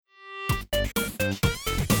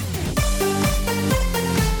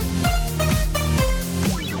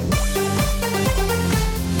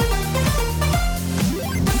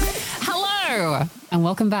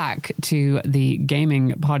welcome back to the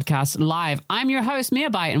Gaming Podcast Live. I'm your host, Mia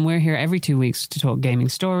Byte, and we're here every 2 weeks to talk gaming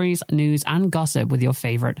stories, news, and gossip with your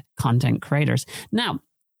favorite content creators. Now,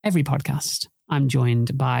 every podcast, I'm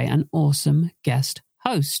joined by an awesome guest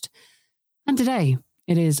host. And today,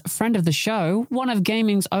 it is a friend of the show, one of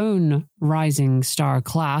gaming's own rising star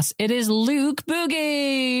class. It is Luke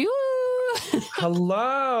Boogie. Woo!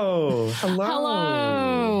 Hello.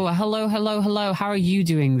 How are you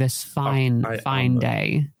doing this fine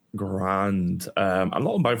day? Grand. I'm not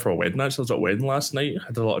on bound for a wedding, actually. I was at a wedding last night. I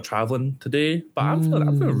did a lot of travelling today, but I'm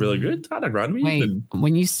feeling really good. I had a grand evening.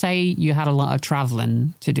 When you say you had a lot of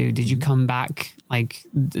travelling to do, did you come back like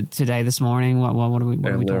today, this morning? What are we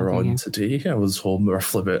talking here? Today, I was home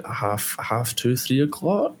roughly about half 2, 3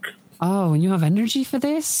 o'clock. Oh, and you have energy for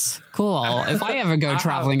this? Cool. If I ever go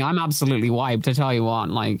traveling, I'm absolutely wiped, to tell you what.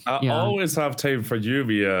 I always have time for you,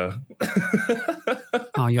 Mia.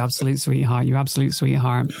 Oh, you absolute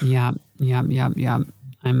sweetheart. Yeah.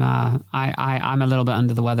 I'm a little bit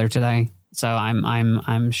under the weather today, so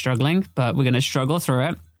I'm struggling, but we're going to struggle through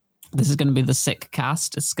it. This is going to be the sick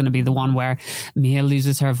cast. It's going to be the one where Mia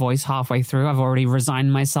loses her voice halfway through. I've already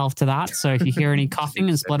resigned myself to that. So if you hear any coughing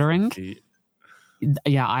and spluttering,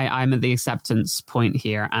 yeah, I'm at the acceptance point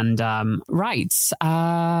here. And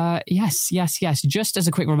yes. Just as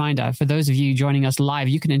a quick reminder, for those of you joining us live,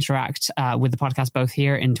 you can interact with the podcast both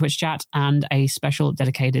here in Twitch chat and a special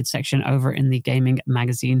dedicated section over in the Gaming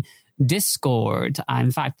Magazine Discord.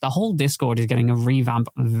 In fact, the whole Discord is getting a revamp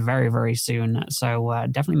very, very soon. So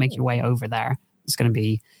definitely make your way over there. It's going to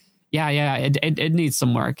be... Yeah, it needs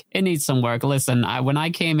some work. Listen, when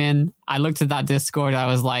I came in, I looked at that Discord, I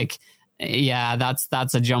was like... Yeah,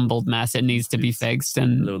 that's a jumbled mess. It needs to be fixed,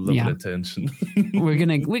 and a little bit of attention. we're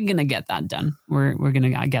gonna get that done. We're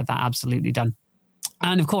gonna get that absolutely done.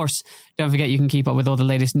 And of course, don't forget you can keep up with all the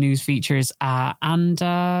latest news, features, and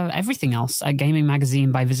everything else at Gaming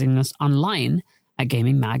Magazine by visiting us online at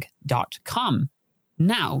gamingmag.com.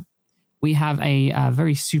 Now, we have a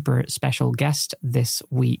very super special guest this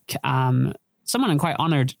week. Someone I'm quite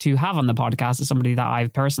honored to have on the podcast is somebody that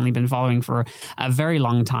I've personally been following for a very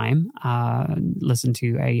long time. Listened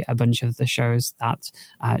to a bunch of the shows that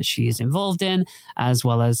she is involved in, as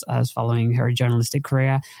well as following her journalistic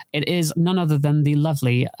career. It is none other than the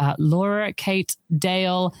lovely Laura Kate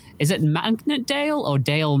Dale. Is it Magnet Dale or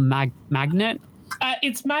Dale Magnet?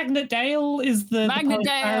 It's Magnet Dale is the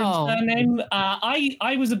surname.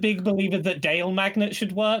 I was a big believer that Dale Magnet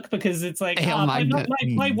should work because it's like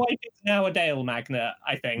my wife is now a Dale Magnet,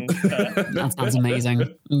 I think. That sounds amazing.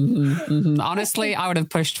 Mm-hmm. Honestly, I would have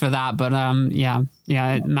pushed for that, but yeah,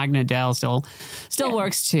 Magnet Dale still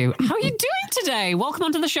works too. How are you doing today? Welcome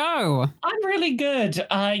onto the show. I'm really good.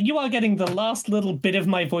 You are getting the last little bit of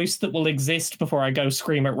my voice that will exist before I go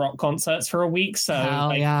scream at rock concerts for a week. So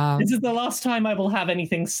this is the last time I will have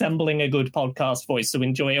anything resembling a good podcast voice, so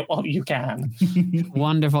enjoy it while you can.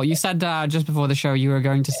 Wonderful. You said just before the show you were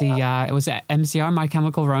going to see it was MCR, My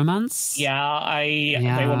Chemical Romance. They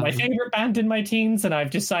were my favorite band in my teens, and I've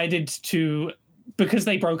decided to, because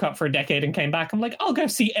they broke up for a decade and came back, I'm like, I'll go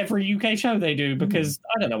see every UK show they do because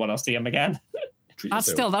I don't know when I'll see them again.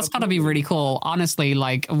 That's gotta be really cool. Honestly,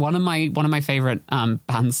 like one of my favorite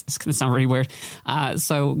bands. It's gonna sound really weird.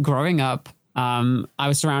 So growing up, I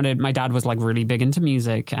was surrounded. My dad was like really big into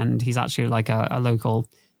music, and he's actually like a local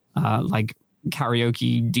like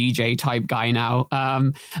karaoke DJ type guy now.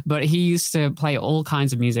 But he used to play all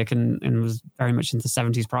kinds of music and was very much into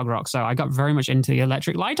 70s prog rock. So I got very much into the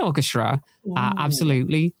Electric Light Orchestra.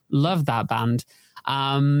 Absolutely loved that band.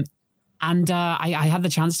 And I had the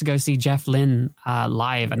chance to go see Jeff Lynne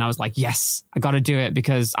live, and I was like, yes, I got to do it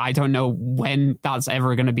because I don't know when that's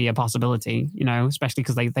ever going to be a possibility, especially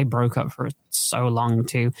because they broke up for so long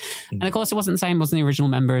too. And of course, it wasn't the same, wasn't the original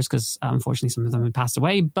members because unfortunately some of them had passed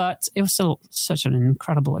away, but it was still such an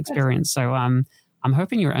incredible experience. So I'm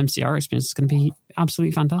hoping your MCR experience is going to be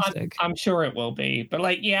absolutely fantastic. I'm sure it will be. But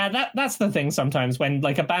that's the thing sometimes when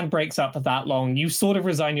like a band breaks up for that long, you sort of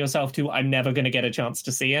resign yourself to, I'm never going to get a chance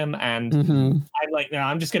to see him. And I'm like, no,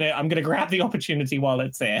 I'm going to grab the opportunity while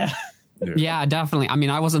it's there. Yeah, definitely. I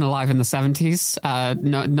mean, I wasn't alive in the 70s.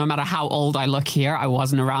 No matter how old I look here, I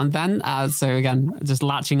wasn't around then. So again, just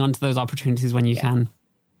latching onto those opportunities when you can.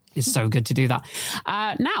 It's so good to do that.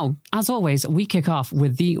 Now, as always, we kick off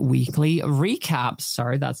with the weekly recap.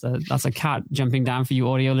 Sorry, that's a cat jumping down for you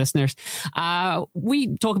audio listeners.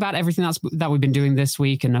 We talk about everything that we've been doing this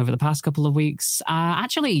week and over the past couple of weeks.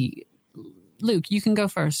 Actually, Luke, you can go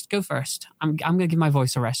first. Go first. I'm going to give my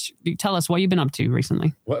voice a rest. Tell us what you've been up to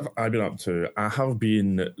recently. What have I been up to? I have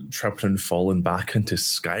been tripping and falling back into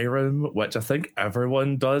Skyrim, which I think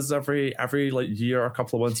everyone does every like year or a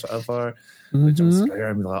couple of months, whatever.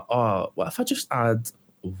 Skyrim, like, oh, what if I just add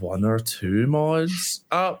 1 or 2 mods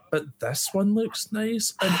up, but this one looks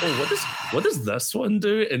nice, and what does this one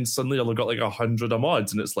do? And suddenly I've got like 100 of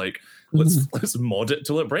mods, and it's like, let's mod it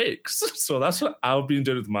till it breaks. So that's what I've been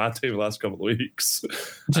doing with my team the last couple of weeks.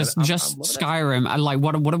 Just Skyrim. I like,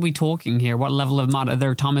 what are we talking here? What level of mod? Are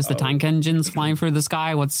there Thomas the Tank Engines flying through the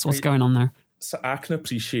sky? What's going on there? So I can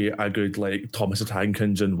appreciate a good like Thomas the Tank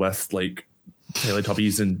Engine with like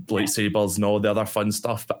Teletubbies and lightsabers and all the other fun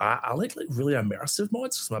stuff, but I like really immersive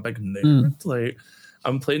mods because I'm a big nerd. Like,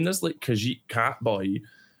 I'm playing this like Khajiit cat boy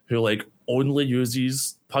who like only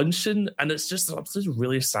uses punching, and it's just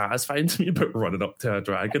really satisfying to me about running up to a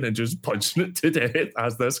dragon and just punching it to death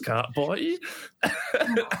as this cat boy.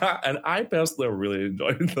 And I personally really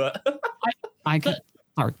enjoyed that.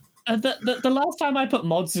 The last time I put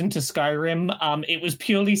mods into Skyrim, it was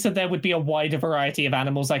purely so there would be a wider variety of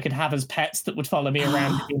animals I could have as pets that would follow me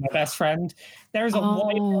around and be my best friend. There is a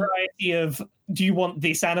wide variety of, do you want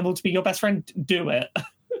this animal to be your best friend? Do it.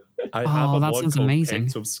 I have a mod called amazing.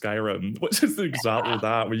 Pets of Skyrim, which is exactly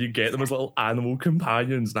that, where you get them as little animal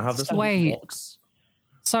companions, and I have this box.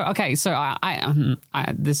 So I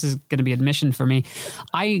this is going to be admission for me.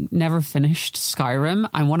 I never finished Skyrim.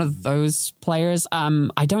 I'm one of those players.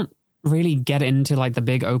 I don't really get into like the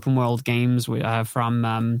big open world games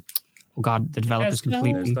from the developers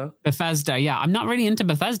completely Bethesda. Yeah, I'm not really into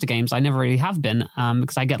Bethesda games. I never really have been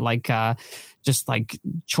because I get like just like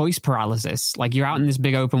choice paralysis. Like, you're out in this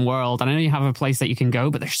big open world, and I know you have a place that you can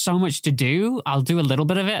go, but there's so much to do. I'll do a little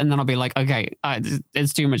bit of it, and then I'll be like, okay,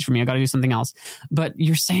 it's too much for me. I got to do something else. But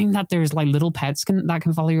you're saying that there's like little pets that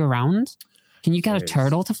can follow you around? Can you get a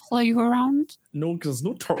turtle to follow you around? No, because there's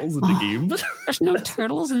no turtles in the game. There's no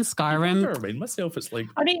turtles in Skyrim. I remind myself it's like,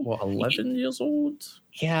 11 years old?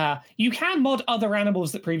 Yeah, you can mod other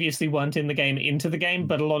animals that previously weren't in the game into the game,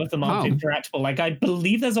 but a lot of them aren't interactable. Like, I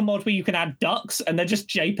believe there's a mod where you can add ducks, and they're just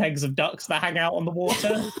JPEGs of ducks that hang out on the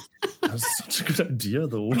water. That's such a good idea,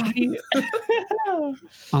 though.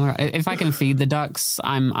 All right. If I can feed the ducks,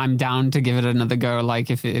 I'm down to give it another go. Like,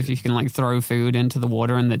 if you can like throw food into the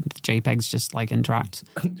water and the JPEGs just like interact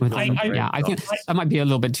with them. I think that might be a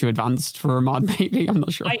little bit too advanced for a mod. Maybe, I'm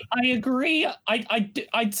not sure. I agree. I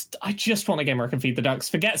just want a game where I can feed the ducks.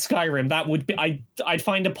 Forget Skyrim. That would be. I'd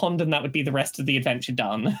find a pond, and that would be the rest of the adventure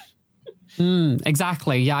done.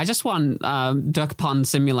 Exactly. Yeah, I just want duck pond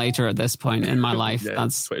simulator at this point in my life.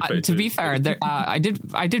 That's to be fair. I did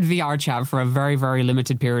VR chat for a very, very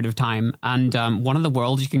limited period of time, and one of the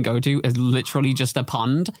worlds you can go to is literally just a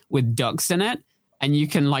pond with ducks in it, and you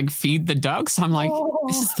can like feed the ducks. I'm like,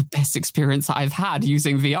 this is the best experience I've had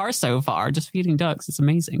using VR so far. Just feeding ducks, it's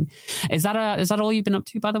amazing. Is that all you've been up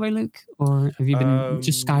to, by the way, Luke, or have you been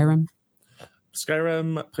just Skyrim?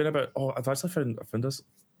 Skyrim, playing about. I've actually found this.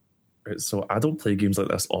 So I don't play games like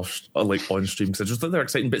this on stream because I just think they're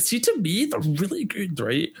exciting. But see, to me, they're really good,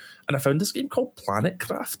 right? And I found this game called Planet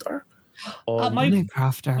Crafter.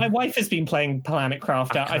 My wife has been playing Planet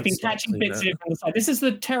Crafter. I've been catching bits of it from the side. This is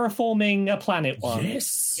the terraforming a planet one.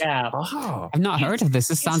 Yes. Yeah. I've not heard of this.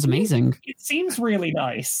 This sounds amazing. It seems really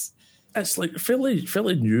nice. It's like fairly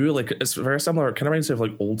new. Like, it's very similar. It kind of reminds me of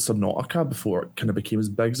like old Subnautica before it kind of became as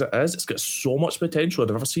big as it is. It's got so much potential. I've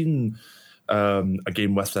never seen a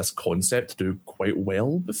game with this concept do quite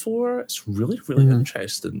well before. It's really, really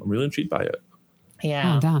interesting. I'm really intrigued by it.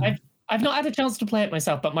 Yeah. I've not had a chance to play it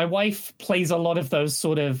myself, but my wife plays a lot of those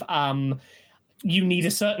sort of you need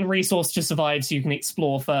a certain resource to survive so you can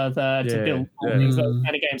explore further to build those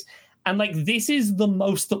kind of games. And like, this is the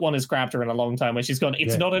most that one has grabbed her in a long time, where she's gone,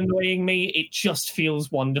 it's not annoying me, it just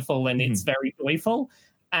feels wonderful and it's very joyful.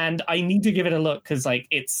 And I need to give it a look, because like,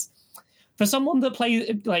 it's for someone that plays,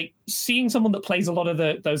 like, seeing someone that plays a lot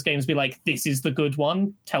of those games be like, this is the good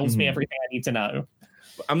one, tells me everything I need to know.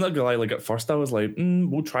 I'm not gonna lie, like at first I was like,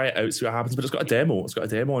 we'll try it out, see what happens, but it's got a demo. It's got a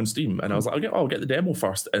demo on Steam. And I was like, okay, I'll get the demo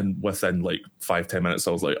first. And within like 5-10 minutes,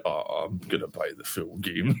 I was like, I'm gonna buy the full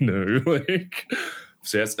game now. Like,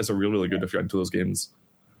 so it's a really good if you're into those games.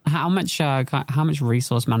 How much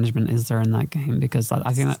resource management is there in that game? Because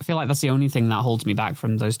I feel like that's the only thing that holds me back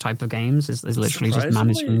from those type of games is literally just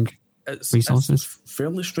managing resources. It's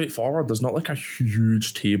fairly straightforward. There's not like a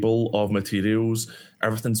huge table of materials.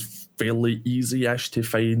 Everything's fairly easy-ish to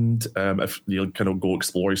find if you kind of go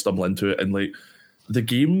explore, stumble into it, and like the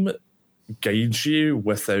game guides you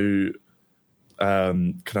without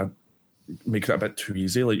kind of making it a bit too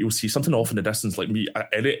easy. Like, you'll see something off in the distance, like me,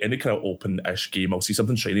 any kind of open-ish game, I'll see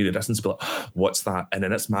something shiny in the distance, be like, what's that? And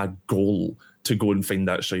then it's my goal to go and find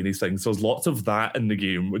that shiny thing. So there's lots of that in the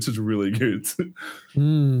game, which is really good.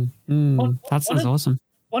 That sounds awesome.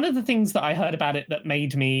 One of the things that I heard about it that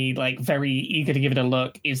made me like very eager to give it a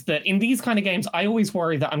look is that in these kind of games, I always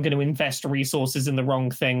worry that I'm going to invest resources in the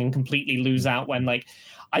wrong thing and completely lose out when like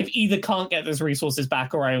I either can't get those resources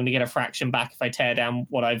back or I only get a fraction back if I tear down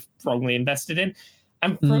what I've wrongly invested in.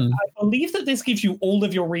 And I believe that this gives you all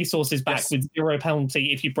of your resources back with 0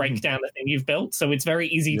 penalty if you break down the thing you've built. So it's very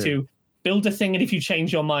easy to build a thing, and if you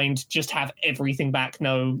change your mind, just have everything back,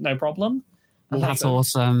 no problem. And that's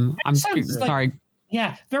awesome. I'm sorry.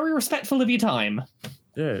 Yeah, very respectful of your time.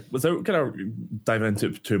 Yeah, without kind of diving into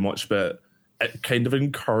it too much, but it kind of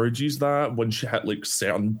encourages that once you hit like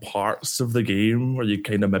certain parts of the game where you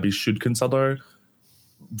kind of maybe should consider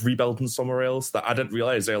rebuilding somewhere else, that I didn't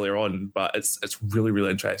realize earlier on, but it's really,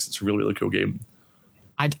 really interesting. It's a really, really cool game.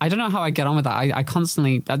 I don't know how I get on with that. I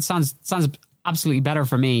constantly, that sounds absolutely better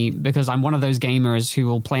for me, because I'm one of those gamers who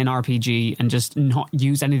will play an RPG and just not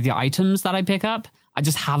use any of the items that I pick up. I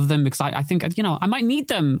just have them because I think, I might need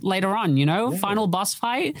them later on, Final boss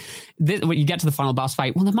fight. When you get to the final boss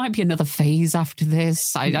fight, well, there might be another phase after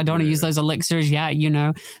this. I don't want to use those elixirs yet,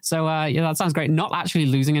 So, that sounds great. Not actually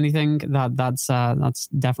losing anything, that's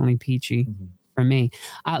definitely peachy for me.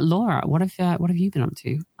 Laura, what have you been up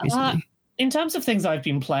to recently? In terms of things I've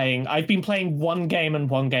been playing one game and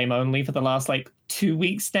one game only for the last 2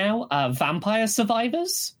 weeks now. Vampire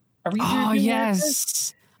Survivors. Oh,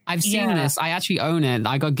 yes. I've seen this. I actually own it.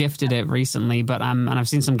 I got gifted it recently, but and I've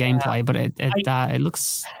seen some gameplay. But it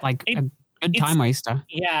looks like a good time waster.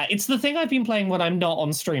 Yeah, it's the thing I've been playing when I'm not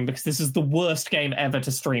on stream, because this is the worst game ever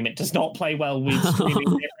to stream. It does not play well with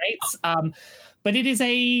streaming rates. But it's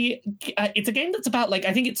a game that's about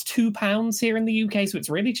I think it's £2 here in the UK, so it's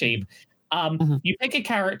really cheap. You pick a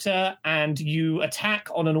character and you attack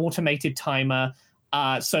on an automated timer.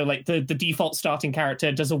 So the default starting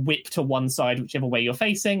character does a whip to one side, whichever way you're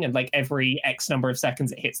facing, and every X number of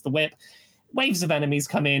seconds it hits the whip. Waves of enemies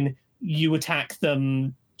come in, you attack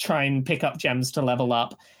them, try and pick up gems to level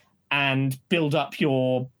up, and build up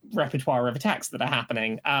your repertoire of attacks that are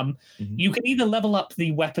happening. You can either level up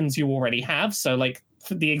the weapons you already have, so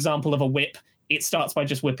for the example of a whip, it starts by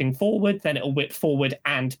just whipping forward, then it'll whip forward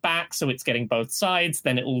and back, so it's getting both sides,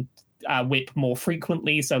 then it'll whip more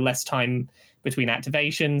frequently, so less time between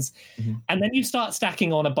activations. And then you start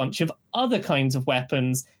stacking on a bunch of other kinds of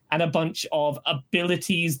weapons and a bunch of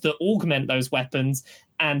abilities that augment those weapons.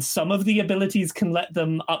 And some of the abilities can let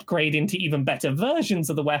them upgrade into even better versions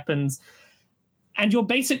of the weapons. And you're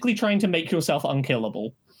basically trying to make yourself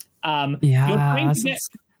unkillable. You're trying to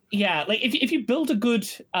if you build a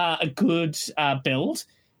good build,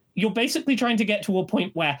 you're basically trying to get to a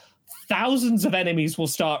point where thousands of enemies will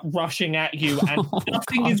start rushing at you, and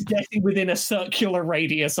nothing is getting within a circular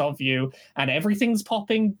radius of you, and everything's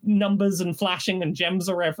popping numbers and flashing, and gems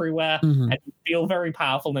are everywhere, and you feel very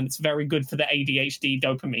powerful, and it's very good for the ADHD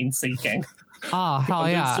dopamine seeking. Oh, hell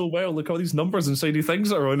yeah. So well, look, all these numbers and shiny things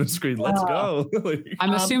that are on the screen. Let's go.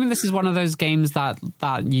 I'm assuming this is one of those games that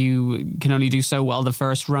you can only do so well the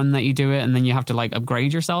first run that you do it, and then you have to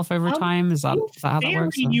upgrade yourself over time. Is that how that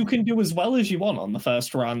works? You can do as well as you want on the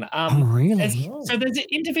first run. Really? So there's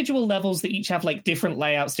individual levels that each have different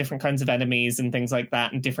layouts, different kinds of enemies and things like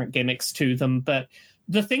that, and different gimmicks to them. But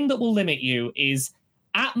the thing that will limit you is,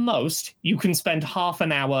 at most, you can spend half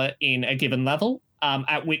an hour in a given level.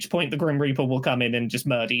 At which point the Grim Reaper will come in and just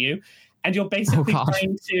murder you. And you're basically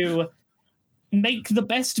trying to make the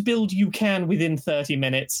best build you can within 30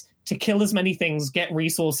 minutes to kill as many things, get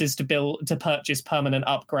resources to purchase permanent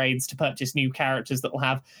upgrades, to purchase new characters that will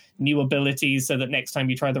have new abilities, so that next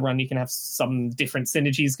time you try the run, you can have some different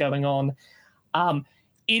synergies going on.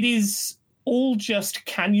 It is all just,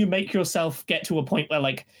 can you make yourself get to a point where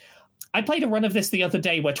I played a run of this the other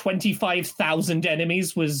day where 25,000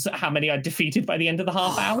 enemies was how many I defeated by the end of the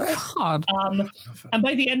half hour. And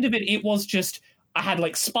by the end of it, it was just, I had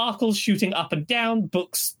sparkles shooting up and down,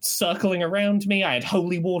 books circling around me. I had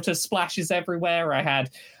holy water splashes everywhere. I had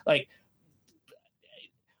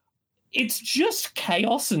it's just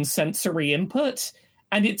chaos and sensory input,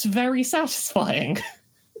 and it's very satisfying.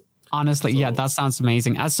 Honestly, yeah, that sounds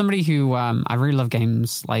amazing. As somebody who, I really love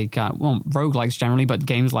games roguelikes generally, but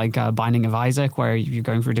games like Binding of Isaac, where you're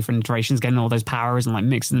going through different iterations, getting all those powers and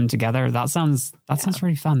mixing them together. That sounds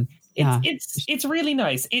really fun. Yeah. It's really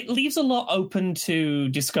nice. It leaves a lot open to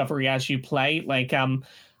discovery as you play.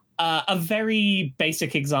 A very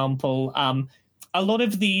basic example, a lot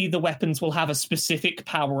of the weapons will have a specific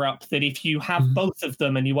power-up that if you have both of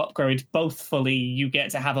them and you upgrade both fully, you get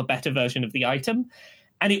to have a better version of the item.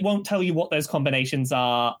 And it won't tell you what those combinations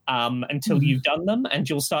are until you've done them. And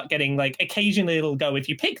you'll start getting, like, occasionally it'll go, if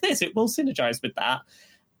you pick this, it will synergize with that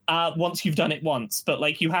once you've done it once. But,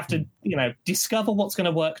 like, you have to, discover what's going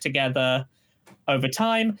to work together over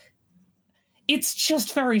time. It's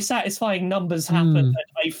just very satisfying. Numbers happen.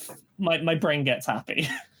 And my brain gets happy.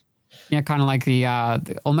 Yeah, kind of like the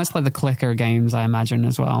almost like the clicker games, I imagine,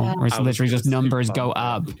 as well, where it's literally just numbers go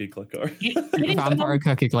up. Cookie clicker. Vampire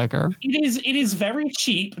cookie clicker. It is very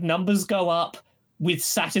cheap. Numbers go up with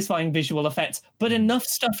satisfying visual effects, but enough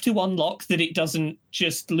stuff to unlock that it doesn't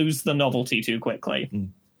just lose the novelty too quickly.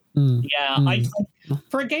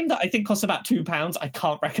 For a game that I think costs about £2, I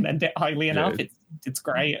can't recommend it highly enough. It's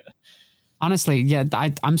great. Honestly, yeah,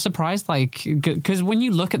 I'm surprised, like, because when you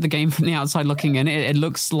look at the game from the outside looking in, it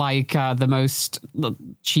looks like the most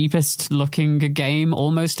cheapest looking game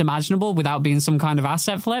almost imaginable without being some kind of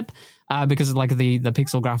asset flip because of, like, the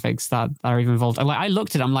pixel graphics that are even involved. Like, I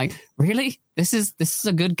looked at it, I'm like, really? This is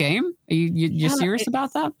a good game? Are you serious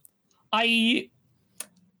about that?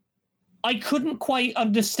 I couldn't quite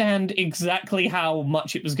understand exactly how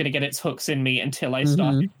much it was going to get its hooks in me until I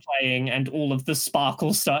started playing and all of the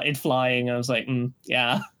sparkles started flying. I was like,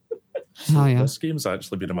 yeah. Oh, yeah. This game's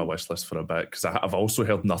actually been on my wish list for a bit because I've also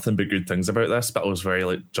heard nothing but good things about this, but I was very,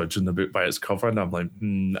 like, judging the book by its cover, and I'm like,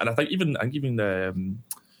 And I think even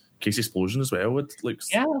Case Explosion as well would like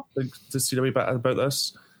to see a wee bit about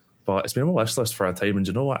this. But it's been on my wish list for a time, and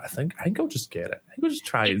you know what? I think I'll just get it. I think I'll just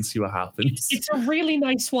try and see what happens. It's a really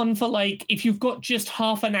nice one for, like, if you've got just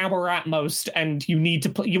half an hour at most, and you need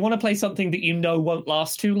to you want to play something that you know won't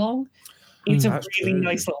last too long. It's a really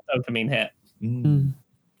nice little dopamine hit.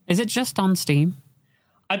 Is it just on Steam?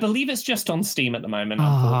 I believe it's just on Steam at the moment,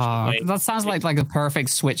 unfortunately. That sounds like a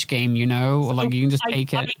perfect Switch game, or like you can just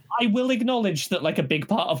take it. I will acknowledge that, like, a big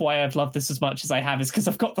part of why I've loved this as much as I have is because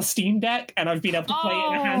I've got the Steam Deck and I've been able to play it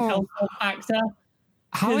in a handheld form factor.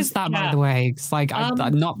 How is that, by the way? It's like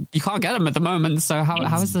I'm not. You can't get them at the moment. So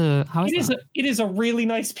how is that? It is a really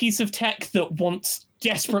nice piece of tech that wants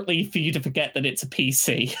desperately for you to forget that it's a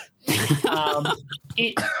PC.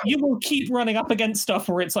 You will keep running up against stuff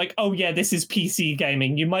where it's like, oh yeah, this is PC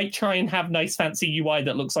gaming. You might try and have nice fancy UI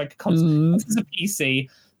that looks like a console. This is a PC.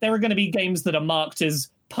 There are going to be games that are marked as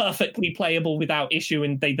perfectly playable without issue,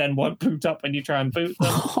 and they then won't boot up when you try and boot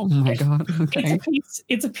them. Oh my god! Okay,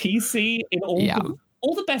 it's a PC in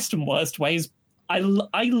all the best and worst ways. I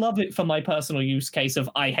love it for my personal use case of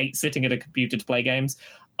I hate sitting at a computer to play games.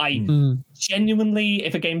 I genuinely,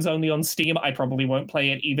 if a game's only on Steam, I probably won't play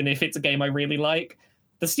it, even if it's a game I really like.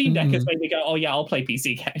 The Steam Deck has made me go, oh yeah, I'll play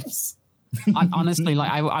PC games. Honestly, like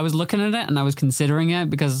I was looking at it and I was considering it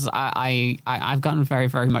because I've gotten very,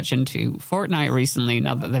 very much into Fortnite recently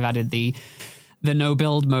now that they've added the no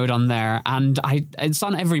build mode on there, and it's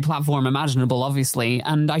on every platform imaginable, obviously.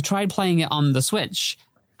 And I tried playing it on the Switch,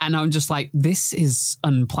 and I'm just like, this is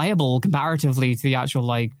unplayable comparatively to the actual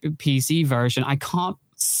like PC version. I can't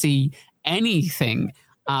see anything.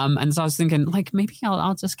 And so I was thinking, like, maybe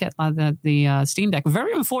I'll just get the Steam Deck.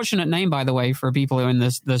 Very unfortunate name, by the way, for people who are in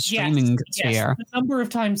the streaming sphere. Yes. The number of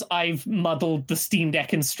times I've muddled the Steam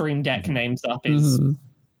Deck and Stream Deck names up is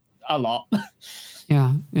a lot.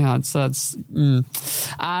 Yeah.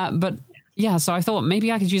 But yeah, so I thought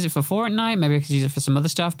maybe I could use it for Fortnite. Maybe I could use it for some other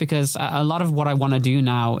stuff, because a lot of what I want to do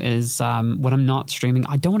now is when I'm not streaming,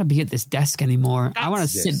 I don't want to be at this desk anymore. I want to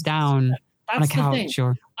sit down on a couch.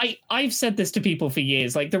 Or I've said this to people for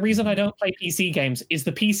years. Like, the reason I don't play PC games is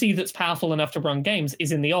the PC that's powerful enough to run games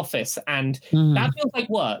is in the office, and that feels like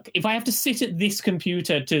work. If I have to sit at this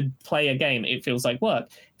computer to play a game, it feels like work.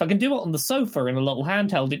 If I can do it on the sofa in a little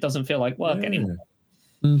handheld, it doesn't feel like work anymore.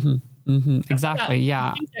 Exactly.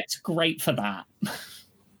 Yeah, it's great for that.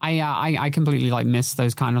 I completely like miss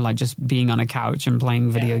those kind of like just being on a couch and playing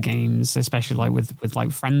video games, especially like with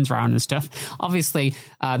like friends around and stuff. Obviously,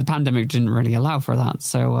 the pandemic didn't really allow for that,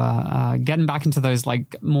 so getting back into those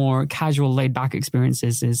like more casual, laid back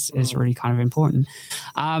experiences is really kind of important.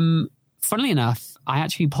 Funnily enough, I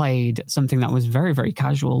actually played something that was very, very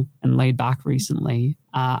casual and laid back recently.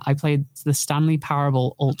 I played the Stanley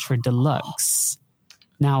Parable Ultra Deluxe.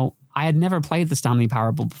 Now, I had never played the Stanley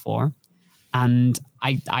Parable before, and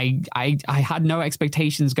I had no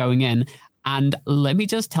expectations going in. And let me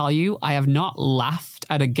just tell you, I have not laughed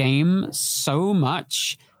at a game so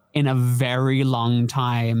much in a very long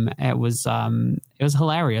time. It was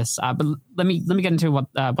hilarious. But let me get into what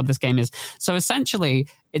this game is. So essentially,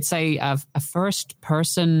 it's a first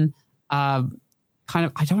person kind kind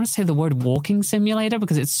of, I don't want to say the word walking simulator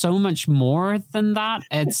because it's so much more than that.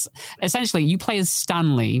 It's essentially you play as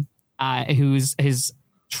Stanley, who's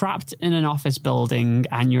trapped in an office building,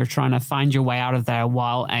 and you're trying to find your way out of there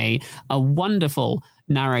while a wonderful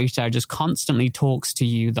narrator just constantly talks to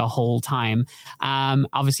you the whole time.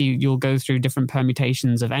 Obviously, you'll go through different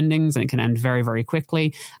permutations of endings, and it can end very, very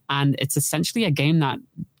quickly. And it's essentially a game that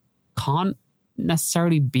can't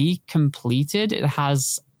necessarily be completed. It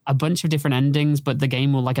has a bunch of different endings, but the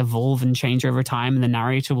game will like evolve and change over time, and the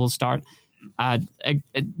narrator will start. The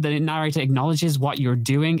narrator acknowledges what you're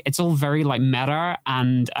doing. It's all very like meta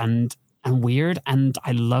and weird, and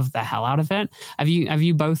I love the hell out of it. Have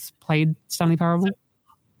you both played Stanley Parable?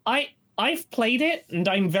 I've played it, and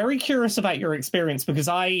I'm very curious about your experience because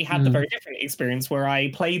I had the very different experience where I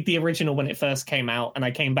played the original when it first came out, and I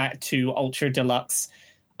came back to Ultra Deluxe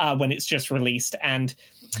when it's just released. And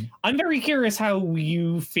I'm very curious how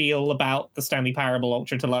you feel about the Stanley Parable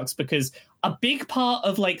Ultra Deluxe, because a big part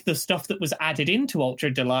of like the stuff that was added into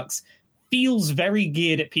Ultra Deluxe feels very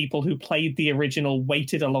geared at people who played the original,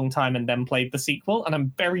 waited a long time, and then played the sequel. And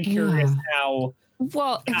I'm very curious how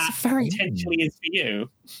potentially is for you.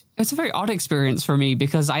 It's a very odd experience for me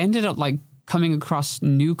because I ended up like coming across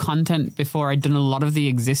new content before I'd done a lot of the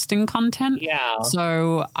existing content. Yeah.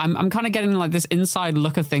 So I'm kind of getting like this inside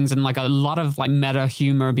look of things and like a lot of like meta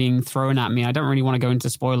humor being thrown at me. I don't really want to go into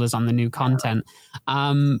spoilers on the new content.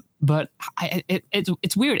 But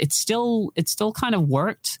it's weird. It's still kind of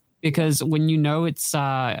worked because when you know it's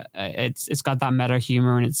got that meta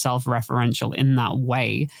humor and it's self-referential in that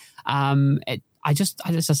way. I just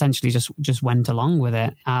essentially just went along with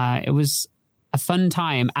it. It was a fun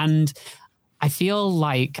time, and I feel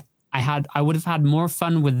like I would have had more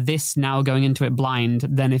fun with this now going into it blind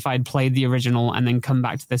than if I'd played the original and then come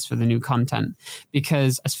back to this for the new content.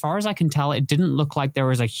 Because as far as I can tell, it didn't look like there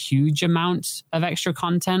was a huge amount of extra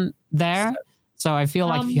content there. So I feel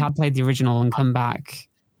like if you had played the original and come back,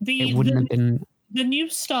 it wouldn't have been... The new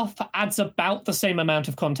stuff adds about the same amount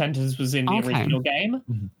of content as was in the original game.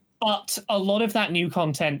 Mm-hmm. But a lot of that new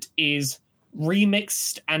content is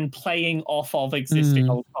remixed and playing off of existing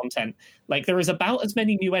old content. Like there is about as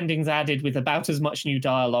many new endings added with about as much new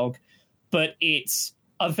dialogue, but it's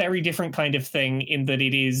a very different kind of thing in that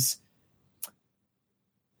it is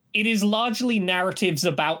largely narratives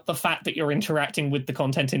about the fact that you're interacting with the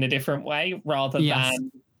content in a different way rather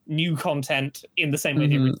than new content in the same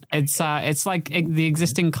way. It's like the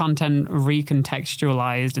existing content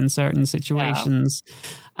recontextualized in certain situations.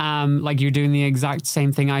 Like you're doing the exact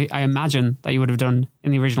same thing I imagine that you would have done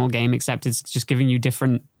in the original game, except it's just giving you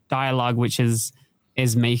different dialogue, which is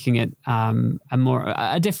making it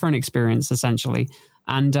a different experience essentially.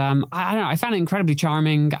 And I don't know, I found it incredibly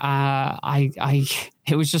charming.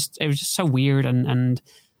 It was just so weird, and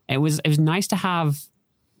it was nice to have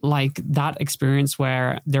like that experience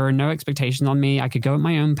where there are no expectations on me. I could go at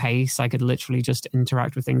my own pace. I could literally just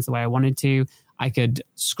interact with things the way I wanted to. I could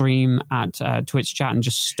scream at Twitch chat and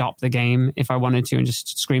just stop the game if I wanted to, and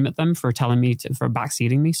just scream at them for telling me for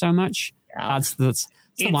backseating me so much. Yeah. That's the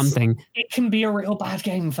one thing. It can be a real bad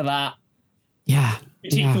game for that. Yeah.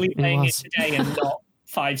 Particularly playing it today and not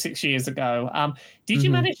 5-6 years ago. Did you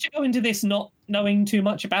manage to go into this not knowing too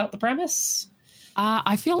much about the premise?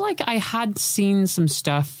 I feel like I had seen some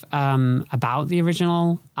stuff about the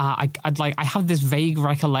original. I have this vague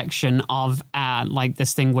recollection of like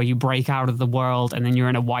this thing where you break out of the world and then you're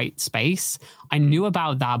in a white space. I knew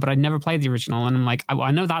about that, but I'd never played the original, and I'm like,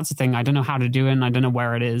 I know that's a thing. I don't know how to do it, and I don't know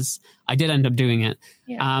where it is. I did end up doing it,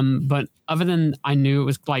 but other than I knew it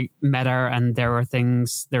was like meta, and there were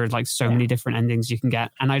like so many different endings you can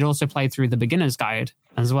get. And I'd also played through the beginner's guide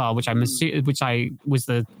as well, was that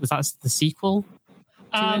the sequel?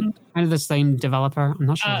 Kind of the same developer. I'm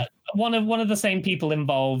not sure. One of the same people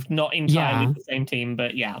involved, not entirely the same team,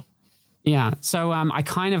 but yeah. So I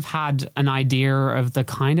kind of had an idea of the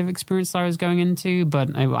kind of experience that I was going into,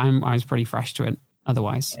 but I was pretty fresh to it.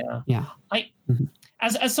 Otherwise, yeah.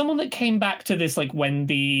 As someone that came back to this like when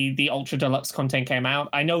the Ultra Deluxe content came out,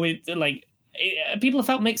 I know people have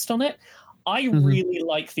felt mixed on it. I really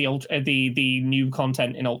like the new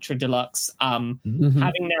content in Ultra Deluxe. Having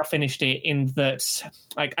now finished it, in that,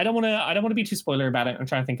 like, I don't want to be too spoiler about it. I'm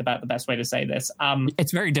trying to think about the best way to say this.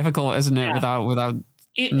 It's very difficult, isn't it? Without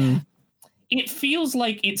it. It feels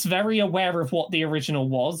like it's very aware of what the original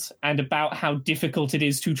was and about how difficult it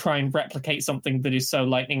is to try and replicate something that is so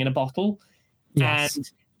lightning in a bottle. Yes.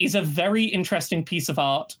 And is a very interesting piece of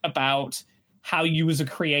art about how you as a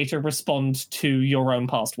creator respond to your own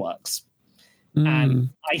past works. And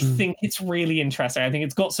I think it's really interesting. I think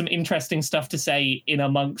it's got some interesting stuff to say in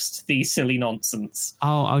amongst the silly nonsense.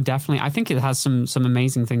 Oh, definitely. I think it has some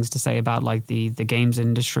amazing things to say about like the games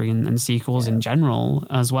industry and sequels in general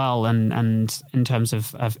as well, and in terms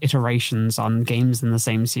of iterations on games in the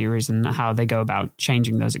same series and how they go about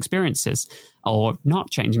changing those experiences or not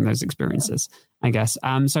changing those experiences. I guess.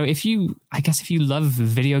 So if you love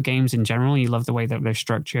video games in general, you love the way that they're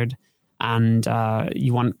structured, and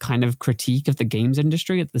you want kind of critique of the games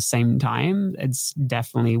industry at the same time, it's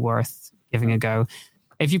definitely worth giving a go.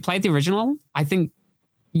 If you played the original, I think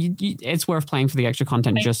it's worth playing for the extra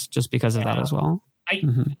content just because of that as well.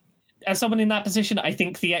 As someone in that position, I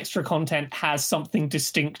think the extra content has something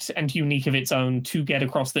distinct and unique of its own to get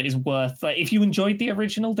across that is worth... Like, if you enjoyed the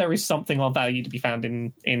original, there is something of value to be found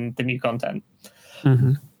in the new content.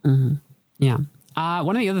 Yeah.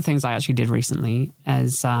 One of the other things I actually did recently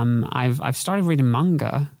is I've started reading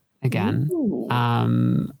manga again.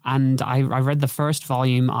 And I read the first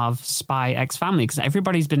volume of Spy X Family because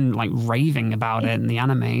everybody's been like raving about it in the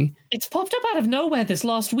anime. It's popped up out of nowhere this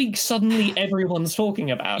last week. Suddenly everyone's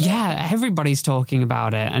talking about it. Yeah, everybody's talking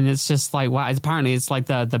about it. And it's just like, wow, apparently it's like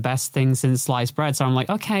the best thing since sliced bread. So I'm like,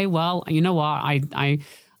 okay, well, you know what? I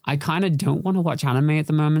kind of don't want to watch anime at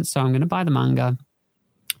the moment, so I'm going to buy the manga.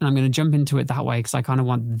 And I'm going to jump into it that way because I kind of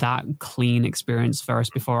want that clean experience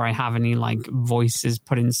first before I have any like voices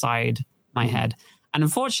put inside my head. And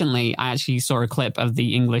unfortunately, I actually saw a clip of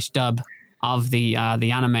the English dub of the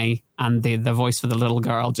anime, and the voice for the little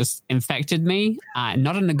girl just infected me.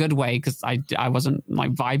 Not in a good way because I wasn't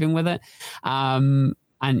like vibing with it. And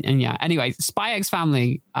yeah, anyway, Spy X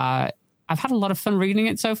Family. I've had a lot of fun reading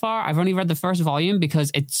it so far. I've only read the first volume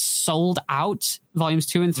because it's sold out. Volumes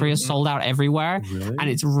 2 and 3 are sold out everywhere. Really? And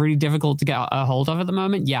it's really difficult to get a hold of at the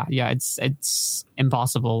moment. Yeah, it's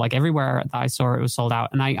impossible. Like everywhere that I saw it was sold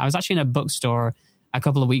out. And I was actually in a bookstore a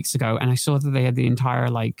couple of weeks ago and I saw that they had the entire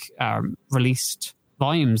like released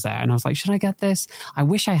volumes there. And I was like, should I get this? I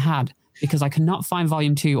wish I had, because I could not find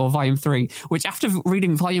volume 2 or volume 3, which after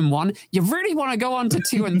reading volume 1, you really want to go on to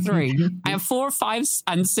 2 and 3. I have 4, 5,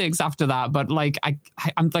 and 6 after that, but like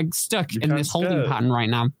I'm like stuck in this holding pattern right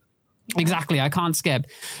now. Exactly, I can't skip.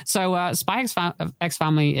 So Spy X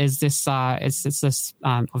Family is this, it's this,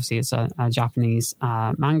 obviously it's a Japanese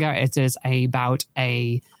manga. It is about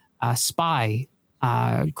a spy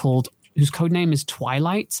whose code name is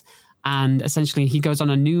Twilight. And essentially, he goes on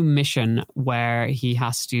a new mission where he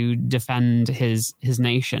has to defend his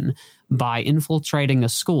nation by infiltrating a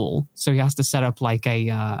school. So he has to set up like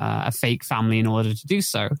a fake family in order to do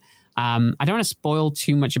so. I don't want to spoil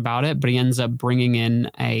too much about it, but he ends up bringing in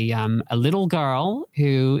a little girl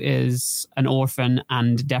who is an orphan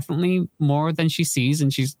and definitely more than she sees,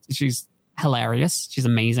 and she's hilarious. She's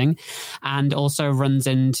amazing, and also runs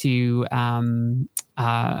into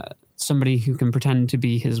somebody who can pretend to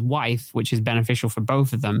be his wife, which is beneficial for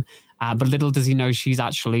both of them. But little does he know she's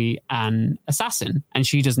actually an assassin, and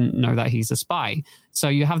she doesn't know that he's a spy. So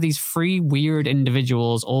you have these 3 weird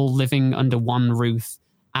individuals all living under one roof,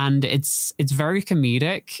 and it's very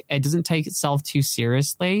comedic. It doesn't take itself too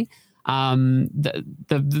seriously.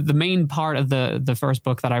 The main part of the first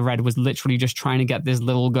book that I read was literally just trying to get this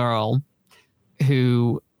little girl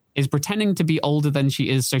who is pretending to be older than she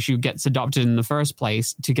is so she gets adopted in the first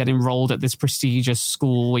place to get enrolled at this prestigious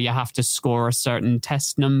school where you have to score a certain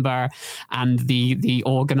test number, and the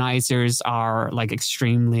organizers are like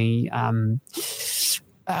extremely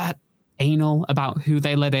anal about who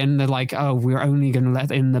they let in. They're like, oh, we're only going to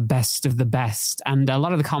let in the best of the best. And a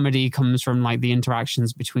lot of the comedy comes from like the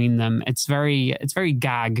interactions between them. It's very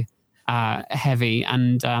gag heavy,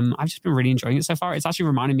 and I've just been really enjoying it so far. It's actually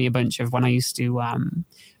reminded me a bunch of when I used to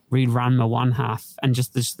read Ranma One Half, and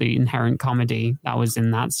just the inherent comedy that was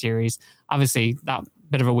in that series. Obviously, that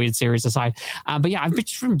bit of a weird series aside, but yeah, I've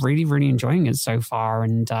just been really, really enjoying it so far,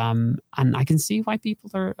 and I can see why people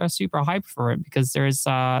are super hyped for it, because there's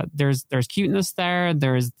cuteness there,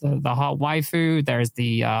 there's the hot waifu, there's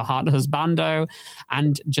the hot husbando,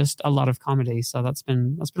 and just a lot of comedy. So that's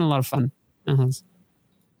been a lot of fun. It has.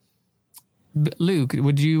 Luke,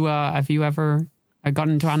 would you have you ever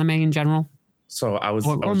gotten into anime in general? So I was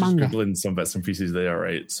just Googling some bits and pieces there,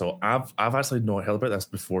 right? So I've actually not heard about this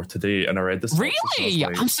before today, and I read this. Really?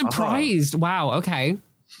 Like, I'm surprised. Wow, okay.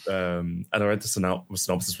 And I read the synopsis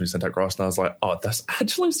when you sent it across, and I was like, oh, this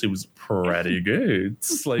actually seems pretty good.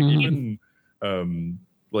 It's like even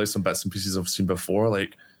like some bits and pieces I've seen before,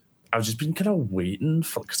 like I've just been kind of waiting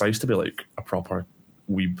for, because I used to be like a proper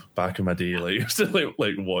weeb back in my day, like I used to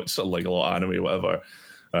like watch like a lot of anime, whatever.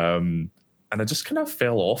 I just kind of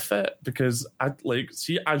fell off it because I like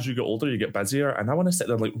see as you get older, you get busier, and I want to sit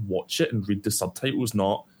there and like watch it and read the subtitles,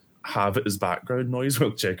 not have it as background noise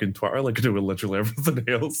while checking Twitter like I do with literally everything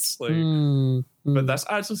else. Like, but this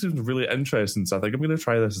actually seems really interesting, so I think I'm going to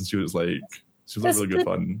try this and see what it's like. Seems like really good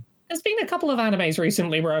fun. There's been a couple of animes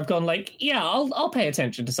recently where I've gone like, yeah, I'll pay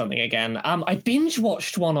attention to something again. I binge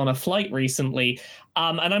watched one on a flight recently,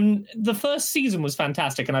 and the first season was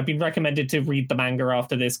fantastic, and I've been recommended to read the manga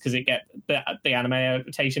after this because the anime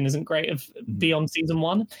adaptation isn't great of beyond season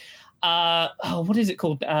one. What is it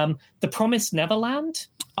called? The Promised Neverland.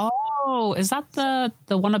 Oh, is that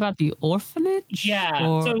the one about the orphanage?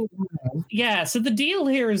 Yeah. So the deal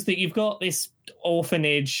here is that you've got this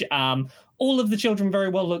orphanage. All of the children very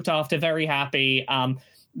well looked after, very happy.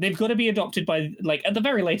 They've got to be adopted by, like, at the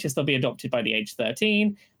very latest, they'll be adopted by the age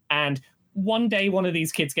 13. And one day, one of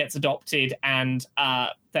these kids gets adopted, and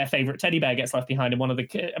their favorite teddy bear gets left behind. And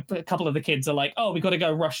a couple of the kids are like, "Oh, we got to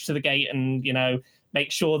go rush to the gate and make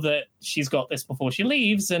sure that she's got this before she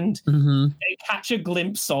leaves." And they catch a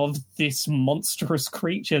glimpse of this monstrous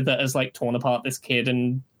creature that has like torn apart this kid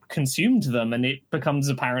and consumed them, and it becomes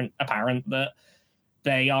apparent that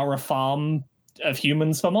they are a farm of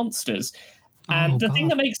humans for monsters. And the thing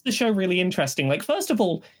that makes the show really interesting, like, first of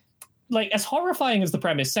all, like, as horrifying as the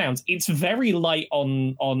premise sounds, it's very light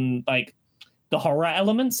on like the horror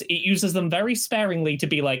elements. It uses them very sparingly to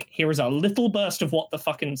be like, here is a little burst of what the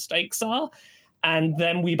fucking stakes are, and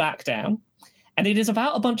then we back down. And it is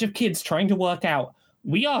about a bunch of kids trying to work out,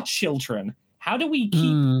 we are children. How do we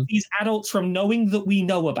keep these adults from knowing that we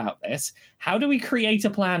know about this? How do we create a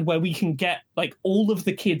plan where we can get like all of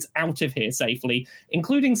the kids out of here safely,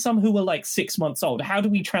 including some who are like 6 months old? How do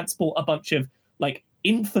we transport a bunch of like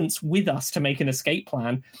infants with us to make an escape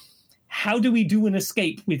plan? How do we do an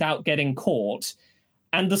escape without getting caught?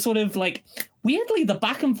 And the sort of like, weirdly, the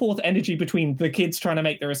back and forth energy between the kids trying to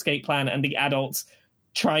make their escape plan and the adults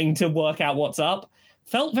trying to work out what's up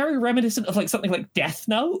felt very reminiscent of like something like Death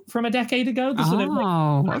Note from a decade ago. The sort of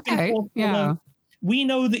like, okay, yeah. We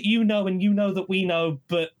know that you know, and you know that we know,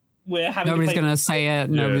 but we're having. Nobody's going to say it.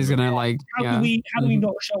 Nobody's going to like. How do we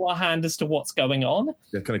not show our hand as to what's going on?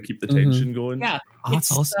 Yeah, kind of keep the tension going. Yeah,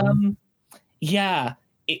 that's awesome.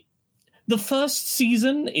 The first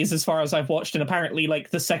season is as far as I've watched, and apparently,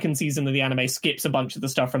 like, the second season of the anime skips a bunch of the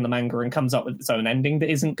stuff from the manga and comes up with its own ending that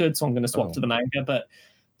isn't good. So I'm going to swap to the manga, but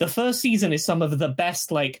the first season is some of the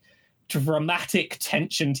best, like, dramatic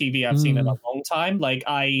tension TV I've seen in a long time. Like,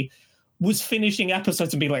 I was finishing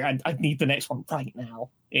episodes and being like, I need the next one right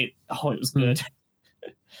now. It was good.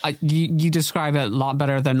 You describe it a lot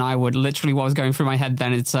better than I would. Literally, what was going through my head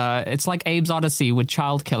then, it's like Abe's Odyssey with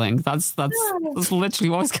child killing. That's literally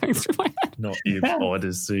what was going through my head. Not Abe's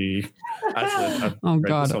Odyssey. Actually, oh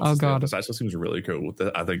god! This actually seems really cool.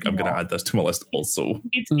 I think I'm going to add this to my list also.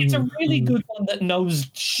 It's a really good one that knows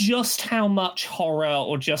just how much horror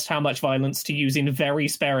or just how much violence to use in very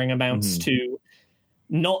sparing amounts to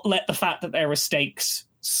not let the fact that there are stakes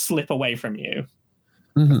slip away from you.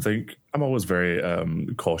 I think I'm always very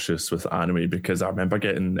cautious with anime because I remember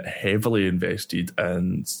getting heavily invested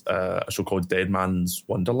in a show called Dead Man's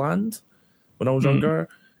Wonderland when I was younger,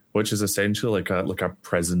 which is essentially like a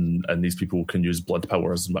prison, and these people can use blood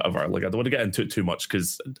powers and whatever. Like, I don't want to get into it too much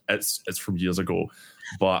because it's from years ago,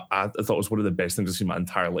 but I thought it was one of the best things I've seen my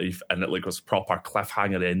entire life, and it like was proper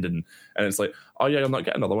cliffhanger ending, and it's like, oh yeah, I'm not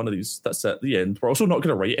getting another one of these. That's it, the end. We're also not going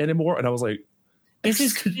to write anymore, and I was like. This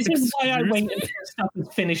is why I wait until stuff is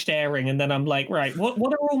finished airing, and then I'm like, right, what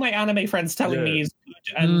are all my anime friends telling me is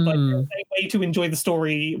good, and like a way to enjoy the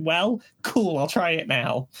story well? Cool, I'll try it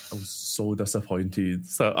now. I was so disappointed.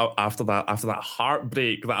 So after that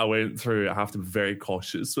heartbreak that I went through, I have to be very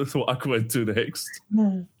cautious with what I go into next.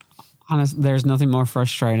 Honestly, there's nothing more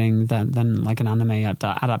frustrating than like an anime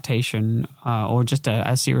adaptation or just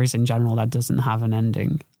a series in general that doesn't have an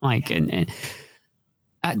ending. Like,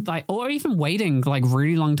 or even waiting like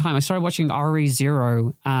really long time. I started watching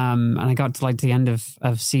RE0 and I got to like the end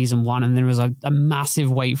of season 1, and there was a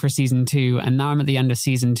massive wait for season 2, and now I'm at the end of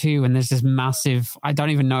season 2 and there's this massive, I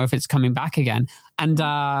don't even know if it's coming back again, and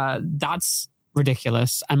that's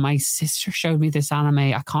ridiculous. And my sister showed me this anime,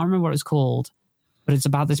 I can't remember what it's called, but it's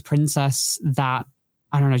about this princess that,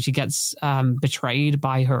 I don't know, she gets betrayed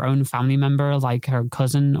by her own family member, like her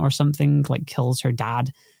cousin or something, like kills her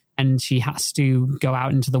dad. And she has to go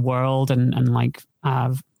out into the world and like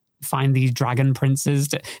find these dragon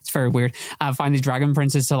princes. It's very weird. Find these dragon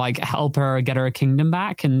princes to like help her get her kingdom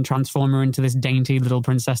back and transform her into this dainty little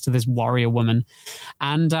princess to this warrior woman.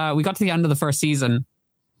 And we got to the end of the first season,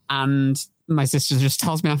 and my sister just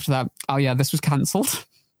tells me after that, "Oh yeah, this was cancelled."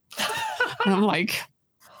 And I'm like,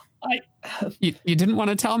 You didn't want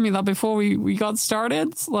to tell me that before we got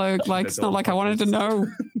started? Like it's not like I wanted to know.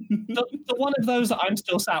 The one of those that I'm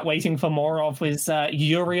still sat waiting for more of is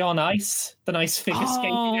Yuri on Ice, the nice figure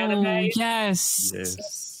skating anime. Yes.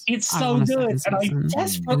 It's so good, and I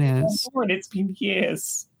desperately want more, and it's been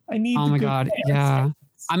years. I need. Oh my god, yeah.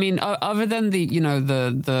 I mean, other than the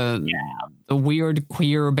the weird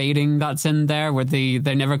queer baiting that's in there, where they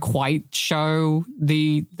never quite show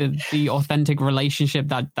the authentic relationship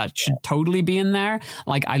that should totally be in there.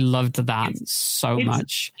 Like, I loved that so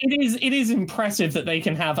much. It is impressive that they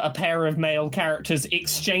can have a pair of male characters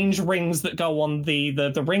exchange rings that go on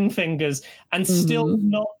the ring fingers and still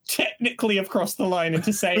not technically have crossed the line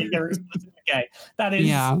into saying they're gay. That is.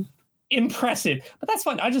 Yeah. Impressive, but that's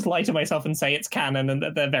fine. I just lie to myself and say it's canon and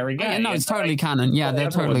that they're very gay. No, it's totally canon. Yeah, they're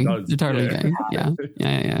totally gay.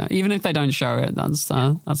 Yeah. Even if they don't show it, that's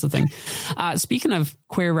the thing. Speaking of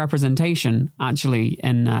queer representation, actually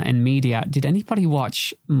in media, did anybody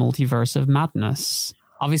watch Multiverse of Madness?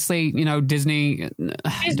 Obviously, Disney.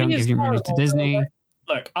 Don't give your money to Disney.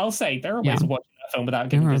 Look, I'll say there are ways of watching that film without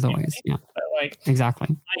giving Disney money. Yeah, but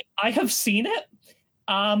exactly. I have seen it.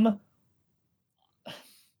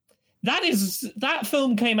 That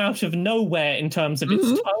film came out of nowhere in terms of its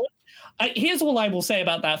tone. Here's all I will say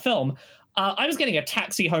about that film. I was getting a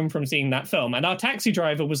taxi home from seeing that film, and our taxi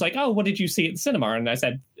driver was like, "Oh, what did you see at the cinema?" And I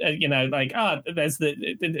said, there's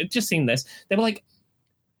just seen this." They were like,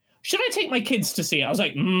 "Should I take my kids to see it?" I was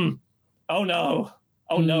like, "Oh no,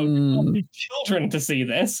 children to see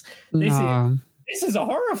this. This is a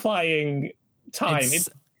horrifying time."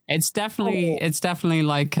 It's definitely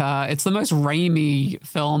like it's the most Raimi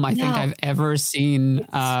film I think I've ever seen.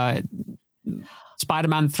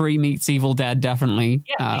 Spider-Man 3 meets Evil Dead, definitely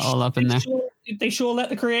all up in there. They sure let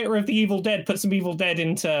the creator of the Evil Dead put some Evil Dead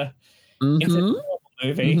into the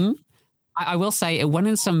movie. I will say it went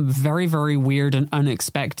in some very, very weird and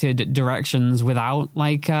unexpected directions without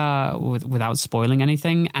without spoiling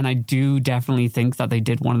anything, and I do definitely think that they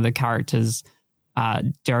did one of the characters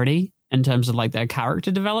dirty in terms of like their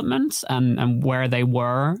character development and where they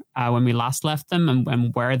were when we last left them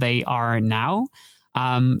and where they are now.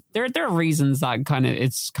 There are reasons that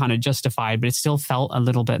it's kind of justified, but it still felt a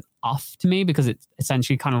little bit off to me because it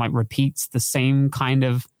essentially kind of like repeats the same kind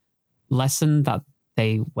of lesson that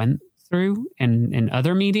they went through in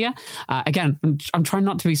other media. Again, I'm trying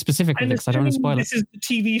not to be specific with it because I don't want to spoil it. This is the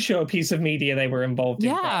TV show piece of media they were involved in.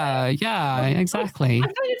 Yeah, exactly. I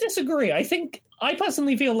kind of disagree. I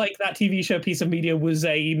personally feel like that TV show piece of media was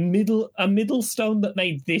a middle stone that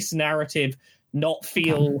made this narrative not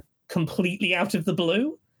feel completely out of the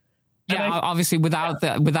blue. Obviously without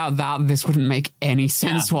that, this wouldn't make any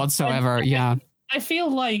sense whatsoever. I feel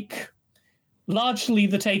like largely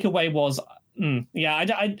the takeaway was, I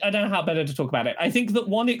don't know how better to talk about it. I think that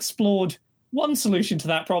one explored one solution to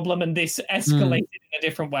that problem, and this escalated in a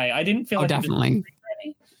different way. I didn't feel like definitely.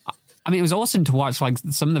 I mean, it was awesome to watch like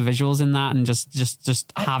some of the visuals in that, and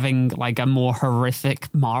just having like a more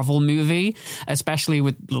horrific Marvel movie, especially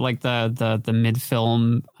with like the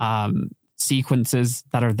mid-film sequences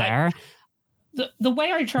that are there. The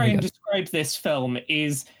way I try and describe this film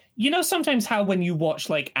is, sometimes how when you watch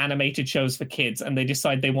like animated shows for kids and they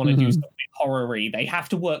decide they want to do something horror-y, they have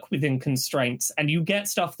to work within constraints, and you get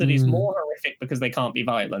stuff that is more horrific because they can't be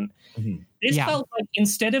violent. This felt like,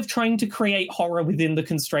 instead of trying to create horror within the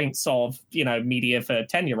constraints of, media for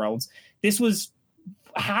 10-year-olds, this was,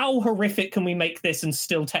 how horrific can we make this and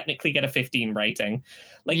still technically get a 15 rating?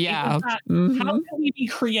 Like, how can we be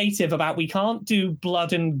creative about, we can't do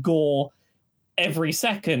blood and gore every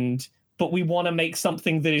second, but we want to make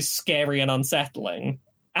something that is scary and unsettling.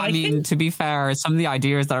 And I mean, to be fair, some of the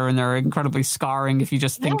ideas that are in there are incredibly scarring if you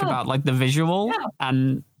just think about like the visual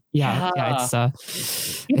and it's a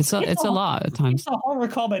lot at times. It's a horror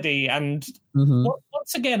comedy, and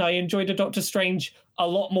once again, I enjoyed a Doctor Strange a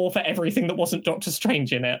lot more for everything that wasn't Doctor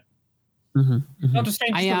Strange in it. Doctor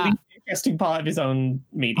Strange is the least interesting part of his own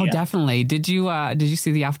media. Oh, definitely. Did you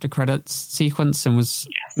see the after credits sequence and was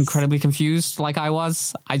incredibly confused like I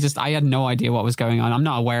was? I had no idea what was going on. I'm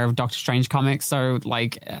not aware of Doctor Strange comics, so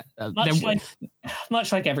like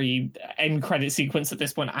much like every end credit sequence at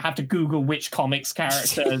this point, I have to Google which comics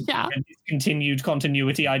character discontinued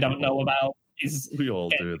continuity I don't know about. We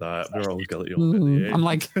all do that. We're all guilty of it. I'm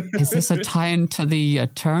like, is this a tie-in to the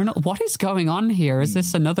Eternal? What is going on here? Is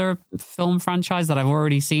this another film franchise that I've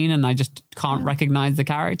already seen and I just can't recognize the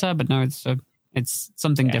character? But no, it's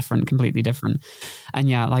something different, completely different.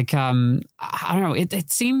 And I don't know.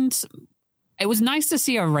 It seemed it was nice to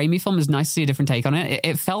see a Raimi film. It was nice to see a different take on it.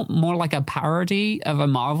 It felt more like a parody of a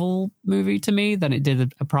Marvel movie to me than it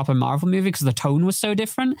did a proper Marvel movie because the tone was so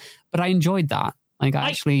different. But I enjoyed that. Like,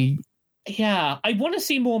 actually... Yeah, I want to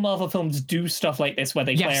see more Marvel films do stuff like this where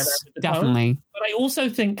they play around with the definitely. tone. But I also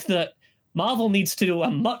think that Marvel needs to do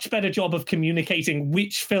a much better job of communicating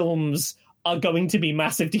which films are going to be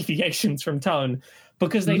massive deviations from tone,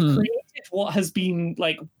 because they've created what has been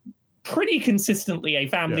like pretty consistently a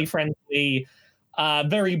family-friendly,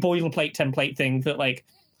 very boilerplate template thing that like.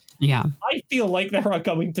 Yeah, I feel like there are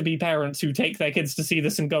going to be parents who take their kids to see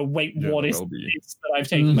this and go, "Wait, what is this that I've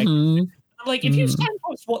taken my kids to?" Like, if you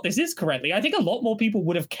signpost what this is correctly, I think a lot more people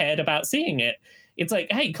would have cared about seeing it. It's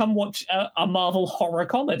like, hey, come watch a Marvel horror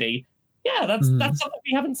comedy. Yeah, that's something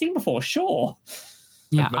we haven't seen before. Sure.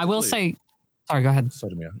 Yeah, I will say. Sorry, go ahead.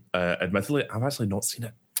 Sorry, Mia. Admittedly, I've actually not seen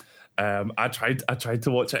it. I tried to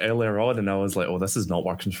watch it earlier on, and I was like, "Oh, this is not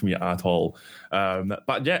working for me at all."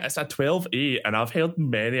 But yeah, it's a 12A, and I've heard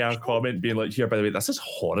many a comment being like, "Here, by the way, this is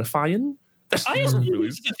horrifying. This is a really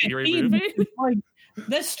scary movie."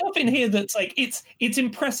 There's stuff in here that's like it's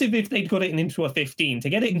impressive if they'd got it into a 15. To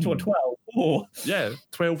get it into a 12. Oh. Yeah,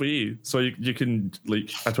 12A. So you can like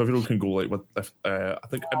a 12-year-old can go like with I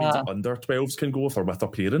think it means under 12s can go if they're with a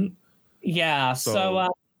parent. Yeah, so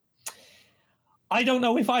I don't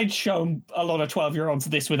know if I'd shown a lot of 12-year-olds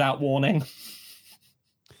this without warning.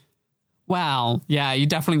 Well, yeah, you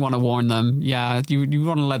definitely want to warn them. Yeah, you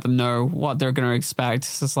want to let them know what they're going to expect.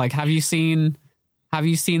 It's just like, have you seen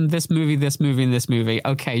this movie, and this movie?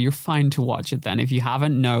 Okay, you're fine to watch it then. If you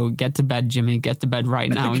haven't, no, get to bed, Jimmy. Get to bed right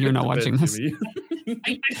now. You're not watching this.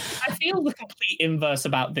 I feel the complete inverse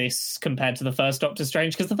about this compared to the first Doctor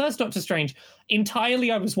Strange, because the first Doctor Strange,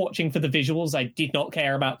 entirely I was watching for the visuals. I did not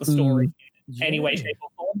care about the story in any way, shape, or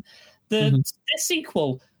form. The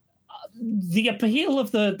sequel, the appeal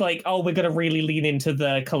of the, like, oh, we're going to really lean into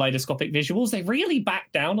the kaleidoscopic visuals, they really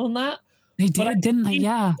backed down on that. They did, didn't they?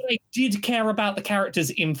 Yeah. I did care about the characters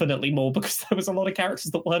infinitely more because there was a lot of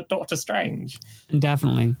characters that weren't Doctor Strange.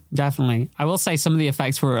 Definitely. I will say some of the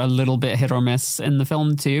effects were a little bit hit or miss in the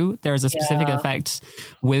film too. There's a specific effect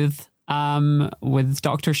with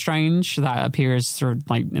Doctor Strange that appears sort of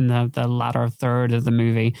like in the latter third of the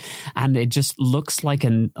movie, and it just looks like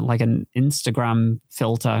an Instagram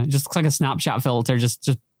filter. It just looks like a Snapchat filter just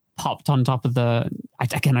popped on top of the.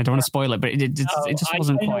 Again, I don't want to spoil it, but it just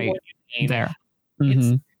wasn't quite there.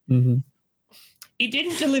 It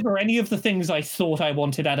didn't deliver any of the things I thought I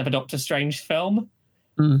wanted out of a Doctor Strange film,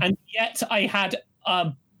 and yet I had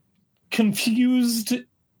a confused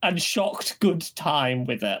and shocked good time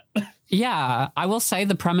with it. Yeah, I will say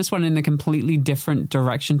the premise went in a completely different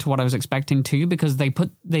direction to what I was expecting too, because they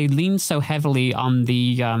leaned so heavily on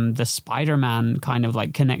the Spider-Man kind of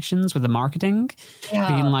like connections with the marketing,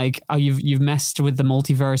 being like, oh, you've messed with the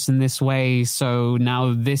multiverse in this way, so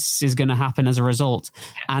now this is going to happen as a result,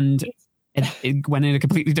 and it went in a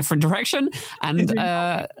completely different direction, and it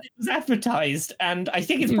was advertised, and I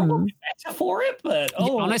think it's probably better for it. But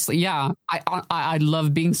honestly, yeah, I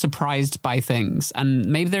love being surprised by things, and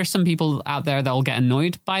maybe there's some people out there that will get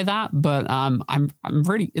annoyed by that, but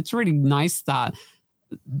it's really nice that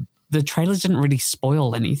the trailers didn't really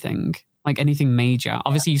spoil anything, like anything major.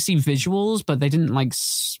 Obviously, you see visuals, but they didn't like.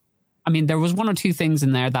 I mean, there was one or two things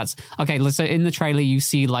in there that's okay. Let's say in the trailer you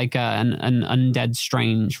see like an undead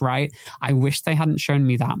Strange, right? I wish they hadn't shown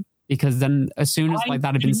me that, because then as soon as like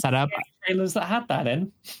that had been set up, trailers that had that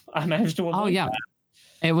in, I managed to avoid that.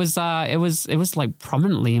 It was like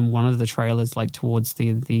prominently in one of the trailers, like towards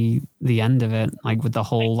the end of it, like with the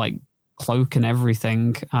whole like cloak and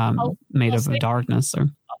everything made of darkness. So.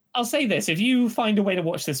 I'll say this: if you find a way to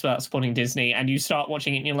watch this without supporting Disney, and you start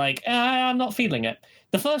watching it, and you're like, I'm not feeling it.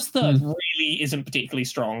 The first third really isn't particularly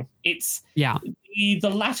strong. It's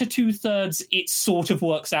the latter two thirds. It sort of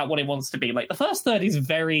works out what it wants to be. Like the first third is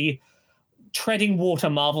very treading water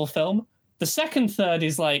Marvel film. The second third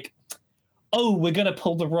is like, oh, we're going to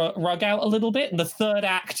pull the rug out a little bit. And the third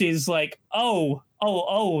act is like, oh,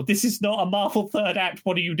 this is not a Marvel third act.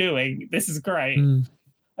 What are you doing? This is great.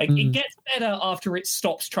 Like it gets better after it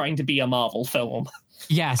stops trying to be a Marvel film.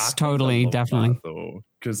 Yes, totally, definitely.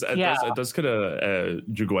 Because it does kind of,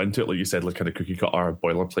 you go into it, like you said, like kind of cookie cutter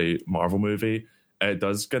boilerplate Marvel movie. It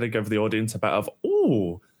does kind of give the audience a bit of,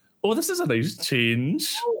 oh, this is a nice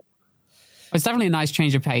change. It's definitely a nice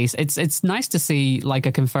change of pace. It's nice to see like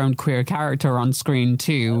a confirmed queer character on screen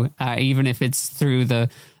too, even if it's through the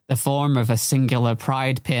form of a singular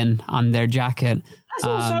pride pin on their jacket. There's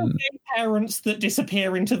also gay parents that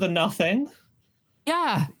disappear into the nothing.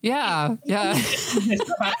 Yeah.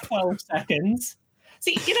 For about 12 seconds.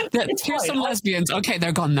 See, here's some lesbians. Okay,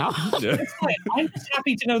 they're gone now. Yeah. I'm just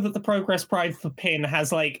happy to know that the Progress Pride for PIN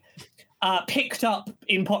has picked up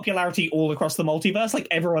in popularity all across the multiverse. Like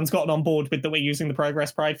everyone's gotten on board with that we're using the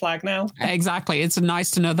Progress Pride flag now. Exactly. It's nice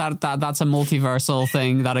to know that that's a multiversal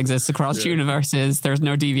thing that exists across universes. There's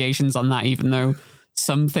no deviations on that, even though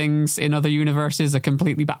some things in other universes are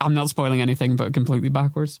completely I'm not spoiling anything, but completely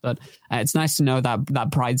backwards. But it's nice to know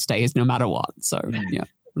that Pride stays no matter what. So yeah.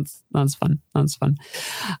 That's fun.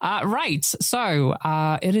 Right. So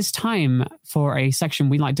it is time for a section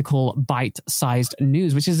we like to call bite-sized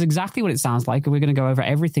news, which is exactly what it sounds like. We're going to go over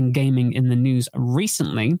everything gaming in the news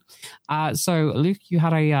recently. So Luke, you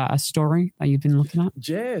had a story that you've been looking at?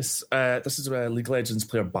 Yes. This is League of Legends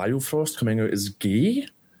player Biofrost coming out as gay,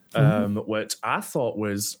 which I thought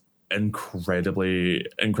was incredibly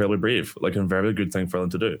brave, like a very good thing for them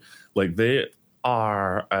to do. Like they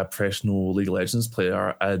are a professional League of Legends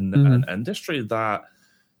player in an industry that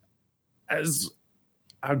is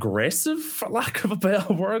aggressive, for lack of a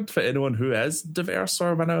better word, for anyone who is diverse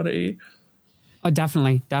or minority. Oh,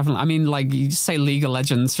 definitely. I mean, like, you say League of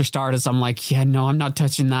Legends for starters, I'm like, yeah, no, I'm not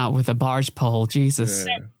touching that with a barge pole. Jesus.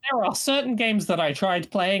 Yeah. There are certain games that I tried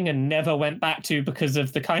playing and never went back to because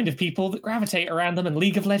of the kind of people that gravitate around them, and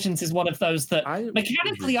League of Legends is one of those that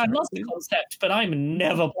mechanically I love the concept, but I'm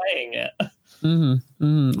never playing it.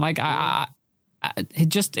 Like,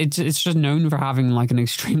 it's just known for having like an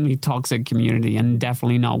extremely toxic community and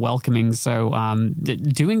definitely not welcoming. So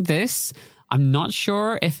doing this, I'm not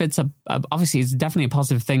sure if it's obviously it's definitely a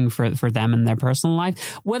positive thing for them in their personal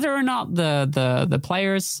life. Whether or not the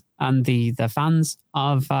players and the fans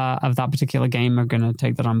of that particular game are going to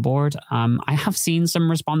take that on board, I have seen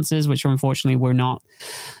some responses which unfortunately were not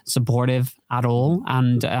supportive at all,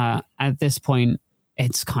 and at this point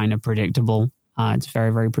it's kind of predictable. It's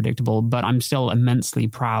very, very predictable, but I'm still immensely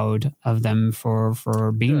proud of them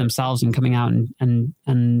for being themselves and coming out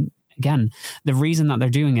and again, the reason that they're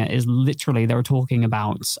doing it is literally they were talking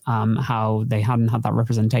about how they hadn't had that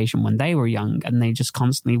representation when they were young, and they just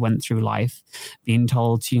constantly went through life being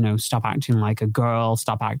told to, stop acting like a girl,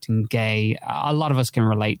 stop acting gay. A lot of us can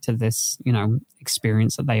relate to this,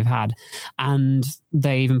 experience that they've had. And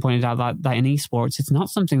they even pointed out that in esports, it's not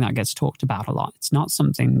something that gets talked about a lot. It's not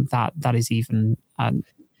something that is even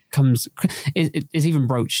is even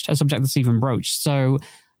broached, a subject that's even broached. So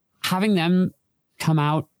having them come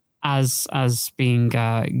out as being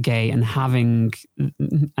gay and having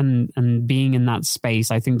and being in that space,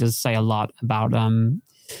 I think does say a lot about them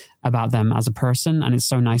as a person. And it's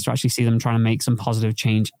so nice to actually see them trying to make some positive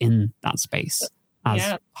change in that space,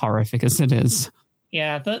 as horrific as it is.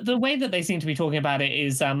 Yeah, the way that they seem to be talking about it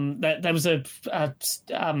is that there was a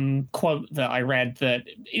quote that I read that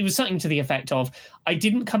it was something to the effect of, I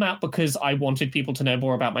didn't come out because I wanted people to know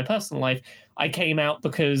more about my personal life. I came out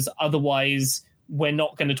because otherwise we're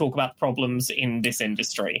not going to talk about the problems in this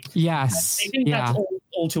industry. Yes. I think that's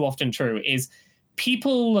all too often true, is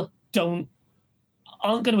people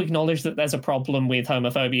aren't going to acknowledge that there's a problem with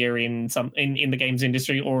homophobia in the games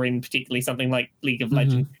industry, or in particularly something like League of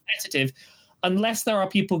Legends competitive, unless there are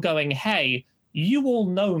people going, hey, you all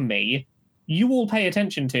know me, you all pay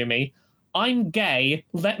attention to me, I'm gay,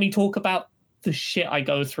 let me talk about the shit I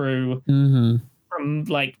go through from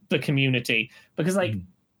like the community. Because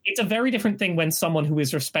it's a very different thing when someone who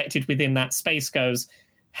is respected within that space goes,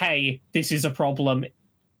 hey, this is a problem,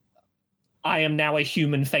 I am now a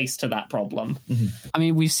human face to that problem. I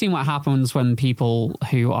mean, we've seen what happens when people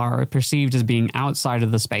who are perceived as being outside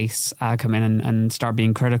of the space come in and start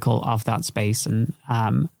being critical of that space. And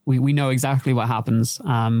we know exactly what happens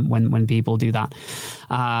when people do that.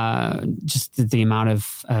 Just the amount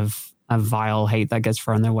of vile hate that gets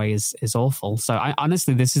thrown their way is awful. So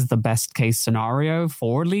honestly, this is the best case scenario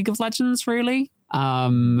for League of Legends, really.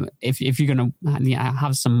 If you're going to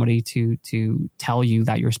have somebody to tell you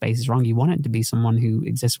that your space is wrong, you want it to be someone who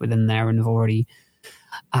exists within there and have already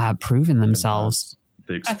proven themselves.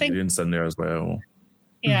 The experience in there as well.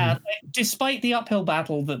 Yeah, despite the uphill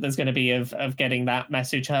battle that there's going to be of getting that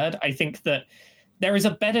message heard, I think that there is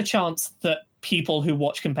a better chance that people who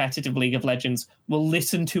watch competitive League of Legends will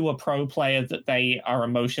listen to a pro player that they are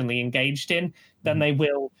emotionally engaged in than they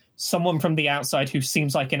will someone from the outside who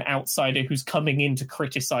seems like an outsider who's coming in to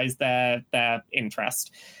criticize their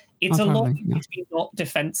interest. It's a lot to be not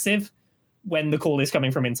defensive when the call is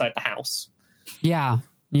coming from inside the house. Yeah.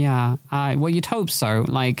 Well, you'd hope so.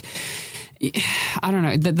 Like, I don't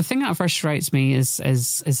know. The thing that frustrates me is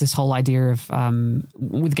this whole idea of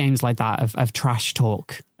with games like that of trash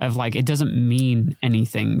talk, of like it doesn't mean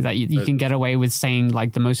anything, that you can get away with saying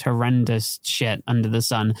like the most horrendous shit under the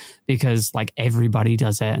sun because like everybody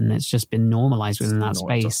does it and it's just been normalized within that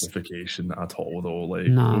space. Not justification at all, though. Like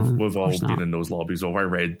no, we've all been in those lobbies. Or I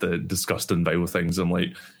read the disgusting vile things. I'm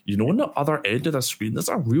like, on the other end of the screen, there's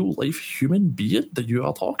a real life human being that you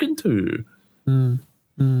are talking to.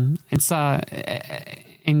 It's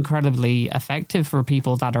incredibly effective for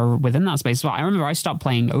people that are within that space. Well, I remember I stopped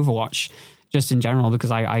playing Overwatch just in general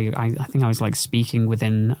because I think I was like speaking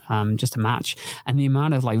within just a match, and the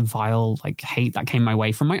amount of like vile like hate that came my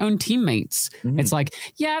way from my own teammates. It's like,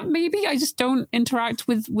 yeah, maybe I just don't interact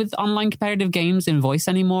with online competitive games in voice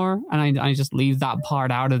anymore, and I just leave that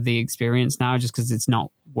part out of the experience now just because it's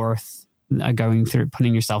not worth going through,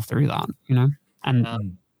 putting yourself through that,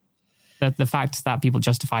 and the fact that people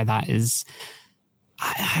justify that is,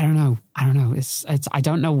 I don't know. It's I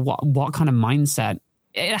don't know what kind of mindset.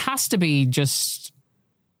 It has to be just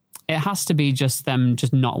them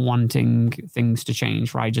just not wanting things to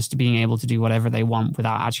change, right? Just being able to do whatever they want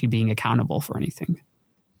without actually being accountable for anything.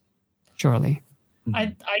 Surely.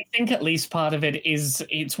 I think at least part of it is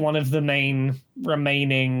it's one of the main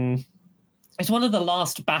remaining. It's one of the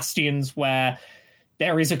last bastions where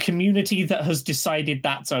there is a community that has decided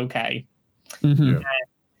that's okay. Mm-hmm.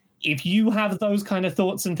 If you have those kind of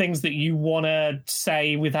thoughts and things that you want to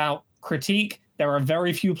say without critique, there are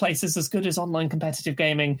very few places as good as online competitive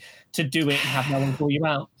gaming to do it and have no one call you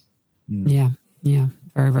out. Yeah,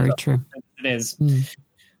 very, very true. It is.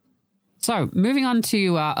 So, moving on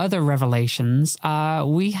to other revelations,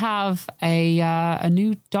 we have a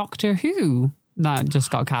new Doctor Who that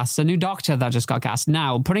just got cast, a new Doctor that just got cast.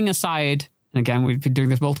 Now, putting aside, and again, we've been doing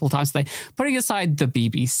this multiple times today, putting aside the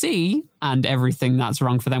BBC and everything that's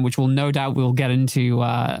wrong for them, which no doubt we'll get into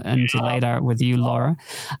later with you, Laura.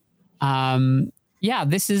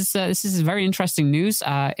 This is very interesting news.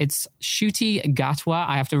 It's Ncuti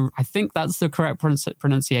Gatwa. I think that's the correct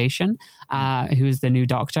pronunciation. Who is the new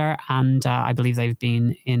Doctor, and I believe they've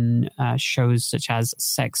been in shows such as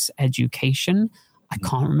Sex Education. I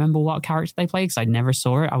can't remember what character they play because I never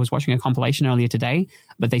saw it. I was watching a compilation earlier today,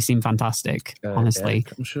 but they seem fantastic, honestly.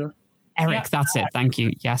 Eric, I'm sure. Eric, that's it. Thank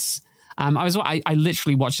you. Yes. I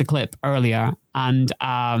literally watched a clip earlier, and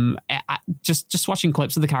just watching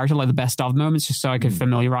clips of the character, like the best of moments, just so I could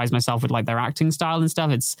familiarize myself with like their acting style and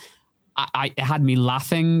stuff. It had me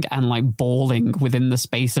laughing and like bawling within the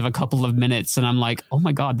space of a couple of minutes, and I'm like, oh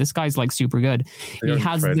my god, this guy's like super good. He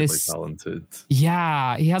has this talented.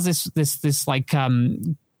 Yeah, he has this like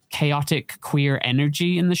chaotic queer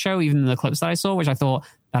energy in the show, even in the clips that I saw, which I thought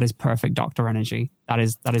that is perfect Doctor energy. That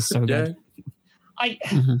is so good.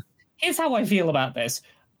 Here's how I feel about this.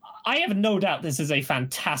 I have no doubt this is a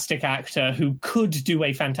fantastic actor who could do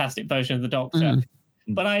a fantastic version of the Doctor.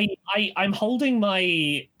 But I'm holding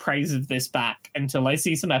my praise of this back until I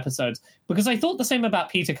see some episodes, because I thought the same about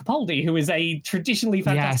Peter Capaldi, who is a traditionally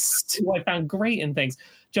fantastic, who I found great in things.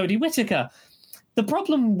 Jodie Whittaker. The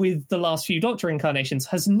problem with the last few Doctor incarnations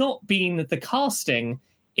has not been the casting.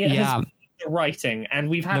 It has been the writing, and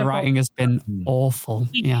we've had the writing has been awful.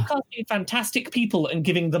 Casting fantastic people and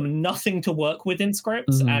giving them nothing to work with in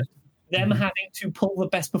scripts, and them having to pull the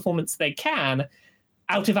best performance they can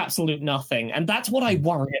out of absolute nothing. And that's what I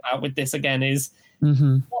worry about with this again, is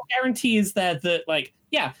what guarantee is there that, like,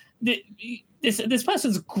 this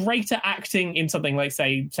person's great at acting in something like,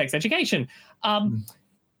 say, Sex Education.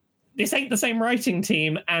 This ain't the same writing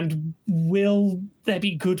team, and will there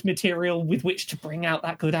be good material with which to bring out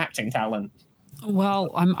that good acting talent?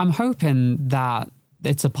 Well, I'm hoping that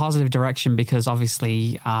it's a positive direction, because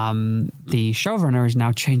obviously the showrunner is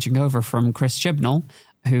now changing over from Chris Chibnall,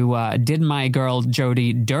 who did my girl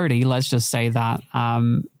Jodie dirty, let's just say that,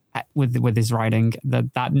 with his writing.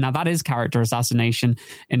 That is character assassination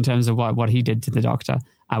in terms of what he did to the Doctor,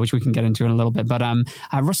 which we can get into in a little bit. But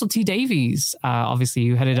Russell T Davies, obviously,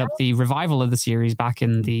 who headed up the revival of the series back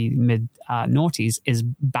in the mid-noughties, is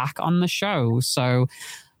back on the show. So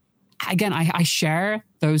again, I share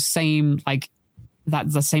those same, like,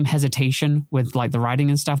 the same hesitation with like the writing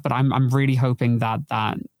and stuff, but I'm really hoping that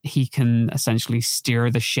he can essentially steer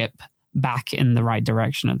the ship back in the right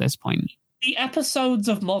direction at this point. The episodes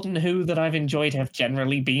of Modern Who that I've enjoyed have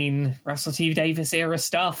generally been Russell T Davies era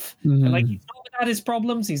stuff. And, like, he's not without his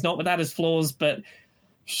problems, he's not without his flaws, but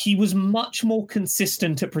he was much more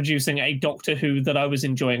consistent at producing a Doctor Who that I was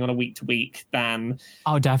enjoying on a week to week than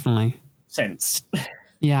definitely since.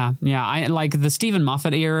 Yeah. I like the Stephen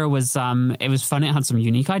Moffat era was it was fun. It had some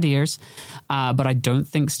unique ideas, but I don't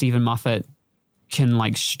think Stephen Moffat can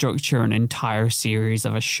like structure an entire series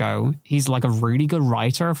of a show. He's like a really good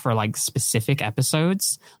writer for like specific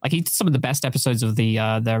episodes. Like he did some of the best episodes of the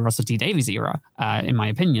Russell T Davies era, in my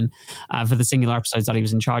opinion, for the singular episodes that he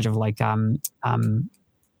was in charge of. Like the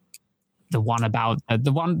one about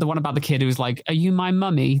the kid who's like, "Are you my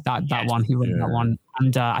mummy?" That one, he wrote that one,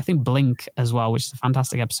 and I think Blink as well, which is a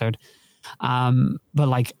fantastic episode. But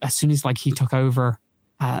like as soon as like he took over,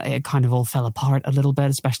 it kind of all fell apart a little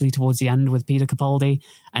bit, especially towards the end with Peter Capaldi,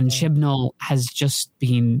 and Chibnall has just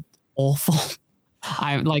been awful.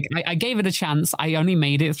 I gave it a chance. I only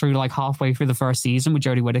made it through like halfway through the first season with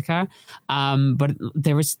Jodie Whittaker, but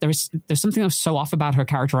there's something that was so off about her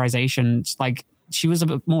characterization. It's like she was a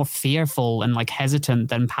bit more fearful and like hesitant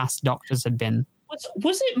than past doctors had been.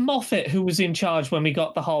 Was it Moffat who was in charge when we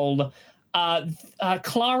got the whole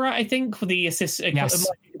Clara, I think, the assistant?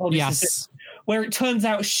 Yes. Where it turns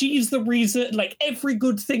out she's the reason, like every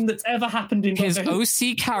good thing that's ever happened in his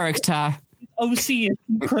OC character. OC is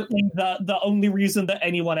secretly the only reason that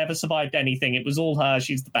anyone ever survived anything. It was all her.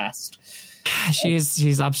 She's the best.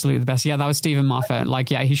 She's absolutely the best. Yeah, that was Stephen Moffat.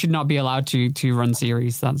 Like, yeah, he should not be allowed to run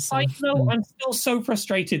series. That's I know. I'm still so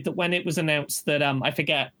frustrated that when it was announced that I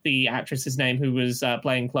forget the actress's name who was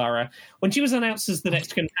playing Clara, when she was announced as the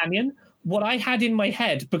next companion, what I had in my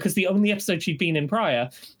head, because the only episode she'd been in prior,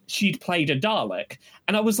 she'd played a Dalek,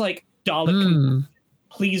 and I was like, Dalek,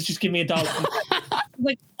 please just give me a Dalek.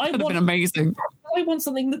 Like, that would have been amazing. I want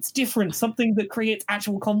something that's different, something that creates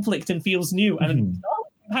actual conflict and feels new, and a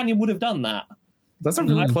Dalek companion would have done that. That's a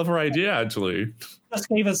really clever idea, actually. Just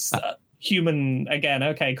gave us human again.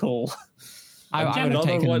 Okay, cool. I would have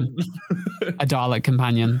taken a Dalek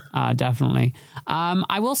companion, definitely.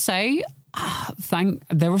 I will say,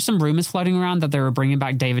 there were some rumors floating around that they were bringing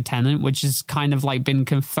back David Tennant, which has kind of like been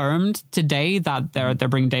confirmed today that they're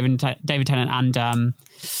bringing David Tennant and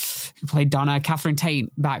who played Donna, Catherine Tate,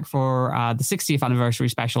 back for the 60th anniversary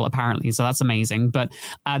special, apparently. So that's amazing. But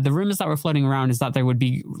the rumors that were floating around is that they would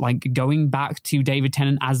be like going back to David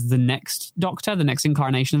Tennant as the next Doctor, the next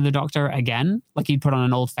incarnation of the Doctor again, like he'd put on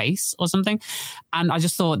an old face or something. And I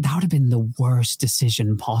just thought that would have been the worst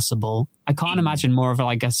decision possible. I can't imagine more of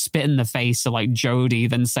like a spit in the face to like Jodie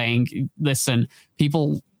than saying, listen,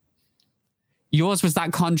 people, yours was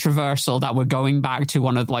that controversial that we're going back to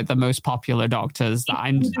one of like the most popular Doctors. That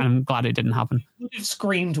I'm glad it didn't happen. It would have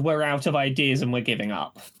screamed, we're out of ideas and we're giving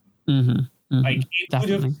up. Like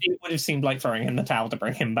it would have seemed like throwing in the towel to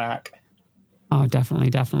bring him back. Oh,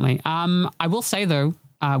 definitely. I will say though,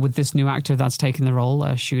 with this new actor that's taking the role,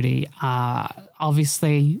 Shudi,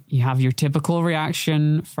 obviously you have your typical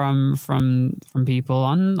reaction from people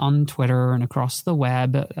on Twitter and across the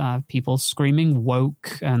web, people screaming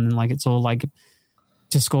woke and like it's all like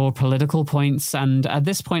to score political points. And at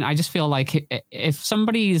this point, I just feel like if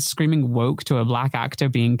somebody is screaming woke to a black actor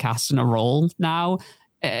being cast in a role now,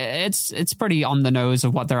 it's pretty on the nose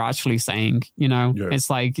of what they're actually saying. You know,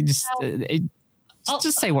 It's like just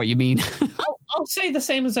say what you mean. I'll say the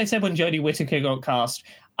same as I said when Jodie Whittaker got cast.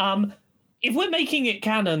 If we're making it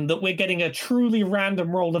canon that we're getting a truly random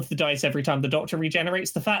roll of the dice every time the Doctor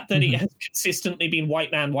regenerates, the fact that it has consistently been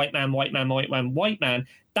white man, white man, white man, white man, white man,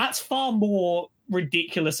 that's far more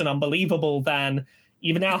ridiculous and unbelievable than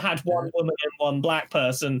you've now had one woman and one black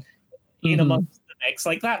person in amongst the mix.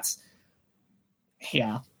 Like that's,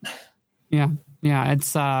 yeah.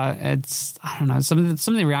 It's I don't know, some of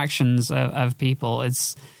the reactions of people,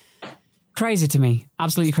 it's crazy to me,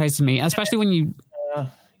 absolutely crazy to me, especially when you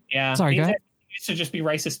sorry, go ahead. Used to just be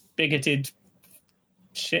racist, bigoted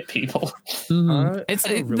shit people.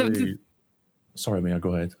 Sorry, Mia,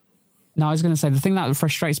 go ahead. No, I was going to say the thing that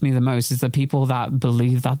frustrates me the most is the people that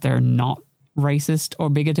believe that they're not racist or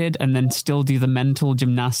bigoted and then still do the mental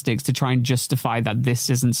gymnastics to try and justify that this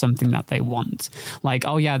isn't something that they want. Like,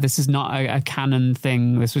 oh yeah, this is not a canon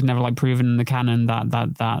thing. This was never like proven in the canon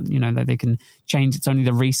that you know that they can change. It's only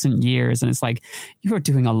the recent years, and it's like you are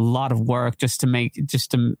doing a lot of work just to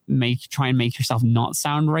try and make yourself not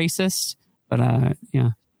sound racist. But yeah,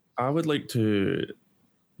 I would like to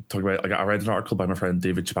talk about, like, I read an article by my friend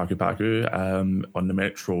David Chipaku on the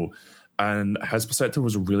Metro. And his perspective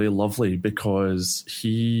was really lovely because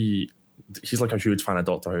he's like a huge fan of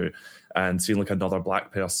Doctor Who, and seeing like another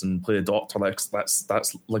black person play the Doctor,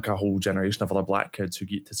 that's like a whole generation of other black kids who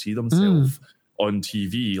get to see themselves on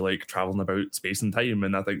TV, like traveling about space and time.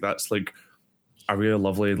 And I think that's like a really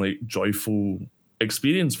lovely and like joyful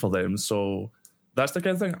experience for them. So that's the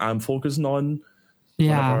kind of thing I'm focusing on.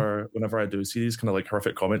 Whenever I do see these kind of like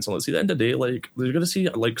horrific comments, and let's see, at the end of the day, like you're going to see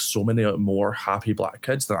like so many more happy black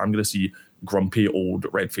kids than I'm going to see grumpy old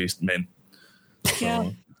red-faced men. Yeah.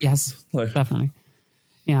 Yes, definitely.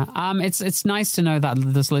 Yeah, it's nice to know that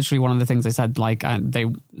that's literally one of the things they said. Like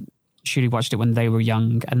Shooty watched it when they were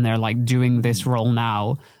young, and they're like doing this role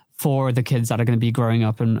now for the kids that are going to be growing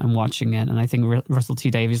up and watching it. And I think Russell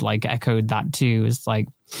T Davies like echoed that too. It's like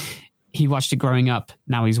he watched it growing up.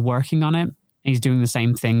 Now he's working on it. He's doing the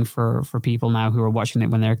same thing for people now who are watching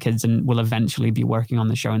it when they're kids and will eventually be working on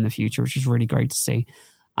the show in the future, which is really great to see.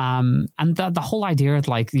 And the whole idea of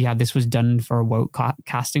like, yeah, this was done for woke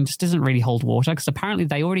casting just doesn't really hold water, because apparently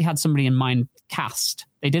they already had somebody in mind cast.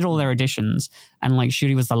 They did all their auditions, and like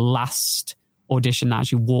Shooty was the last audition that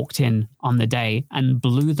actually walked in on the day and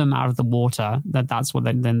blew them out of the water. That's what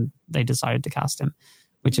then they decided to cast him,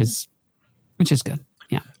 which is good.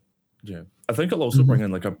 Yeah. Yeah. I think it'll also bring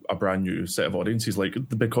in like a brand new set of audiences, like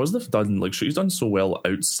because they've done like Shooty's done so well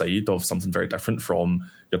outside of something very different from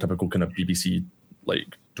your typical kind of BBC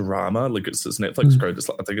like drama. Like it's Netflix crowd.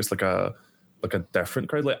 I think it's like a different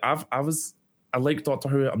crowd. Like I like Doctor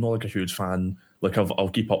Who. I'm not like a huge fan. Like I'll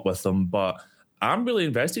keep up with them, but I'm really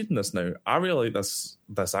invested in this now. I really like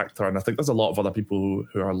this actor, and I think there's a lot of other people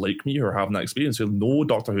who are like me who are having that experience, who know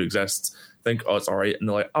Doctor Who exists, think, oh, it's all right, and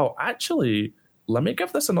they're like, oh, actually, let me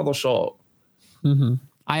give this another shot. Mm-hmm.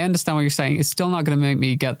 I understand what you're saying. It's still not going to make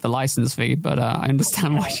me get the license fee, but I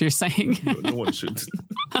understand what you're saying. No one should.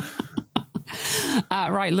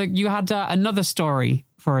 Right, look, you had another story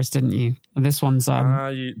for us, didn't you? This one's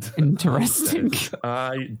interesting.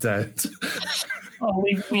 I did. Oh,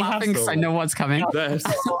 we laughing because I know what's coming. This.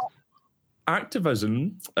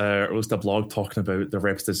 Activision released a blog talking about the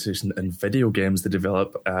representation in video games they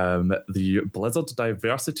develop, the Blizzard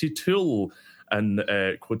Diversity Tool, and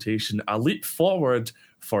quotation, a leap forward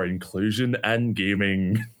for inclusion in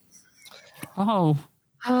gaming. Oh.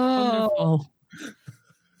 Wonderful.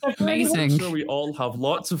 Amazing. I'm sure we all have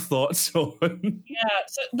lots of thoughts on. Yeah,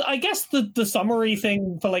 so I guess the summary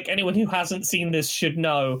thing for like anyone who hasn't seen this should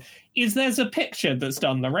know is there's a picture that's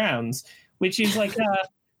done the rounds, which is like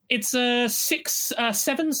it's a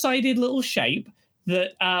seven-sided little shape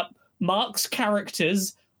that marks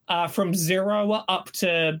characters from 0 up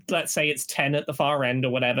to, let's say it's 10 at the far end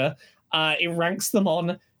or whatever. It ranks them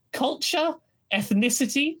on culture,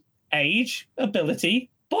 ethnicity, age, ability,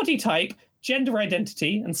 body type, gender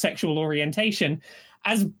identity, and sexual orientation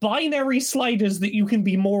as binary sliders that you can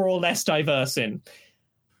be more or less diverse in.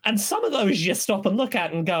 And some of those you stop and look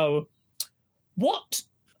at and go, what?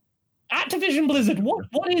 Activision Blizzard,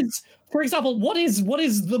 what is, for example,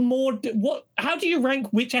 how do you rank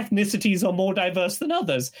which ethnicities are more diverse than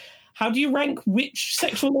others? How do you rank which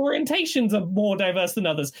sexual orientations are more diverse than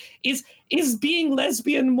others? Is being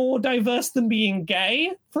lesbian more diverse than being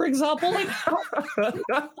gay, for example? Like, how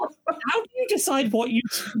do you decide what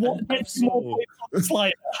gets more points on the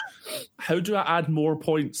slider? How do I add more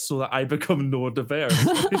points so that I become more diverse?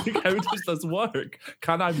 Like, how does this work?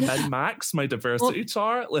 Can I min-max my diversity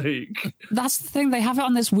chart? Like, that's the thing. They have it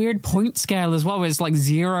on this weird point scale as well. It's like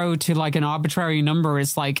 0 to like an arbitrary number.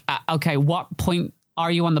 It's like, okay, what point are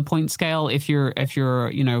you on the point scale if you're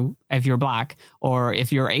black or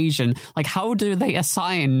if you're Asian? Like, how do they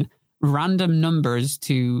assign random numbers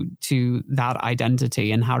to that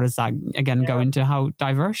identity, and how does that again go into how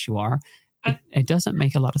diverse you are? It doesn't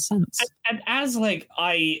make a lot of sense. And as like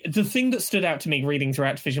the thing that stood out to me reading through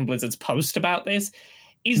Activision Blizzard's post about this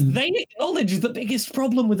is they acknowledge the biggest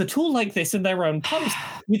problem with a tool like this in their own post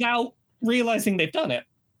without realizing they've done it,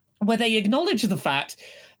 where they acknowledge the fact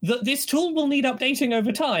that this tool will need updating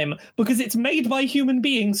over time because it's made by human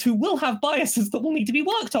beings who will have biases that will need to be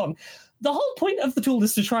worked on. The whole point of the tool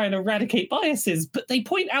is to try and eradicate biases, but they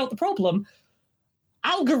point out the problem.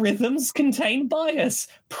 Algorithms contain bias.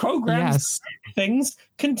 Programs, things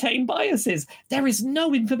contain biases. There is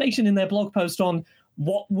no information in their blog post on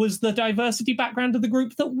what was the diversity background of the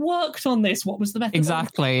group that worked on this? What was the method?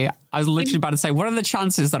 Exactly. I was literally about to say, what are the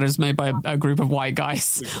chances that it was made by a group of white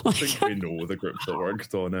guys? I think we know the group that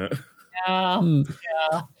worked on it. Yeah.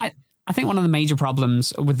 I think one of the major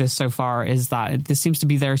problems with this so far is that this seems to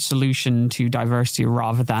be their solution to diversity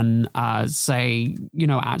rather than,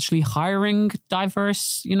 actually hiring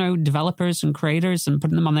diverse, developers and creators and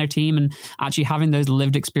putting them on their team and actually having those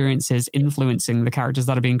lived experiences influencing the characters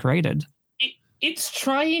that are being created. It's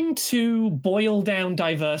trying to boil down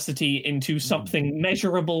diversity into something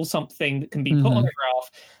measurable, something that can be put on a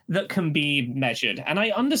graph, that can be measured. And I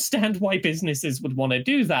understand why businesses would want to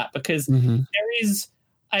do that, because there is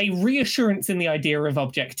a reassurance in the idea of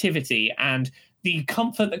objectivity and the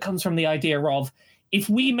comfort that comes from the idea of, if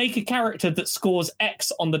we make a character that scores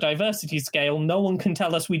X on the diversity scale, no one can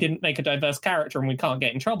tell us we didn't make a diverse character and we can't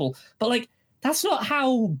get in trouble. But, like, that's not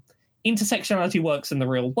how intersectionality works in the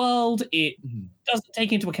real world. It doesn't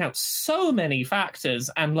take into account so many factors,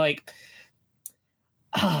 and like,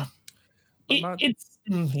 it's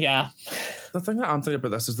yeah. The thing that I'm thinking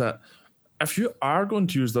about this is that if you are going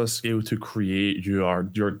to use this scale to create your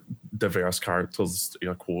diverse characters,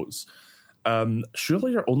 your quotes,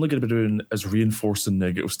 surely you're only going to be doing is reinforcing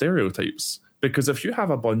negative stereotypes. Because if you have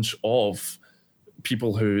a bunch of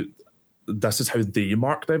people who this is how they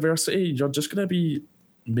mark diversity, you're just going to be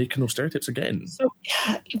making those stereotypes again. So,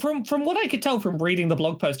 from what I could tell from reading the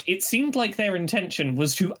blog post, it seemed like their intention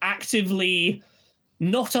was to actively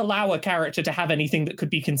not allow a character to have anything that could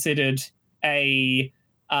be considered a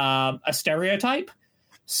stereotype.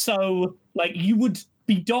 So, like, you would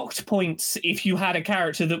be docked points if you had a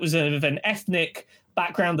character that was of an ethnic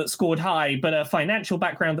background that scored high, but a financial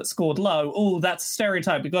background that scored low. Oh, that's a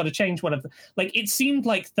stereotype. We've got to change one of them. Like, it seemed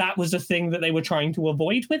like that was a thing that they were trying to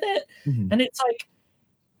avoid with it. And it's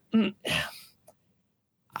like...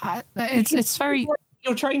 it's very...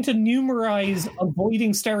 You're trying to numerize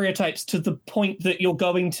avoiding stereotypes to the point that you're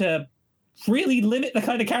going to really limit the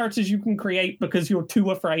kind of characters you can create because you're too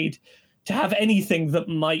afraid to have anything that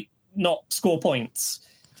might not score points.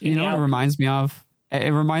 You know what it reminds me of?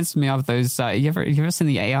 It reminds me of those. You ever seen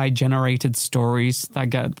the AI generated stories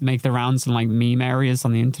that make the rounds in like meme areas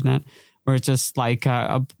on the internet, where it's just like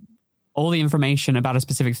all the information about a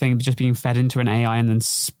specific thing just being fed into an AI and then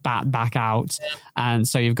spat back out. And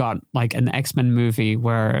so you've got like an X-Men movie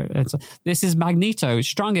where it's, this is Magneto,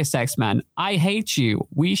 strongest X-Men. I hate you.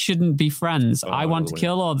 We shouldn't be friends. I want to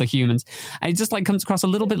kill all the humans. And it just like comes across a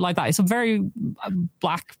little bit like that. It's a very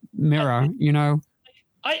Black Mirror, you know?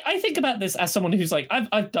 I think about this as someone who's like,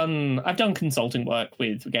 I've done consulting work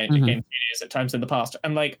with game studios at times in the past.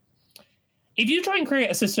 And like, if you try and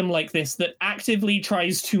create a system like this that actively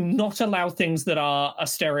tries to not allow things that are a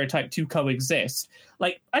stereotype to coexist,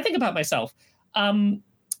 like I think about myself, I'm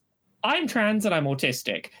trans and I'm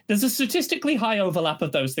autistic. There's a statistically high overlap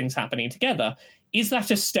of those things happening together. Is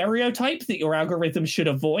that a stereotype that your algorithm should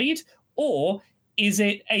avoid? Or is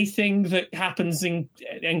it a thing that happens and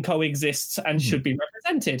coexists and should be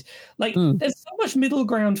represented? Like, there's so much middle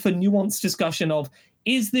ground for nuanced discussion of,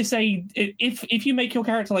 is this if you make your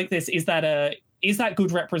character like this, is that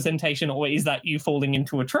good representation, or is that you falling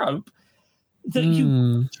into a trope that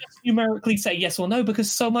you just numerically say yes or no?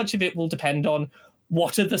 Because so much of it will depend on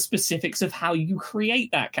what are the specifics of how you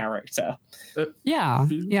create that character.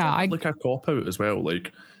 I like a cop out as well.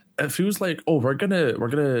 Like, it feels like, oh, we're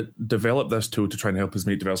gonna develop this tool to try and help us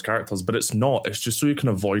make diverse characters, but it's not. It's just so you can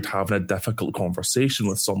avoid having a difficult conversation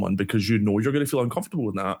with someone because you know you're going to feel uncomfortable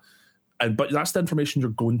with that. But that's the information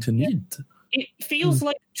you're going to need. It feels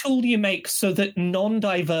like a tool you make so that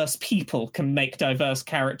non-diverse people can make diverse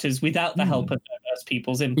characters without the help of diverse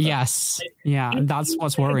people's input. Yes. And that's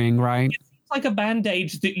what's worrying, right? It's like a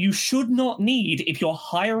band-aid that you should not need if you're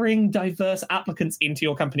hiring diverse applicants into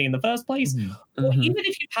your company in the first place. Or even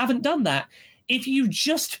if you haven't done that, if you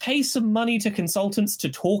just pay some money to consultants to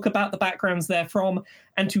talk about the backgrounds they're from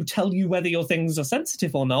and to tell you whether your things are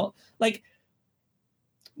sensitive or not, like,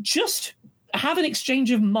 just have an exchange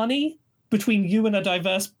of money between you and a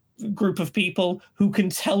diverse group of people who can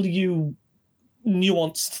tell you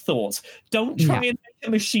nuanced thoughts. Don't try and make a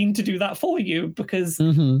machine to do that for you, because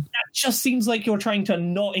that just seems like you're trying to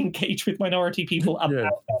not engage with minority people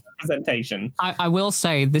about that representation. I will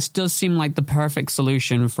say this does seem like the perfect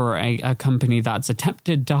solution for a company that's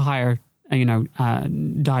attempted to hire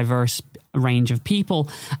diverse range of people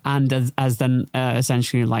and as then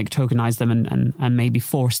essentially like tokenize them and maybe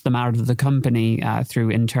force them out of the company through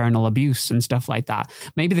internal abuse and stuff like that.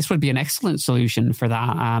 Maybe this would be an excellent solution for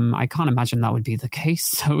that. I can't imagine that would be the case.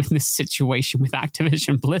 So in this situation with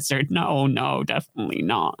Activision Blizzard, no, definitely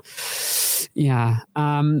not. Yeah.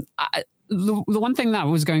 The one thing that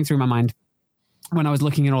was going through my mind when I was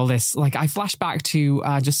looking at all this, like I flashed back to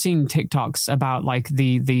just seeing TikToks about like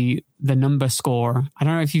the number score. I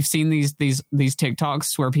don't know if you've seen these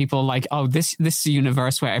TikToks where people like, oh, this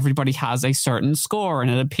universe where everybody has a certain score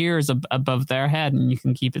and it appears above their head and you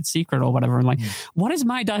can keep it secret or whatever. And like, what is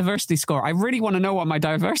my diversity score? I really want to know what my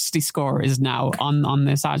diversity score is now on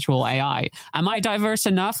this actual AI. Am I diverse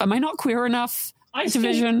enough? Am I not queer enough? I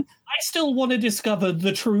still want to discover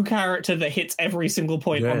the true character that hits every single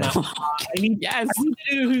point on that. I need to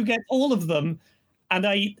know who gets all of them. And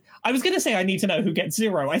I was going to say I need to know who gets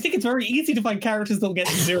 0. I think it's very easy to find characters that will get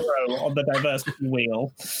 0 on the diversity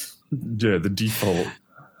wheel. Yeah, the default.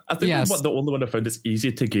 I think the only one I found that's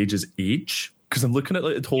easy to gauge is age. Because I'm looking at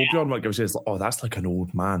like the Torbjorn, like I was saying, oh, that's like an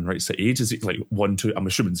old man, right? So age is like 1 to, I'm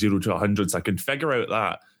assuming 0 to 100. So I can figure out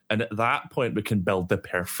that. And at that point, we can build the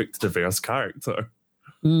perfect diverse character.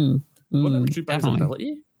 Would you buy his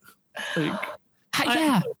ability?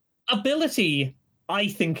 Yeah. Ability, I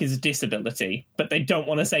think, is disability, but they don't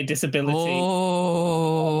want to say disability.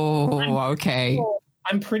 Oh, okay.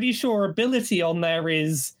 I'm pretty sure ability on there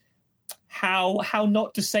is how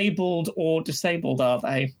not disabled or disabled are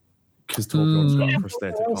they? Because Torbjorn's got a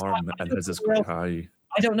prosthetic arm and his is quite high.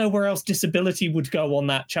 I don't know where else disability would go on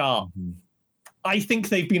that chart. Mm-hmm. I think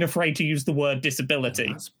they've been afraid to use the word disability.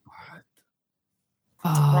 That's bad.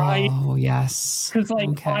 Oh, right? Yes.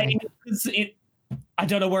 Because I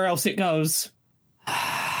don't know where else it goes.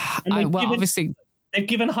 Obviously, they've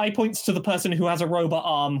given high points to the person who has a robot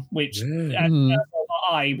arm, which robot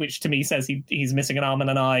eye, which to me says he's missing an arm and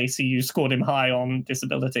an eye. So you scored him high on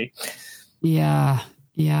disability. Yeah.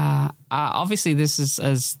 Obviously, this is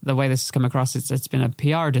as the way this has come across. It's been a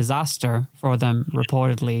PR disaster for them.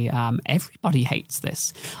 Reportedly, everybody hates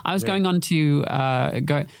this. I was going on to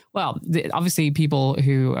obviously, people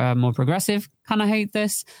who are more progressive kind of hate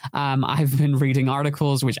this. I've been reading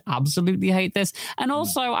articles which absolutely hate this, and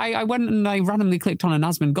also I went and I randomly clicked on an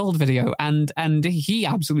Asmund Gold video, and he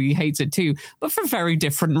absolutely hates it too, but for very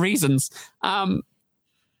different reasons.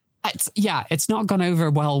 It's not gone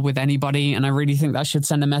over well with anybody, and I really think that should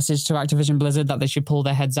send a message to Activision Blizzard that they should pull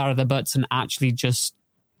their heads out of their butts and actually just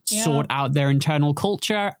sort out their internal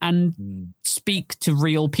culture and speak to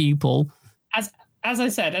real people. As I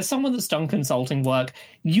said, as someone that's done consulting work,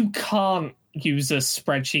 you can't use a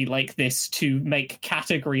spreadsheet like this to make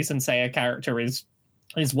categories and say a character is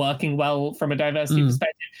working well from a diversity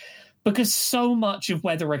perspective. Because so much of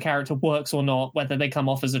whether a character works or not, whether they come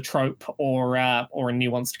off as a trope or a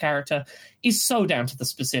nuanced character, is so down to the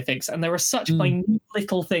specifics. And there are such minute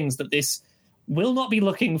little things that this will not be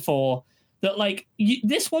looking for that,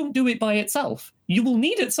 this won't do it by itself. You will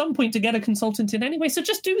need at some point to get a consultant in anyway, so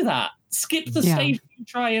just do that. Skip the stage and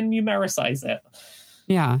try and numericize it.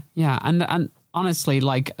 Yeah. And honestly,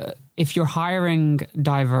 if you're hiring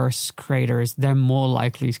diverse creators, they're more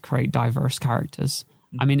likely to create diverse characters.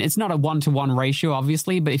 I mean, it's not a 1-to-1 ratio,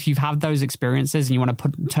 obviously, but if you've had those experiences and you want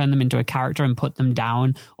to turn them into a character and put them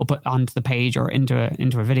down or put onto the page or into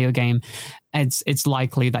a video game, it's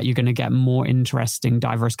likely that you're going to get more interesting,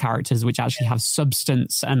 diverse characters which actually have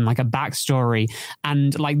substance and a backstory.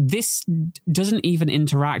 And this doesn't even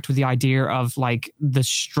interact with the idea of the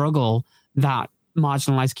struggle that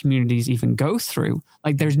marginalized communities even go through.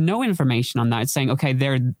 There's no information on that. It's saying, okay,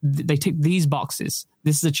 they tick these boxes.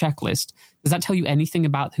 This is a checklist. Does that tell you anything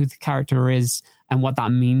about who the character is and what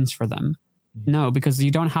that means for them? No, because you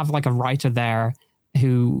don't have a writer there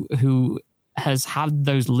who has had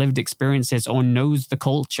those lived experiences or knows the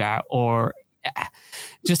culture, or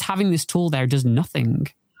just having this tool there does nothing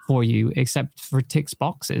for you except for ticks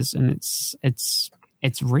boxes. And it's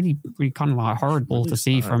really, really kind of horrible to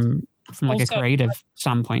see from also, a creative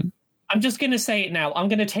standpoint. I'm just going to say it now. I'm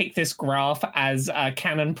going to take this graph as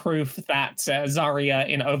canon proof that Zarya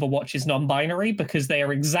in Overwatch is non-binary, because they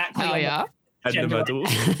are exactly in the middle.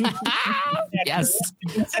 Yes.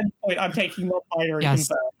 Point, I'm taking non-binary.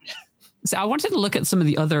 Yes. So I wanted to look at some of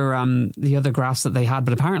the other graphs that they had,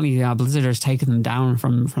 but apparently Blizzard has taken them down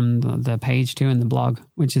from the page too in the blog,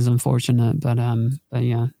 which is unfortunate. But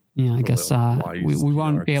yeah, I guess we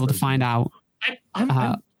won't be able to find out.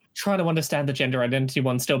 I'm trying to understand the gender identity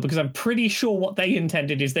one still, because I'm pretty sure what they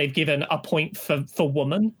intended is they've given a point for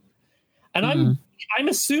woman, and I'm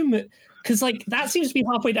assuming, because that seems to be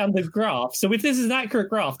halfway down the graph. So if this is an accurate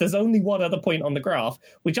graph, there's only one other point on the graph,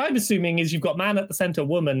 which I'm assuming is you've got man at the center,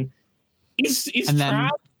 woman is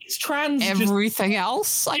trans. Is trans everything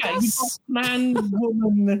else? I guess you've got man,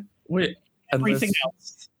 woman. Wait, everything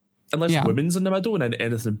else. Unless women's in the middle, and then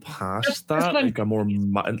anything past that, a more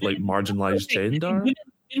marginalized gender.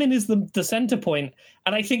 Women is the center point,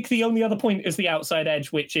 and I think the only other point is the outside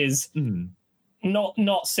edge, which is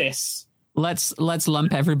not cis. Let's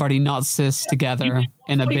lump everybody not cis together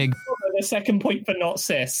in a big. The second point for not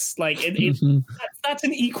cis, that's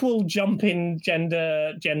an equal jump in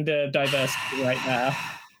gender diversity right there.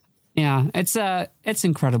 Yeah, it's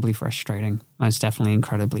incredibly frustrating. It's definitely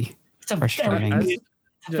incredibly frustrating.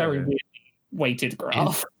 Very weird weighted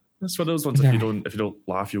graph. It's one of those ones. If you don't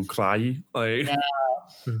laugh, you'll cry.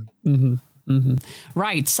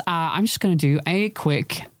 Right. I'm just going to do a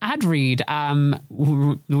quick ad read.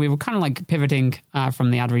 We were kind of pivoting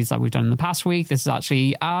from the ad reads that we've done in the past week. This is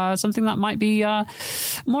actually something that might be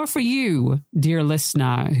more for you, dear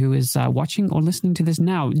listener, who is watching or listening to this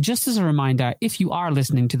now. Just as a reminder, if you are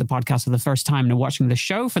listening to the podcast for the first time and watching the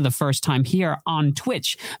show for the first time here on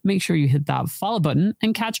Twitch, make sure you hit that follow button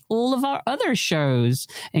and catch all of our other shows,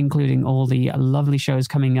 including all the lovely shows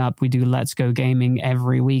coming up. We do Let's Go Gaming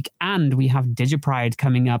every week, and we have DigiPride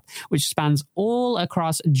coming up, which spans all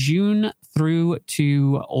across June through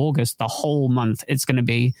to August, the whole month. It's going to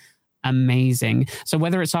be amazing. So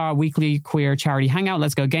whether it's our weekly queer charity hangout,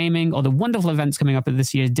 Let's Go Gaming, or the wonderful events coming up at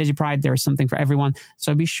this year's DigiPride, there is something for everyone.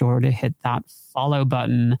 So be sure to hit that follow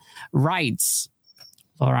button. Right,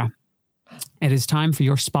 Laura, it is time for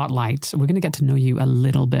your spotlight. We're going to get to know you a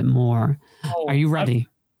little bit more. Are you ready?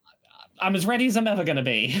 I'm as ready as I'm ever going to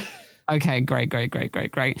be. Okay,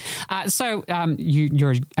 great. So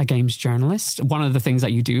you're a games journalist. One of the things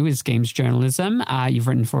that you do is games journalism. You've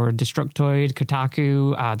written for Destructoid,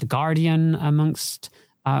 Kotaku, The Guardian, amongst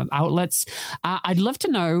outlets. I'd love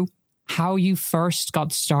to know how you first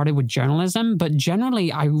got started with journalism, but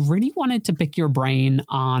generally, I really wanted to pick your brain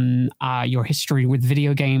on your history with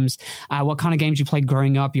video games, what kind of games you played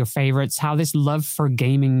growing up, your favorites, how this love for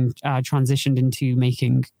gaming transitioned into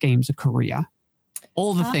making games a career.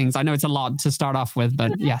 All the things. I know it's a lot to start off with,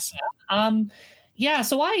 but yes.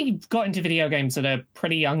 So I got into video games at a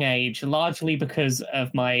pretty young age, largely because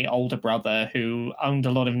of my older brother who owned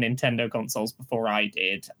a lot of Nintendo consoles before I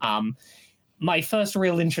did. My first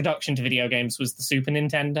real introduction to video games was the Super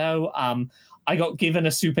Nintendo. I got given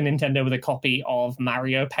a Super Nintendo with a copy of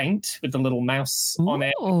Mario Paint with the little mouse on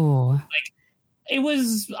it. It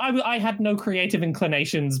was, I had no creative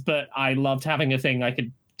inclinations, but I loved having a thing I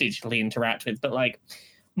could digitally interact with. But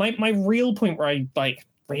my real point where I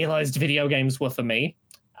realized video games were for me,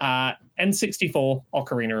 N64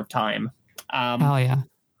 Ocarina of Time. Oh yeah.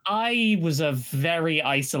 I was a very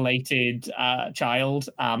isolated child.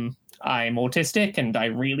 I'm autistic, and I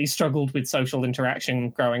really struggled with social interaction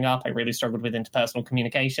growing up. I really struggled with interpersonal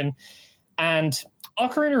communication. And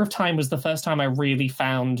Ocarina of Time was the first time I really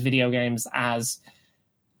found video games as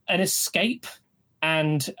an escape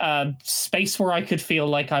and a space where I could feel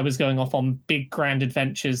like I was going off on big, grand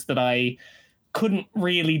adventures that I couldn't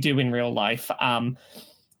really do in real life.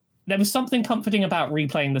 There was something comforting about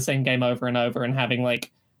replaying the same game over and over and having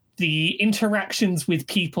the interactions with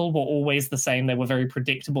people were always the same. They were very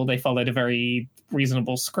predictable. They followed a very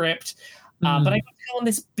reasonable script. But I could go on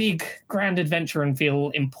this big, grand adventure and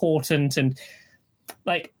feel important. And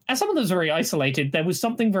as someone that was very isolated, there was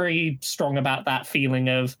something very strong about that feeling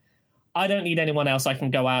of, I don't need anyone else. I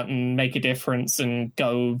can go out and make a difference and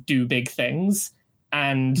go do big things.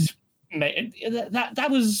 And that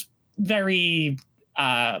was very,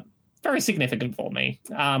 very significant for me.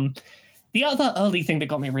 The other early thing that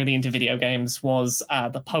got me really into video games was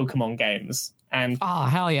the Pokemon games. And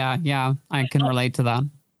hell yeah. Yeah, I can relate to that.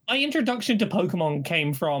 My introduction to Pokemon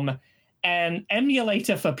came from an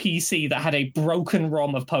emulator for PC that had a broken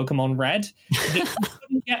ROM of Pokemon Red that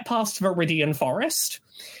couldn't get past Viridian Forest.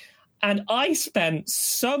 And I spent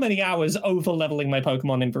so many hours over-leveling my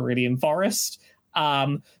Pokemon in Viridian Forest,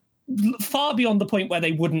 far beyond the point where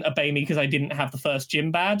they wouldn't obey me because I didn't have the first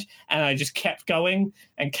gym badge, and I just kept going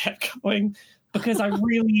because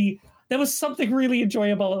there was something really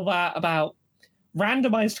enjoyable about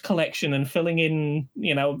randomized collection and filling in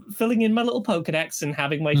my little Pokedex and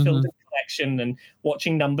having my filled in collection and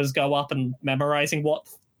watching numbers go up and memorizing what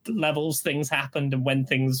levels things happened and when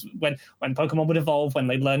Pokemon would evolve, when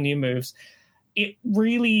they'd learn new moves. It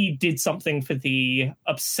really did something for the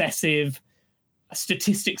obsessive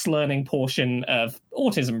statistics learning portion of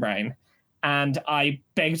autism brain. And I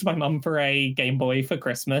begged my mum for a Game Boy for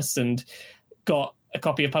Christmas and got a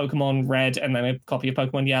copy of Pokemon Red and then a copy of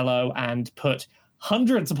Pokemon Yellow and put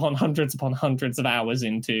hundreds upon hundreds upon hundreds of hours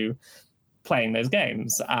into playing those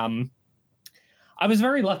games. I was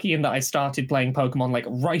very lucky in that I started playing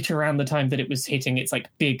Pokemon right around the time that it was hitting its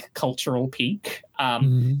big cultural peak.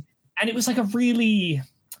 And it was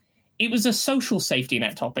it was a social safety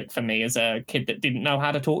net topic for me as a kid that didn't know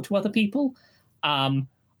how to talk to other people.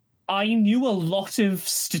 I knew a lot of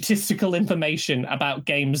statistical information about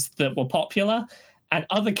games that were popular, and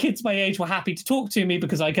other kids my age were happy to talk to me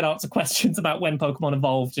because I could answer questions about when Pokemon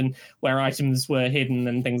evolved and where items were hidden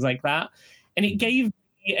and things like that. And it gave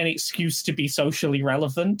me an excuse to be socially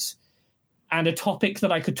relevant and a topic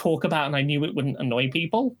that I could talk about, and I knew it wouldn't annoy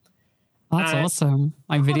people. That's awesome.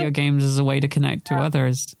 Video games is a way to connect to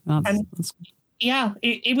others.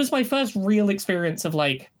 It was my first real experience of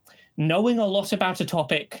knowing a lot about a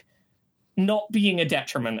topic not being a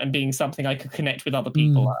detriment and being something I could connect with other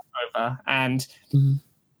people over. And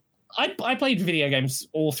I played video games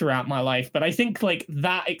all throughout my life, but I think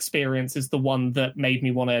that experience is the one that made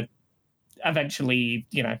me want to eventually,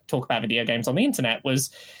 talk about video games on the internet, was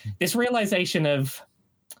this realization of,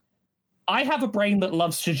 I have a brain that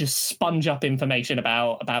loves to just sponge up information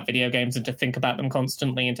about video games and to think about them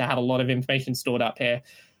constantly and to have a lot of information stored up here.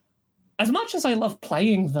 As much as I love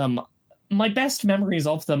playing them, my best memories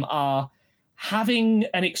of them are having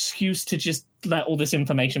an excuse to just let all this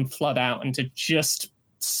information flood out and to just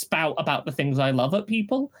spout about the things I love at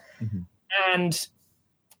people. And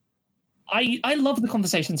I love the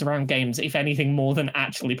conversations around games, if anything, more than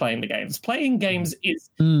actually playing the games. Playing games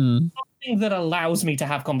is something that allows me to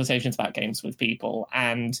have conversations about games with people.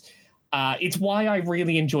 And it's why I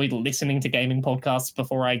really enjoyed listening to gaming podcasts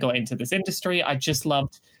before I got into this industry. I just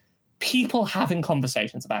loved people having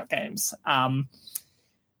conversations about games.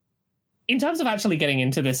 In terms of actually getting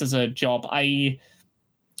into this as a job, I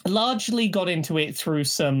largely got into it through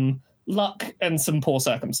some luck and some poor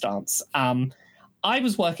circumstance. I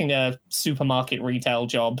was working a supermarket retail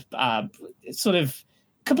job, sort of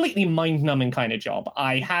completely mind-numbing kind of job.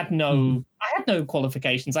 I had no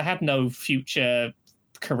qualifications. I had no future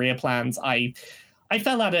career plans. I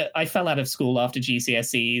fell out of school after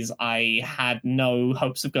GCSEs. I had no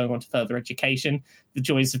hopes of going on to further education. The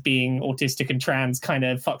joys of being autistic and trans kind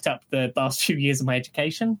of fucked up the last few years of my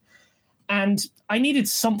education. And I needed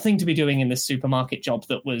something to be doing in this supermarket job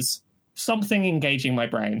that was something engaging my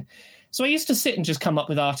brain. So I used to sit and just come up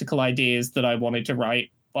with article ideas that I wanted to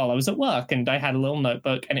write while I was at work. And I had a little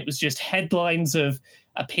notebook, and it was just headlines of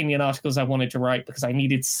opinion articles I wanted to write because I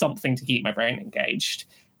needed something to keep my brain engaged.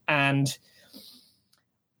 And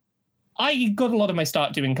I got a lot of my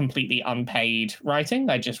start doing completely unpaid writing.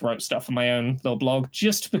 I just wrote stuff on my own little blog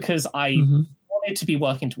just because I wanted to be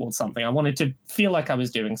working towards something. I wanted to feel like I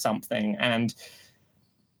was doing something. And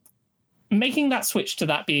making that switch to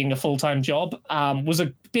that being a full-time job was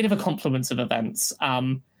a bit of a confluence of events.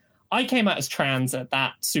 I came out as trans at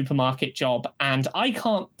that supermarket job, and I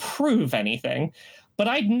can't prove anything, but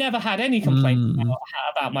I'd never had any complaints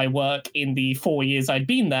about my work in the 4 years I'd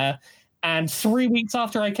been there. And 3 weeks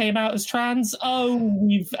after I came out as trans,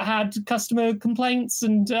 we've had customer complaints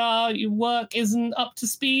and your work isn't up to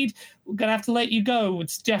speed. We're going to have to let you go.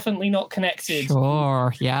 It's definitely not connected.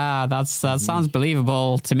 Sure. Yeah, that sounds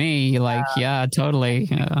believable to me. Like, yeah, totally.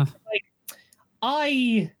 Yeah. Like,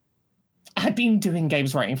 I had been doing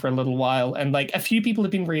games writing for a little while, and like a few people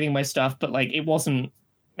had been reading my stuff, but like it wasn't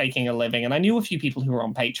making a living. And I knew a few people who were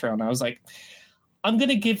on Patreon. I was like,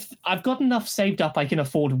 I've got enough saved up. I can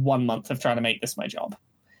afford 1 month of trying to make this my job.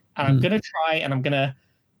 And I'm going to try, and I'm going to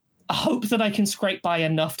hope that I can scrape by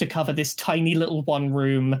enough to cover this tiny little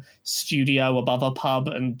 1-room studio above a pub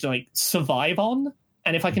and like survive on.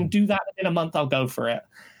 And if I can do that in a month, I'll go for it.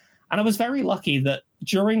 And I was very lucky that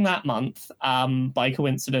during that month, by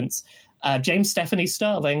coincidence, James Stephanie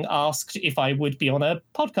Sterling asked if I would be on a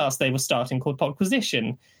podcast they were starting called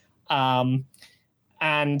Podquisition. And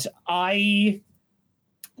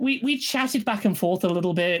we chatted back and forth a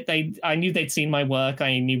little bit. I knew they'd seen my work.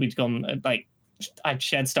 I knew we'd gone, like, I'd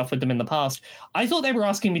shared stuff with them in the past. I thought they were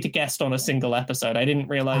asking me to guest on a single episode. I didn't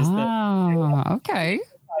realize that. Okay.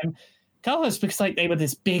 Co-host, because like they were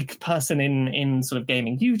this big person in sort of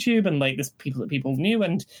gaming YouTube, and like this people that people knew.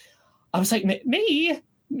 And I was like, me?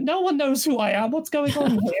 No one knows who I am. What's going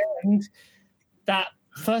on here? And that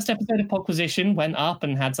first episode of Podquisition went up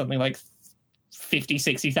and had something like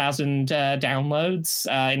 60,000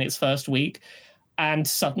 downloads in its first week, and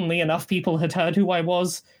suddenly enough people had heard who I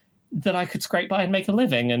was that I could scrape by and make a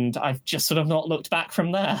living, and I've just sort of not looked back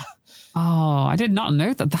from there. Oh, I did not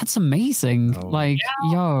know that. That's amazing.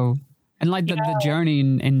 Yo. And like the journey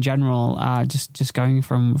in general, just going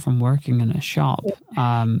from working in a shop,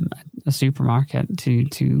 a supermarket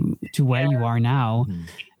to where you are now.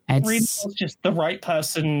 It really was just the right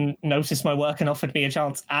person noticed my work and offered me a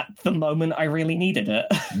chance at the moment I really needed it.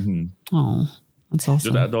 Oh, that's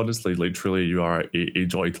awesome. And honestly, like truly, you are a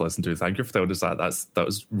joy to listen to. Thank you for telling us that. That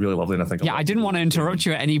was really lovely, and I think I didn't want to interrupt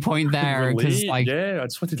you at any point there because, like, I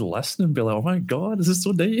just wanted to listen and be like, oh my god, this is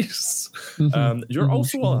so nice. You're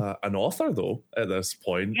also an author though at this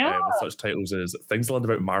point, with such titles as Things I Learned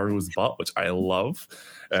About Mario's Butt, which I love.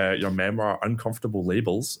 Your memoir, Uncomfortable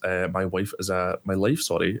Labels. My life is a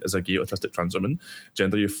gay autistic trans woman.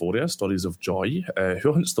 Gender Euphoria, Stories of Joy.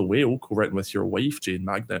 Who Hunts the Whale, co-written with your wife, Jane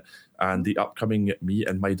Magnet, and the upcoming Me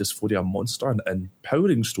and My Dysphoria Monster, an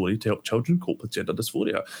empowering story to help children cope with gender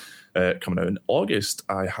dysphoria. Coming out in August.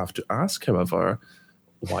 I have to ask, however,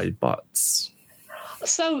 why butts?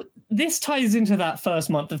 So this ties into that first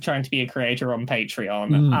month of trying to be a creator on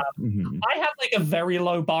Patreon. I had like a very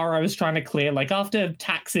low bar I was trying to clear. Like after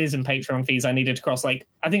taxes and Patreon fees, I needed to cross I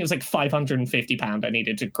think it was like £550 I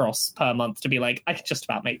needed to cross per month to be like, I could just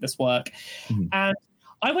about make this work. And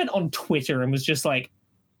I went on Twitter and was just like,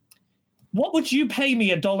 what would you pay me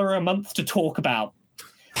 $1 a month to talk about?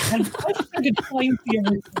 And I started trying to the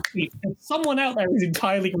original tweet. Someone out there is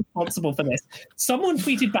entirely responsible for this. Someone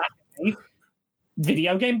tweeted back at me,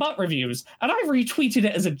 video game butt reviews. And I retweeted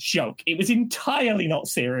it as a joke. It was entirely not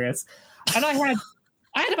serious. And I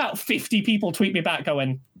had about 50 people tweet me back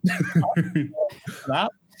going,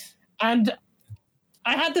 that. And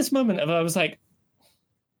I had this moment of, I was like,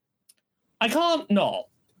 I can't not.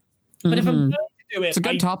 But if I'm going to do it... It's a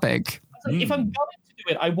good topic. If I'm going to do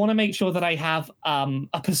it, I want to make sure that I have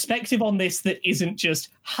a perspective on this that isn't just,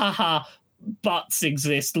 haha, butts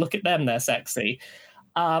exist, look at them, they're sexy.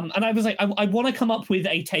 And I was like, I want to come up with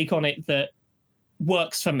a take on it that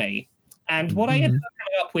works for me. And what I ended up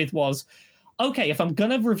coming up with was, okay, if I'm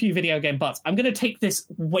going to review video game butts, I'm going to take this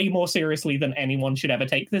way more seriously than anyone should ever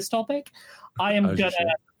take this topic. I'm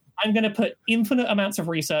going to put infinite amounts of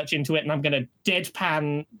research into it, and I'm going to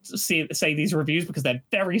deadpan say these reviews because they're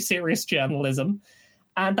very serious journalism.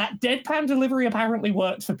 And that deadpan delivery apparently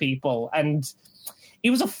worked for people. And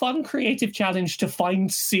it was a fun, creative challenge to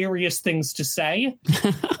find serious things to say.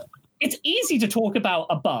 It's easy to talk about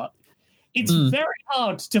a butt. It's very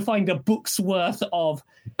hard to find a book's worth of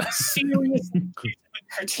serious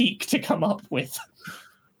critique to come up with.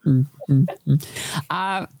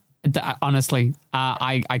 Honestly,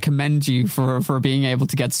 I commend you for being able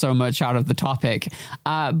to get so much out of the topic.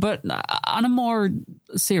 But on a more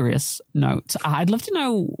serious note, I'd love to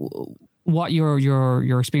know what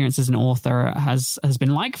your experience as an author has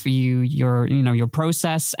been like for you. Your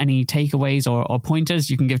process, any takeaways or pointers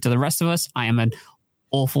you can give to the rest of us. I am an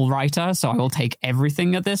awful writer, so I will take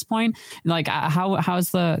everything at this point. Like,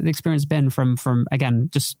 how's the experience been from again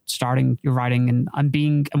just starting your writing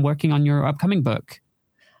and working on your upcoming book?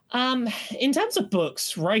 In terms of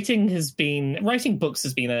books, writing books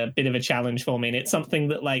has been a bit of a challenge for me, and it's something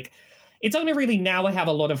that, like, it's only really now I have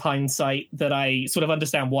a lot of hindsight that I sort of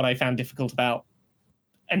understand what I found difficult about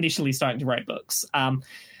initially starting to write books.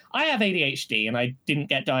 I have ADHD, and I didn't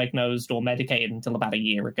get diagnosed or medicated until about a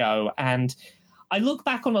year ago, and I look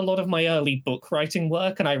back on a lot of my early book writing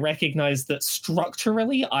work, and I recognize that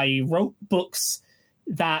structurally I wrote books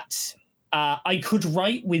that I could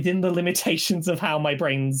write within the limitations of how my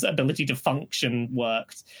brain's ability to function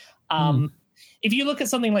worked. If you look at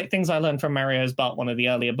something like Things I Learned from Mario's Butt, one of the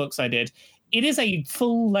earlier books I did, it is a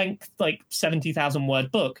full-length, like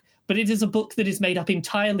 70,000-word book, but it is a book that is made up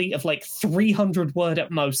entirely of like 300-word at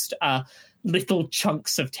most little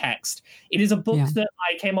chunks of text. It is a book that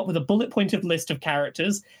I came up with a bullet-pointed list of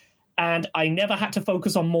characters, and I never had to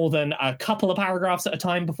focus on more than a couple of paragraphs at a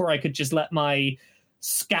time before I could just let my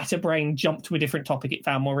scatterbrain jump to a different topic it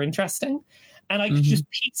found more interesting. And I could just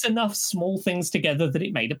piece enough small things together that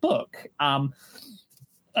it made a book.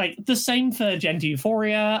 Like the same for Gender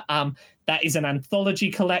Euphoria. That is an anthology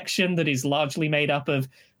collection that is largely made up of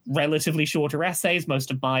relatively shorter essays. Most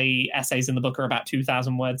of my essays in the book are about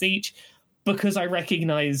 2,000 words each, because I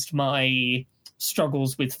recognized my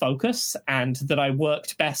struggles with focus and that I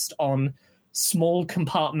worked best on small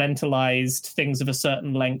compartmentalized things of a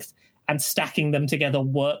certain length, and stacking them together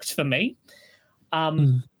worked for me.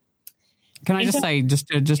 Can I just say, just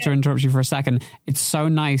to interrupt you for a second, it's so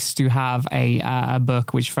nice to have a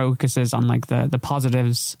book which focuses on like the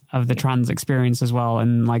positives of the trans experience as well,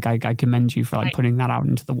 and like I commend you for like putting that out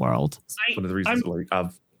into the world. One of the reasons I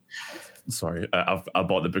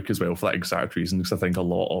bought the book as well for that exact reason, because I think a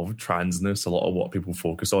lot of transness, a lot of what people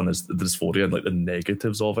focus on is the dysphoria and like the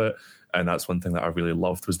negatives of it, and that's one thing that I really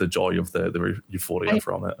loved was the joy of the euphoria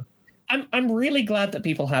from it. I'm really glad that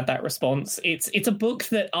people had that response. It's a book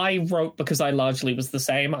that I wrote because I largely was the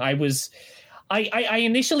same. I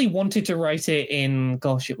initially wanted to write it in,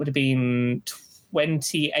 it would have been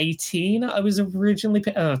 2018. I was originally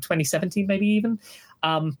 2017 maybe even.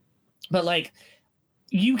 But like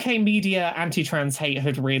UK media anti-trans hate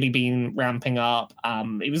had really been ramping up.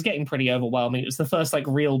 It was getting pretty overwhelming. It was the first like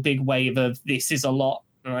real big wave of this is a lot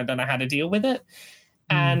and I don't know how to deal with it.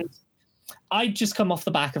 And I'd just come off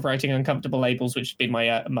the back of writing Uncomfortable Labels, which had been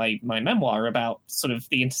my memoir about sort of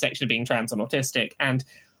the intersection of being trans and autistic. And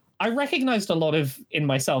I recognized a lot in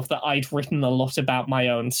myself that I'd written a lot about my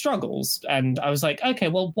own struggles. And I was like, okay,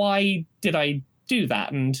 well, why did I do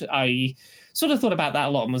that? And I sort of thought about that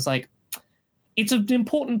a lot and was like, it's an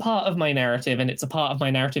important part of my narrative. And it's a part of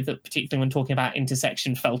my narrative that, particularly when talking about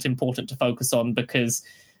intersection, felt important to focus on because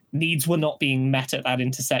needs were not being met at that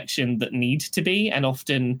intersection that need to be. And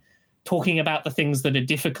often talking about the things that are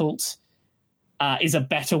difficult is a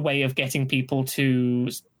better way of getting people to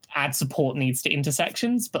add support needs to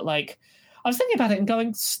intersections. But like, I was thinking about it and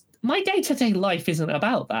going, my day-to-day life isn't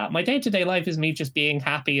about that. My day-to-day life is me just being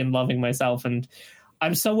happy and loving myself. And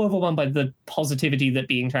I'm so overwhelmed by the positivity that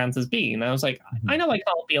being trans has been. I was like, I know I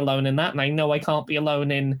can't be alone in that. And I know I can't be alone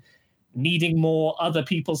in needing more other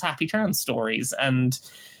people's happy trans stories. And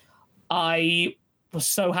I was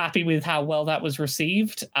so happy with how well that was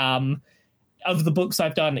received. Of the books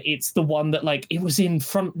I've done, it's the one that like it was in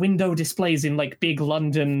front window displays in like big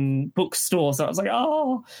London bookstores. And I was like,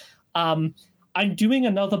 oh. I'm doing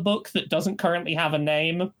another book that doesn't currently have a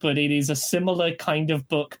name, but it is a similar kind of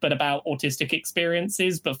book, but about autistic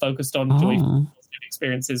experiences, but focused on joyful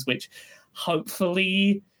experiences, which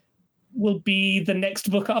hopefully will be the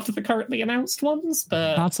next book after the currently announced ones.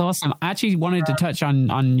 But that's awesome. I actually wanted to touch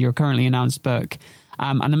on your currently announced book.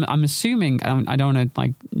 And I'm assuming, I don't want to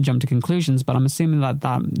like jump to conclusions, but I'm assuming that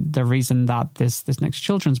the reason that this next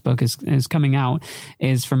children's book is coming out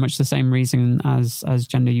is for much the same reason as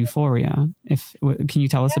Gender Euphoria. Can you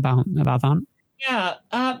tell us about that? Yeah,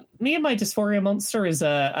 Me and My Dysphoria Monster is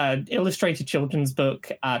a illustrated children's book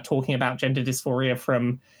talking about gender dysphoria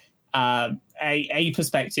from a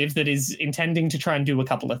perspective that is intending to try and do a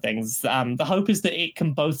couple of things. The hope is that it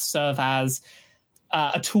can both serve as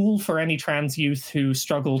a tool for any trans youth who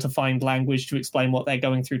struggle to find language to explain what they're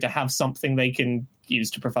going through, to have something they can use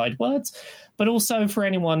to provide words, but also for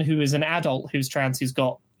anyone who is an adult who's trans, who's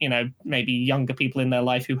got, maybe younger people in their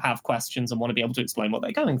life who have questions and want to be able to explain what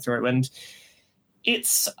they're going through. And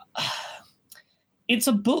it's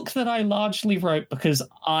a book that I largely wrote because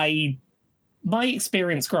my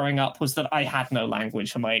experience growing up was that I had no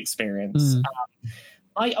language for my experience.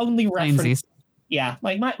 My only reference... Yeah,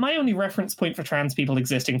 like my only reference point for trans people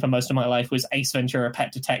existing for most of my life was Ace Ventura: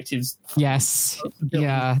 Pet Detectives. Yes,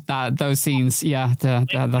 yeah, those scenes, yeah,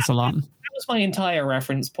 that's a lot. That was my entire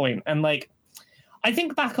reference point, and like, I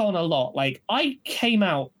think back on a lot. Like, I came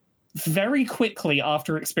out very quickly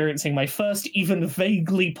after experiencing my first, even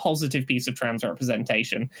vaguely positive piece of trans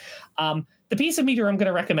representation. The piece of media I'm going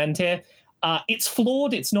to recommend here, it's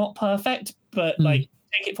flawed, it's not perfect, but like,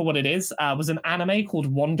 take it for what it is. Was an anime called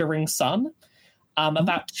Wandering Sun.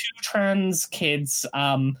 About two trans kids,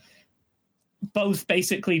 both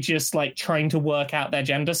basically just like trying to work out their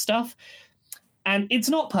gender stuff. And it's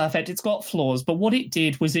not perfect, it's got flaws, but what it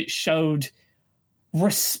did was it showed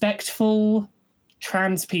respectful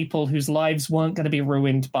trans people whose lives weren't going to be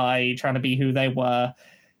ruined by trying to be who they were,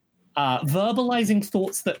 verbalizing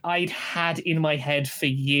thoughts that I'd had in my head for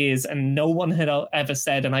years and no one had ever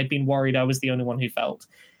said, and I'd been worried I was the only one who felt.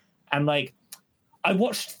 And like, I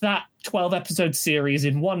watched that 12-episode series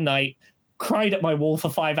in one night, cried at my wall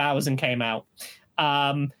for 5 hours and came out.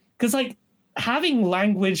 Because, like, having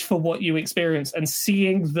language for what you experience and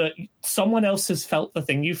seeing that someone else has felt the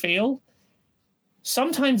thing you feel,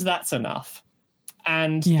 sometimes that's enough.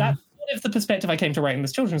 And that's sort of the perspective I came to writing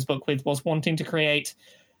this children's book with, was wanting to create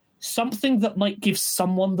something that might give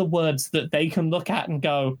someone the words that they can look at and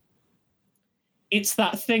go, it's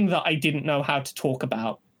that thing that I didn't know how to talk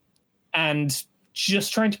about. And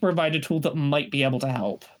just trying to provide a tool that might be able to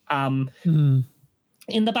help. In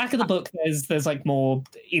the back of the book, there's like more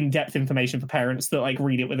in-depth information for parents that like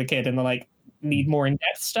read it with a kid and they like need more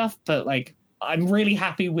in-depth stuff. But like, I'm really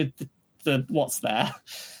happy with the what's there.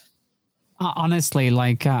 Honestly,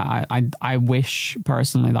 like I wish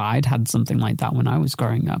personally that I'd had something like that when I was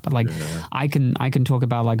growing up. But like, I can talk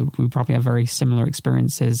about, like, we probably have very similar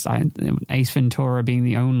experiences. Ace Ventura being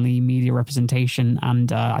the only media representation,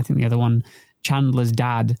 and I think the other one, Chandler's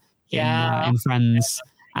dad in Friends,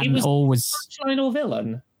 and it was always punchline or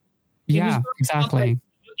villain. Exactly.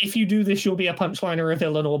 If you do this, you'll be a punchline or a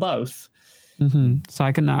villain or both. So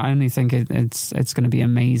I only think it's going to be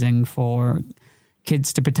amazing for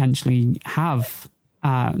kids to potentially have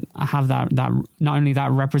that not only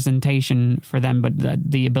that representation for them, but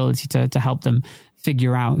the ability to help them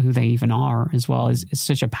figure out who they even are as well is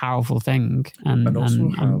such a powerful thing, and also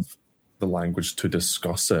have the language to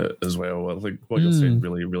discuss it as well. I think what you're saying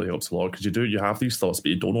really, really helps a lot, because you have these thoughts, but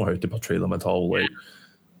you don't know how to portray them at all. Like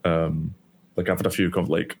I've had a few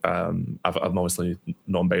I'm obviously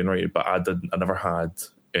non-binary, but I never had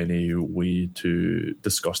any way to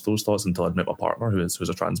discuss those thoughts until I'd met my partner, who's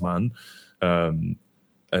a trans man,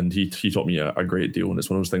 and he taught me a great deal, and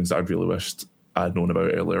it's one of those things that I really wished I'd known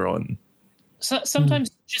about earlier on. So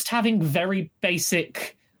sometimes just having very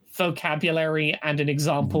basic vocabulary and an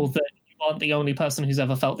example that you aren't the only person who's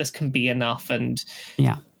ever felt this can be enough. And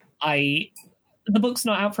the book's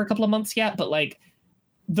not out for a couple of months yet, but like,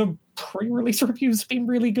 the pre-release reviews have been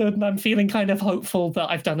really good, and I'm feeling kind of hopeful that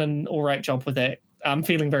I've done an all right job with it. I'm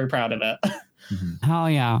feeling very proud of it. Hell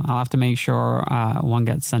yeah. I'll have to make sure one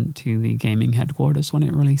gets sent to the gaming headquarters when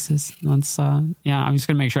it releases. I'm just going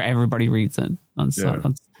to make sure everybody reads it.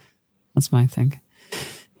 That's my thing.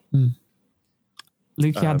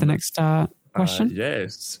 Luke, you had the next question?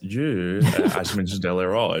 Yes, you, as you mentioned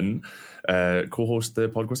earlier on, co-host the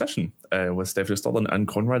Podgo Session with Stephanie Stirling and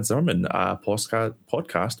Conrad Zimmerman, a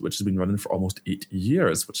podcast which has been running for almost 8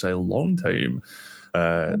 years, which is a long time.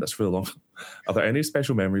 That's really long. Are there any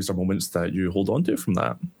special memories or moments that you hold on to from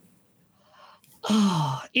that?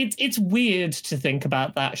 Oh, it's weird to think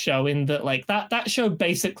about that show in that, like, that show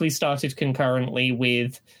basically started concurrently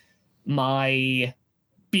with my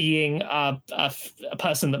being a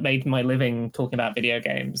person that made my living talking about video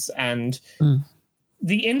games. And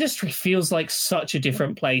the industry feels like such a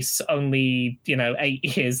different place only,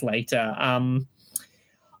 8 years later.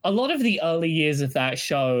 A lot of the early years of that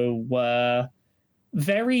show were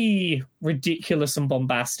very ridiculous and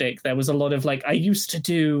bombastic. There was a lot of, like, I used to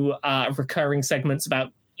do recurring segments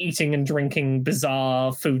about eating and drinking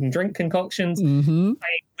bizarre food and drink concoctions, playing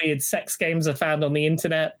weird sex games I found on the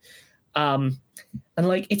internet. And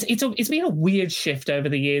like it's been a weird shift over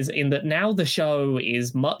the years in that now the show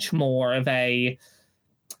is much more of a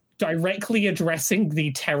directly addressing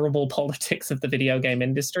the terrible politics of the video game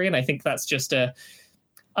industry. And I think that's just a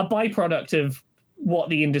byproduct of what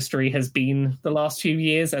the industry has been the last few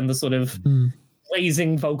years and the sort of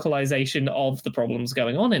raising vocalization of the problems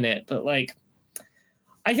going on in it. But like,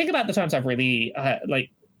 I think about the times I've really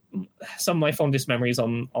like some of my fondest memories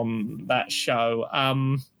on that show.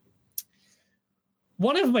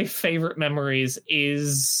 One of my favorite memories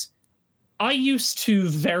is I used to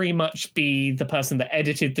very much be the person that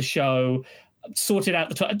edited the show, sorted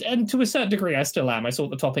out and to a certain degree I still am. I sort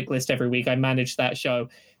the topic list every week. I managed that show.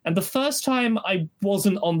 And the first time I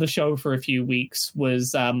wasn't on the show for a few weeks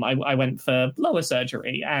was I went for lower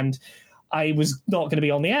surgery and I was not going to be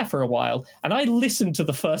on the air for a while. And I listened to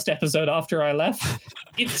the first episode after I left.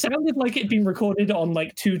 It sounded like it'd been recorded on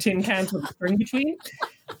like 2 tin cans with a string between.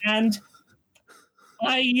 And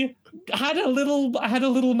I had a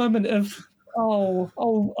little moment of,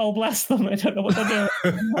 oh, bless them. I don't know what they're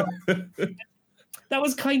doing. That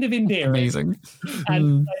was kind of endearing. Amazing.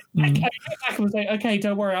 And I came back and was like, okay,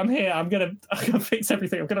 don't worry, I'm here. I'm gonna fix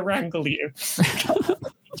everything. I'm gonna wrangle you,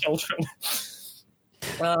 children.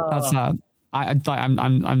 That's sad. I'm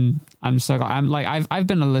so glad. I'm like I've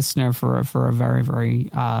been a listener for a very very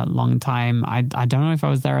long time. I don't know if I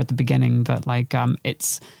was there at the beginning, but like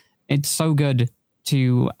it's so good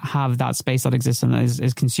to have that space that exists and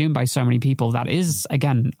is consumed by so many people that is,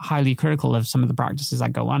 again, highly critical of some of the practices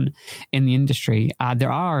that go on in the industry.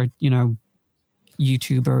 There are,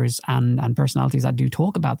 YouTubers and personalities that do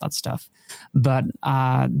talk about that stuff, but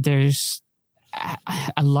there's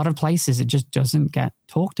a lot of places it just doesn't get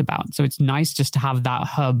talked about. So it's nice just to have that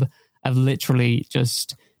hub of literally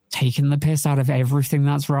just taking the piss out of everything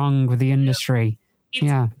that's wrong with the industry.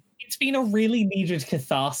 It's been a really needed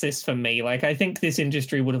catharsis for me. Like, I think this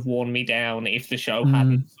industry would have worn me down if the show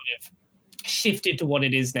hadn't sort of shifted to what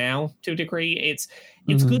it is now to a degree. It's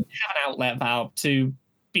good to have an outlet valve to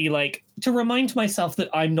be like, to remind myself that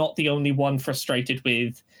I'm not the only one frustrated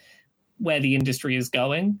with where the industry is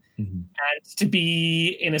going, and to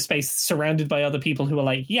be in a space surrounded by other people who are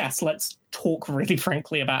like, yes, let's talk really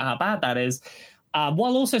frankly about how bad that is,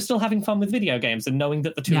 while also still having fun with video games and knowing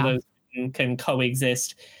that the two of those can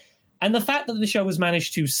coexist. And the fact that the show has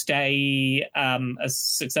managed to stay as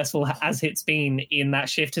successful as it's been in that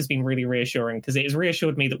shift has been really reassuring, because it has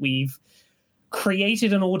reassured me that we've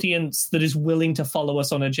created an audience that is willing to follow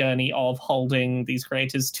us on a journey of holding these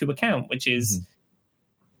creators to account, which is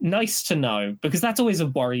nice to know, because that's always a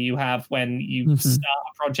worry you have when you start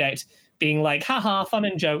a project being like, haha, fun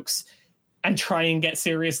and jokes, and try and get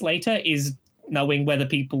serious later, is knowing whether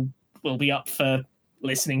people will be up for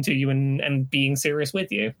listening to you and being serious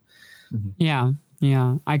with you. Yeah.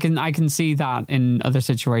 I can see that in other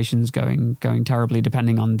situations going terribly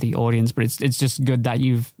depending on the audience, but it's just good that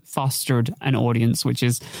you've fostered an audience which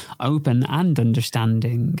is open and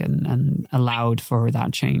understanding and allowed for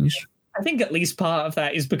that change. I think at least part of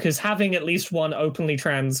that is because having at least one openly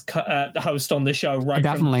trans host on the show, right?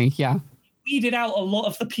 Definitely, weeded out a lot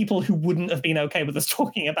of the people who wouldn't have been okay with us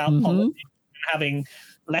talking about politics and having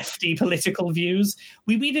lefty political views.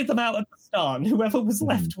 We weeded them out at the start, and whoever was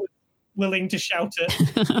left was willing to shout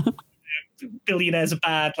at billionaires are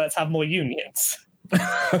bad, let's have more unions.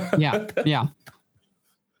 Yeah.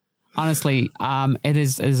 Honestly, it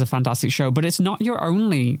is a fantastic show, but it's not your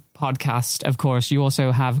only podcast, of course. You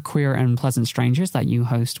also have Queer and Pleasant Strangers that you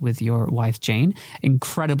host with your wife, Jane.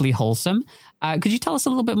 Incredibly wholesome. Could you tell us a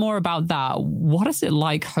little bit more about that? What is it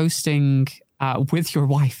like hosting with your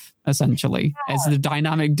wife, essentially? Is the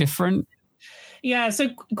dynamic different? Yeah, so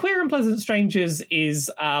Queer and Pleasant Strangers is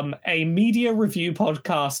a media review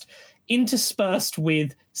podcast interspersed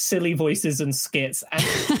with silly voices and skits. And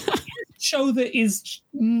show that is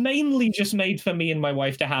mainly just made for me and my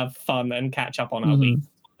wife to have fun and catch up on our week. It's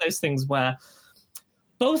one of those things where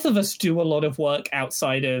both of us do a lot of work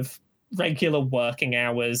outside of regular working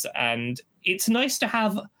hours, and it's nice to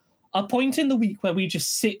have a point in the week where we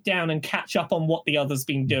just sit down and catch up on what the other's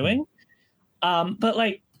been doing. But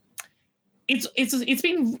like, it's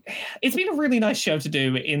been a really nice show to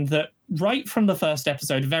do, in that right from the first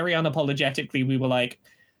episode, very unapologetically, we were like,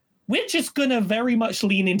 we're just gonna very much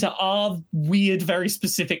lean into our weird, very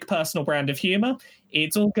specific personal brand of humor.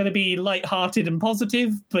 It's all gonna be lighthearted and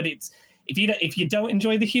positive, but if you don't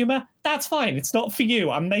enjoy the humor, that's fine. It's not for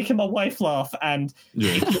you. I'm making my wife laugh, and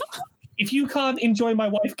if you can't enjoy my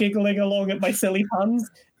wife giggling along at my silly puns,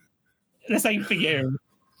 this ain't for you.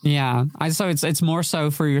 Yeah, so it's more so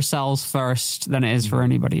for yourselves first than it is for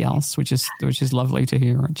anybody else, which is lovely to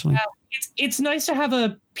hear, actually. It's nice to have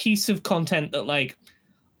a piece of content that, like,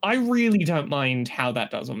 I really don't mind how that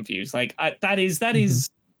does on views. Like, that is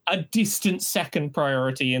a distant second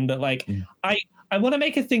priority, in that, like, I want to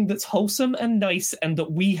make a thing that's wholesome and nice, and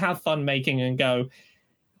that we have fun making, and go,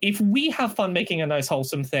 if we have fun making a nice,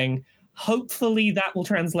 wholesome thing, hopefully that will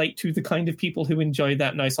translate to the kind of people who enjoy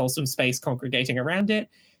that nice, wholesome space congregating around it.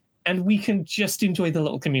 And we can just enjoy the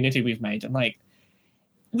little community we've made. And like,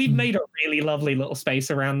 we've made a really lovely little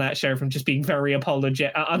space around that show, from just being very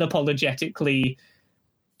unapologetically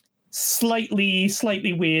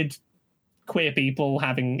slightly weird queer people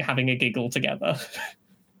having a giggle together.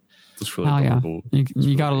 It's really cool.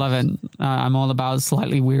 You gotta love it. I'm all about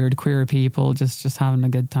slightly weird queer people just having a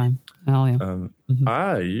good time. Hell yeah.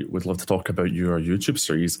 I would love to talk about your YouTube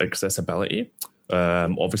series, Accessibility.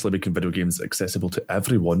 Obviously, making video games accessible to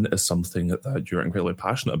everyone is something that you're incredibly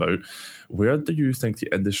passionate about. Where do you think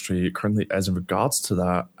the industry currently is in regards to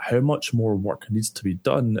that? How much more work needs to be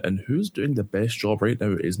done? And who's doing the best job right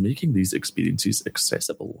now is making these experiences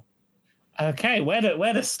accessible? Okay, where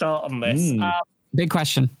to start on this? Big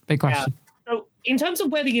question. Yeah. So in terms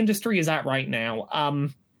of where the industry is at right now,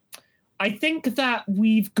 I think that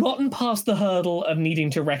we've gotten past the hurdle of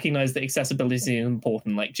needing to recognize that accessibility is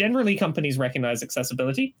important. Like, generally, companies recognize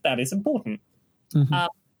accessibility. That is important.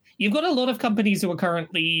 You've got a lot of companies who are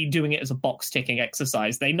currently doing it as a box-ticking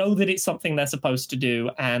exercise. They know that it's something they're supposed to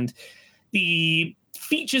do, and the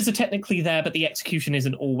features are technically there, but the execution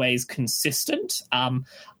isn't always consistent.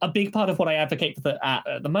 A big part of what I advocate for at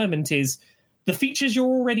the moment is the features you're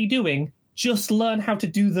already doing, just learn how to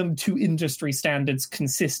do them to industry standards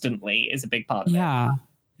consistently is a big part of it.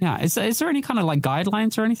 Yeah. Is there any kind of like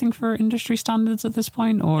guidelines or anything for industry standards at this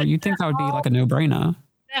point? Or you think that would be like a no-brainer?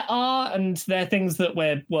 There are, and there are things that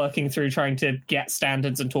we're working through, trying to get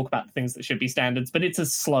standards and talk about the things that should be standards, but it's a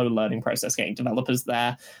slow learning process getting developers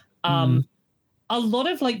there. A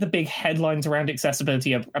lot of like the big headlines around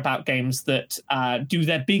accessibility are about games that do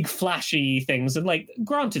their big flashy things. And like,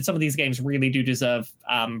 granted, some of these games really do deserve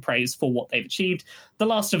praise for what they've achieved. The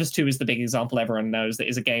Last of Us 2 is the big example everyone knows. That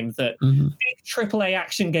is a game that big AAA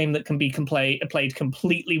action game that can be played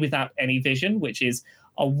completely without any vision, which is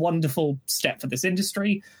a wonderful step for this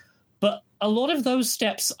industry. But a lot of those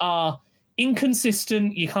steps are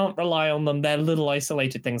inconsistent. You can't rely on them. They're little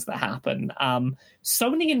isolated things that happen.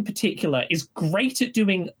 Sony in particular is great at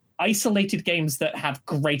doing isolated games that have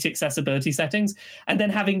great accessibility settings, and then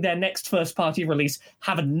having their next first party release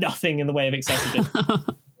have nothing in the way of accessibility.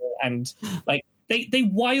 And like, they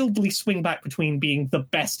wildly swing back between being the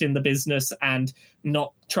best in the business and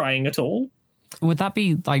not trying at all. Would that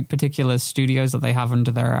be like particular studios that they have under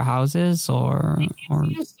their houses, or?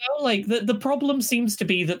 So, like, the problem seems to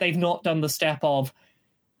be that they've not done the step of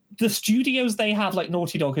the studios they have, like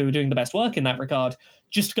Naughty Dog, who are doing the best work in that regard,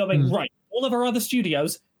 just going, right, all of our other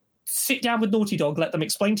studios, sit down with Naughty Dog, let them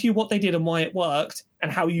explain to you what they did and why it worked and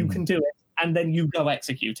how you can do it, and then you go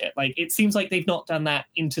execute it. Like, it seems like they've not done that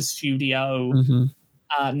inter-studio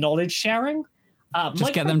knowledge sharing.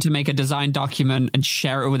 Just get them to make a design document and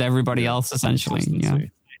share it with everybody else, essentially.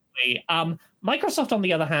 Microsoft, on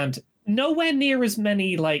the other hand, nowhere near as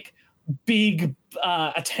many like big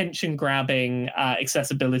attention-grabbing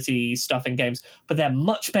accessibility stuff in games, but they're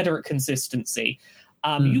much better at consistency.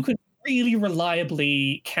 You can really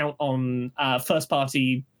reliably count on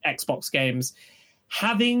first-party Xbox games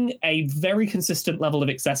having a very consistent level of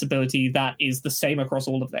accessibility that is the same across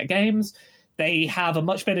all of their games. They have a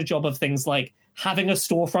much better job of things like having a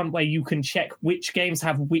storefront where you can check which games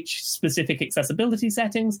have which specific accessibility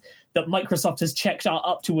settings that Microsoft has checked are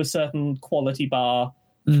up to a certain quality bar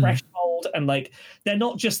threshold. And like, they're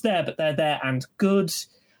not just there, but they're there and good.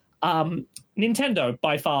 Nintendo,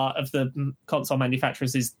 by far, of the console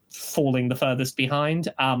manufacturers, is falling the furthest behind.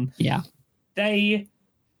 They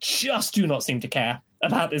just do not seem to care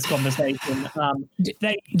about this conversation.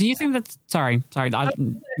 Do you think that? Sorry. Go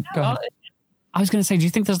ahead. I was going to say, do you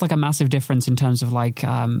think there's like a massive difference in terms of like,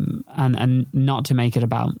 and not to make it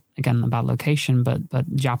about location, but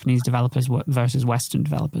Japanese developers versus Western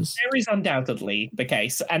developers? There is undoubtedly the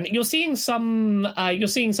case, and you're seeing some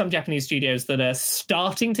Japanese studios that are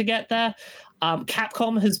starting to get there.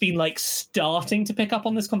 Capcom has been like starting to pick up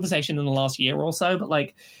on this conversation in the last year or so, but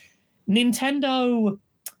like Nintendo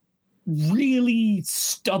really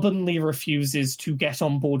stubbornly refuses to get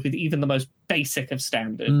on board with even the most basic of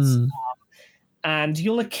standards. And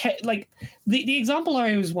you'll like the example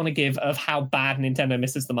I always want to give of how bad Nintendo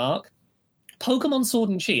misses the mark. Pokemon Sword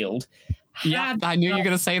and Shield. I knew you were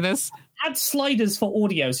going to say this. Had sliders for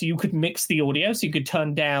audio, so you could mix the audio, so you could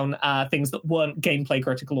turn down things that weren't gameplay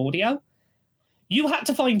critical audio. You had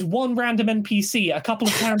to find one random NPC a couple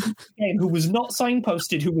of times in the game who was not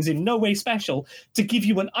signposted, who was in no way special, to give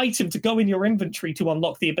you an item to go in your inventory to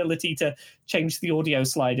unlock the ability to change the audio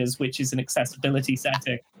sliders, which is an accessibility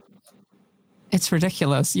setting. It's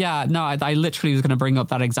ridiculous. Yeah, no, I literally was going to bring up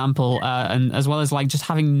that example, and as well as like just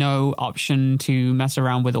having no option to mess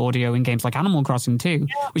around with audio in games like Animal Crossing 2,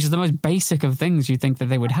 which is the most basic of things you think that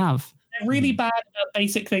they would have. They're really bad at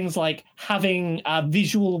basic things like having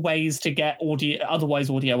visual ways to get otherwise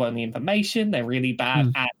audio-only information. They're really bad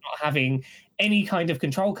at not having any kind of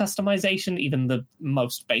control customization, even the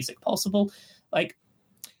most basic possible. Like,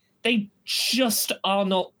 they just are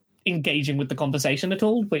not engaging with the conversation at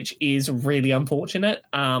all, which is really unfortunate.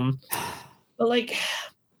 But like,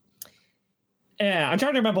 yeah, I'm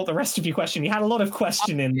trying to remember what the rest of your question. You had a lot of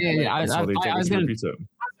question in there. Yeah, I was going to.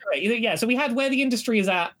 Yeah, so we had where the industry is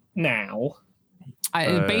at now.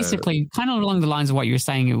 Basically, kind of along the lines of what you were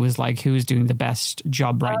saying, it was like who is doing the best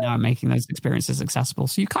job right now at making those experiences accessible.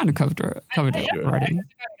 So you kind of covered it already.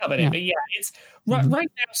 But yeah, it's right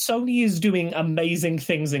now. Sony is doing amazing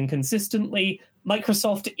things inconsistently.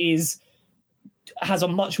 Microsoft has a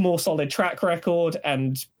much more solid track record,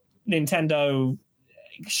 and Nintendo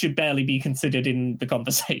should barely be considered in the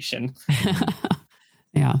conversation.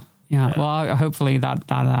 Yeah. Well, hopefully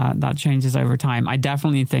that changes over time. I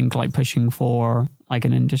definitely think like pushing for like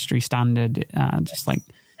an industry standard, just like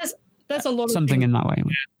there's a lot of something in that way.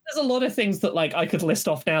 There's a lot of things that like I could list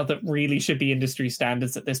off now that really should be industry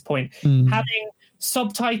standards at this point. Having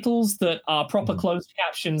subtitles that are proper closed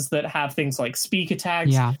captions that have things like speaker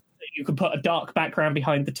tags. Yeah. You could put a dark background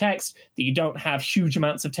behind the text, that you don't have huge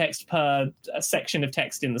amounts of text per section of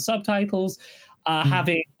text in the subtitles.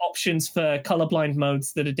 Having options for colorblind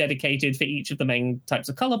modes that are dedicated for each of the main types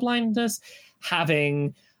of colorblindness.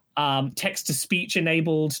 Having text-to-speech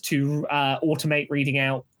enabled to automate reading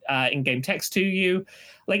out in-game text to you.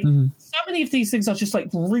 Like, so many of these things are just like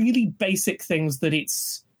really basic things that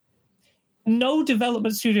no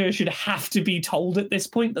development studio should have to be told at this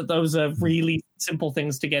point that those are really simple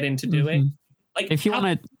things to get into doing. Like, if you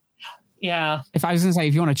want to, if I was going to say,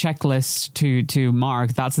 if you want a checklist to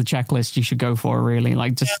mark, that's the checklist you should go for. Really,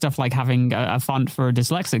 like just stuff like having a font for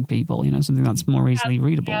dyslexic people. Something that's more easily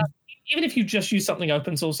readable. Yeah. Even if you just use something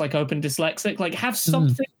open source like Open Dyslexic, like have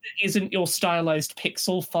something that isn't your stylized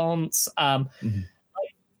pixel fonts.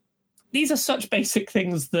 These are such basic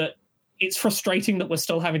things that it's frustrating that we're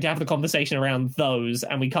still having to have the conversation around those,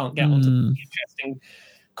 and we can't get onto the interesting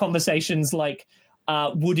conversations like,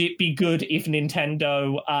 would it be good if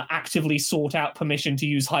Nintendo actively sought out permission to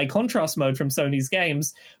use high contrast mode from Sony's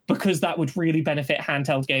games, because that would really benefit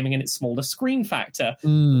handheld gaming and its smaller screen factor.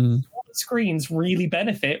 Smaller screens really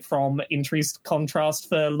benefit from increased contrast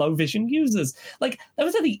for low vision users. Like,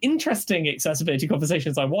 those are the interesting accessibility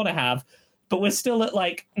conversations I want to have. But we're still at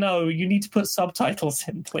like, no, you need to put subtitles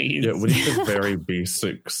in, please. Yeah, we need the very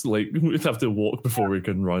basics. Like, we have to walk before we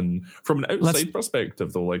can run. From an outside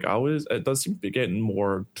perspective, though, like it does seem to be getting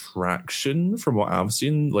more traction from what I've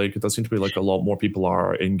seen. Like, it does seem to be like a lot more people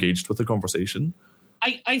are engaged with the conversation.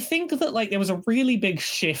 I think that like there was a really big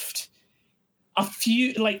shift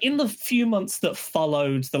in the few months that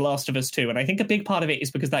followed The Last of Us 2, and I think a big part of it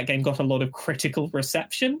is because that game got a lot of critical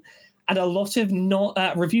reception. And a lot of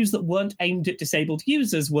reviews that weren't aimed at disabled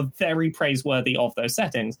users were very praiseworthy of those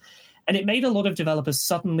settings. And it made a lot of developers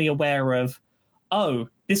suddenly aware of, oh,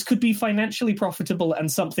 this could be financially profitable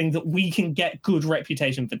and something that we can get good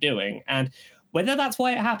reputation for doing. And whether that's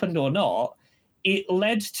why it happened or not, it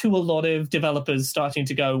led to a lot of developers starting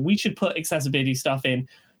to go, we should put accessibility stuff in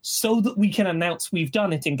so that we can announce we've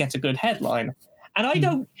done it and get a good headline. And I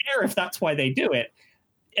don't care if that's why they do it.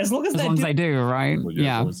 As long as they do, right?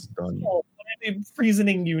 Yeah. Whatever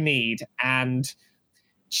reasoning you need. And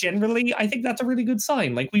generally, I think that's a really good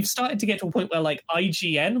sign. Like, we've started to get to a point where, like,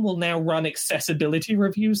 IGN will now run accessibility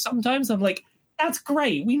reviews sometimes. I'm like, that's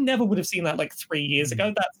great. We never would have seen that like 3 years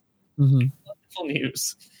ago. That's wonderful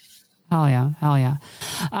news. Hell yeah.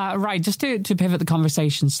 Right, just to pivot the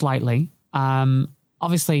conversation slightly,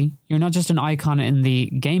 obviously, you're not just an icon in the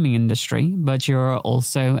gaming industry, but you're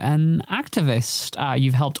also an activist.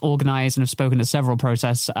 You've helped organize and have spoken at several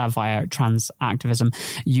protests via Trans Activism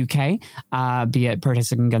UK, be it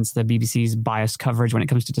protesting against the BBC's biased coverage when it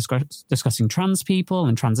comes to discussing trans people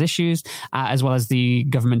and trans issues, as well as the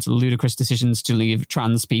government's ludicrous decisions to leave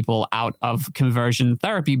trans people out of conversion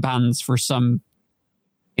therapy bans for some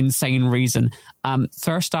insane reason.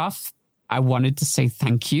 First off, I wanted to say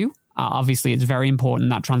thank you. Obviously, it's very important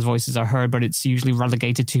that trans voices are heard, but it's usually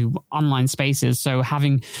relegated to online spaces. So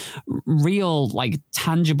having real, like,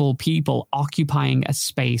 tangible people occupying a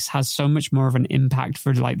space has so much more of an impact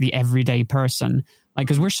for, like, the everyday person. Like,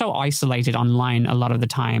 because we're so isolated online a lot of the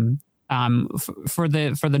time. For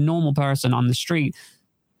the normal person on the street,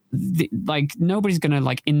 like, nobody's going to,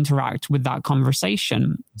 like, interact with that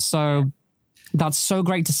conversation. So that's so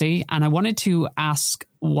great to see. And I wanted to ask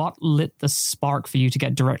what lit the spark for you to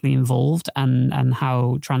get directly involved and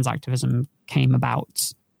how trans activism came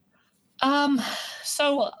about.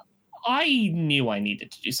 So I knew I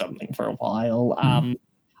needed to do something for a while.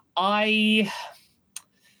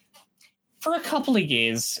 For a couple of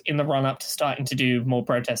years in the run up to starting to do more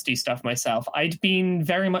protesty stuff myself, I'd been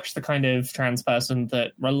very much the kind of trans person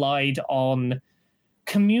that relied on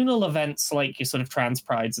communal events like your sort of trans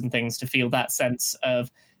prides and things to feel that sense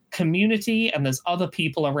of community, and there's other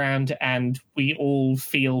people around and we all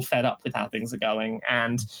feel fed up with how things are going.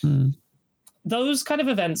 And those kind of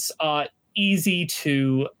events are easy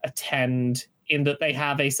to attend in that they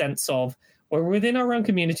have a sense of we're within our own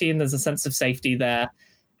community and there's a sense of safety there,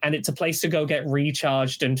 and it's a place to go get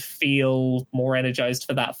recharged and feel more energized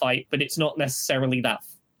for that fight. But it's not necessarily that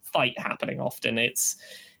fight happening often. It's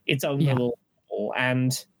its own little.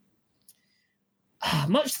 And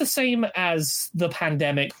much the same as the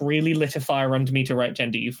pandemic really lit a fire under me to write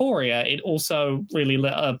Gender Euphoria, it also really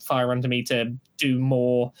lit a fire under me to do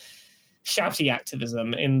more shouty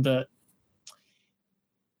activism in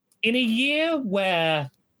a year where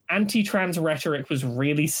anti-trans rhetoric was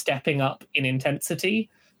really stepping up in intensity,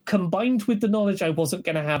 combined with the knowledge I wasn't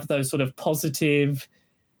going to have those sort of positive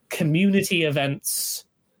community events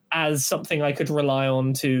as something I could rely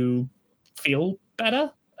on to feel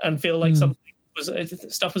better and feel like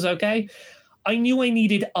stuff was okay, I knew I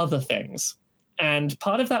needed other things. And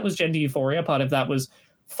part of that was Gender Euphoria, part of that was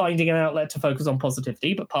finding an outlet to focus on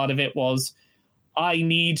positivity, but part of it was I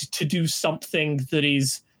need to do something that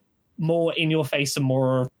is more in your face and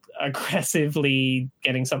more aggressively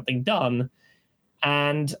getting something done.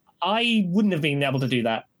 And I wouldn't have been able to do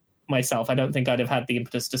that myself. I don't think I'd have had the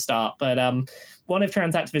impetus to start. But one of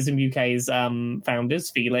Trans Activism UK's founders,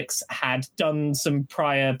 Felix, had done some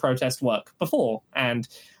prior protest work before and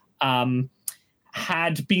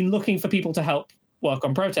had been looking for people to help work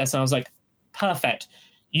on protests. And I was like, perfect.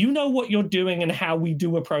 You know what you're doing and how we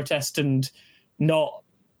do a protest and not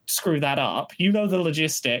screw that up. You know the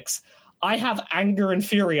logistics. I have anger and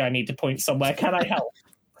fury I need to point somewhere. Can I help?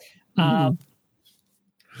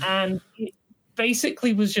 And it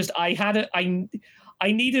basically was just I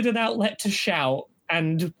needed an outlet to shout,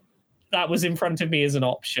 and that was in front of me as an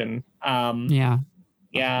option. Yeah.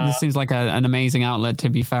 This seems like an amazing outlet, to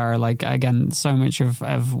be fair. Like, again, so much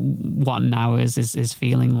of what now is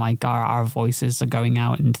feeling like our voices are going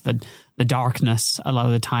out into the darkness a lot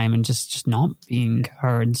of the time and just not being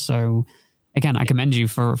heard. So again, I commend you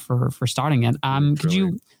for starting it.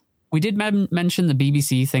 We did mention the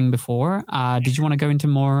BBC thing before. Did you want to go into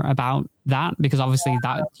more about that? Because obviously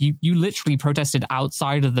that you literally protested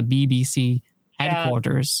outside of the BBC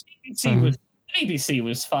headquarters. The BBC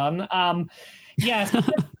was fun. Yes,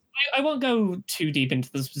 I won't go too deep into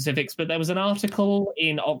the specifics, but there was an article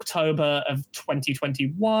in October of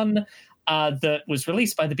 2021 that was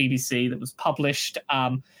released by the BBC that was published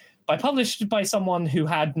by someone who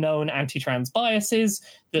had known anti-trans biases,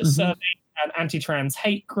 that surveyed an anti-trans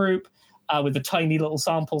hate group with a tiny little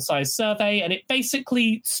sample size survey, and it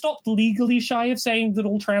basically stopped legally shy of saying that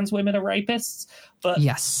all trans women are rapists, but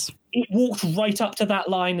yes, it walked right up to that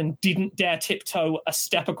line and didn't dare tiptoe a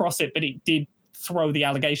step across it, but it did throw the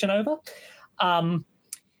allegation over. And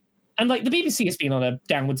like the BBC has been on a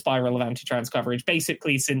downward spiral of anti-trans coverage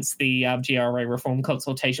basically since the GRA reform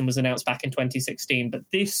consultation was announced back in 2016. But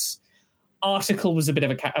this article was a bit of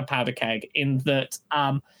a powder keg in that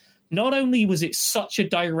not only was it such a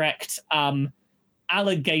direct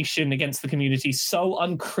allegation against the community, so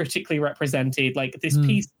uncritically represented, like this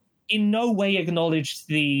piece in no way acknowledged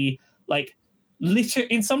the like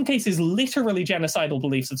in some cases, literally genocidal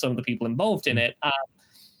beliefs of some of the people involved in it,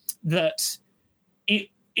 that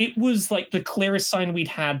it was like the clearest sign we'd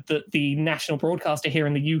had that the national broadcaster here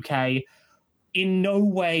in the UK in no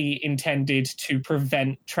way intended to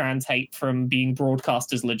prevent trans hate from being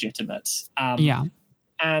broadcast as legitimate.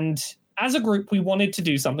 And as a group, we wanted to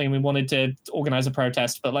do something. We wanted to organize a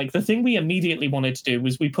protest. But like the thing we immediately wanted to do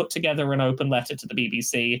was we put together an open letter to the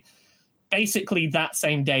BBC, basically that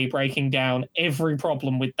same day breaking down every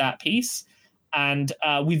problem with that piece. And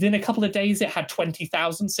within a couple of days, it had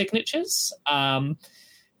 20,000 signatures.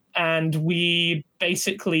 And we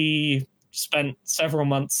basically spent several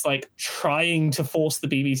months like trying to force the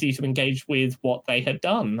BBC to engage with what they had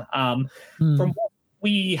done. From what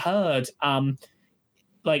we heard,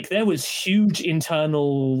 like there was huge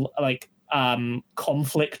internal like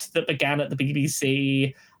conflict that began at the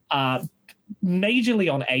BBC,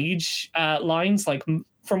 majorly on age lines. Like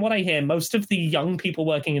from what I hear, most of the young people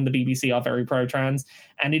working in the BBC are very pro-trans,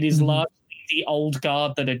 and it is largely the old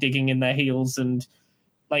guard that are digging in their heels and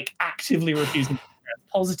like actively refusing to be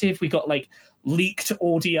positive. We got like leaked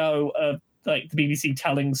audio of like the BBC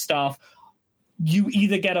telling staff, you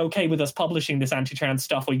either get okay with us publishing this anti-trans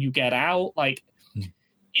stuff or you get out. Like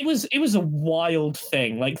it was a wild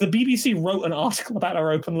thing. Like the BBC wrote an article about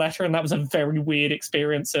our open letter, and that was a very weird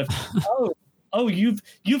experience of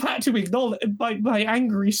you've had to acknowledge my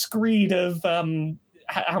angry screed of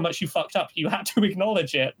how much you fucked up. You had to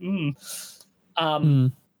acknowledge it.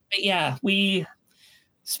 But yeah, we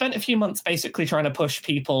spent a few months basically trying to push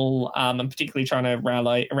people, and particularly trying to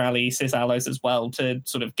rally cis allies as well to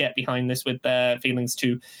sort of get behind this with their feelings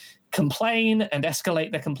to complain and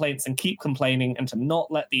escalate their complaints and keep complaining and to not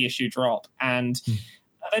let the issue drop. And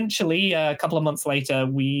eventually, a couple of months later,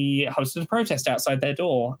 we hosted a protest outside their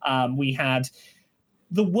door. We had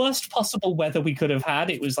the worst possible weather we could have had.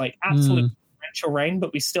 It was like absolute torrential rain,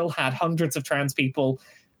 but we still had hundreds of trans people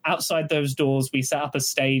outside those doors. We set up a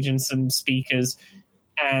stage and some speakers,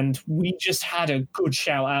 and we just had a good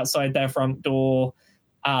shout outside their front door.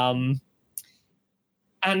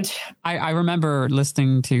 And I remember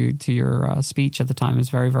listening to your speech at the time. It was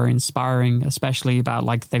very, very inspiring, especially about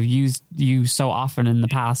like they've used you so often in the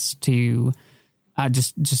past to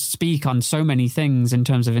just speak on so many things in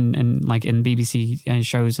terms of in BBC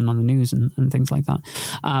shows and on the news and things like that.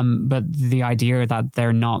 But the idea that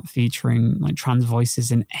they're not featuring like trans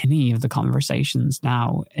voices in any of the conversations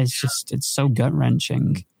now is just, it's so gut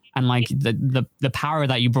wrenching. And like the power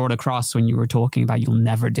that you brought across when you were talking about you'll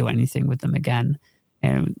never do anything with them again.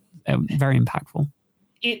 Very impactful.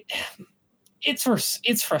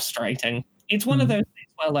 It's frustrating. It's one of those things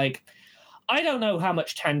where like I don't know how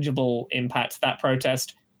much tangible impact that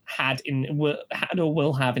protest had or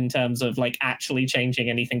will have in terms of like actually changing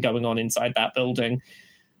anything going on inside that building.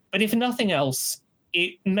 But if nothing else,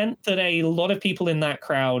 it meant that a lot of people in that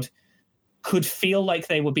crowd could feel like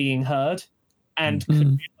they were being heard and could feel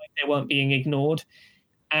like they weren't being ignored.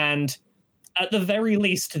 And at the very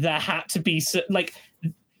least, there had to be like,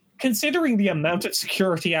 considering the amount of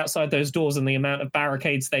security outside those doors and the amount of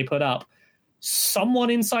barricades they put up,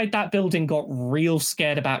 someone inside that building got real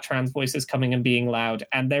scared about trans voices coming and being loud.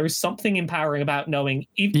 And there is something empowering about knowing,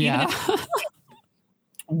 even if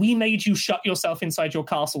we made you shut yourself inside your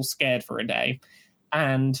castle scared for a day.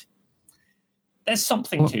 And there's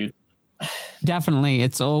something to. Definitely.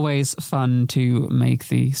 It's always fun to make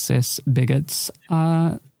the cis bigots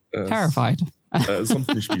terrified.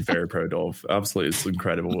 Something you should be very proud of. Absolutely, it's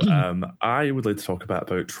incredible. I would like to talk about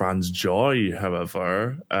trans joy,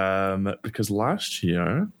 however, because last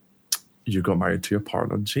year you got married to your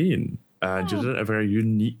partner Jane, and you did it in a very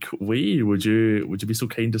unique way. Would you be so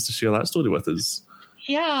kind as to share that story with us?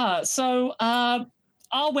 Yeah. So our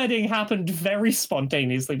wedding happened very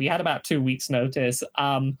spontaneously. We had about 2 weeks' notice.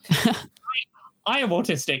 I am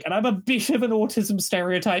autistic, and I'm a bit of an autism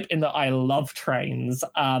stereotype in that I love trains.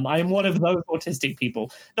 I am one of those autistic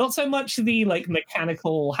people. Not so much the like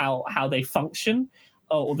mechanical how they function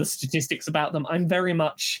or the statistics about them. I'm very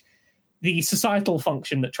much the societal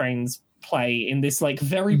function that trains play in this like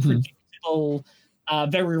very predictable,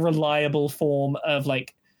 very reliable form of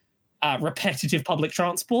like repetitive public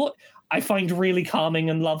transport. I find really calming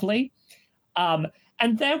and lovely.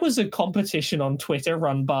 And there was a competition on Twitter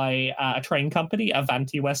run by a train company,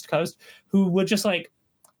 Avanti West Coast, who were just like,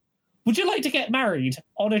 would you like to get married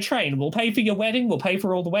on a train? We'll pay for your wedding. We'll pay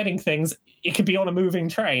for all the wedding things. It could be on a moving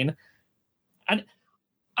train. And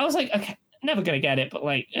I was like, okay, never going to get it. But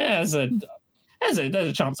like, yeah, there's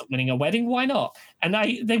a chance of winning a wedding. Why not? And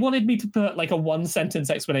they wanted me to put like a 1-sentence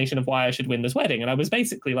explanation of why I should win this wedding. And I was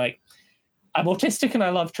basically like, I'm autistic and I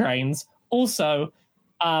love trains. Also,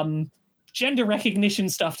 gender recognition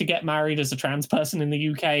stuff to get married as a trans person in the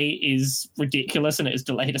UK is ridiculous, and it has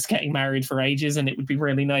delayed us getting married for ages, and it would be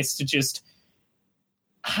really nice to just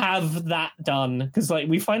have that done, because like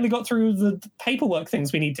we finally got through the paperwork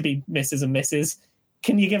things we need to be Mrs. and Mrs.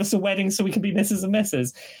 Can you give us a wedding so we can be Mrs. and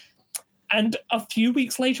Mrs.? And a few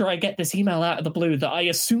weeks later, I get this email out of the blue that I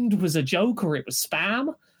assumed was a joke or it was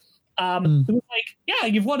spam. It was like, yeah,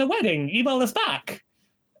 you've won a wedding. Email us back.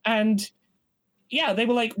 And yeah, they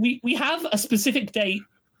were like, we have a specific date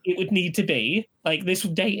it would need to be. Like this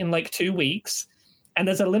date in like 2 weeks. And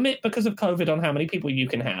there's a limit because of COVID on how many people you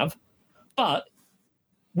can have. But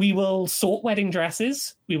we will sort wedding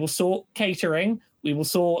dresses. We will sort catering. We will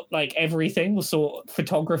sort like everything. We'll sort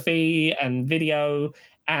photography and video,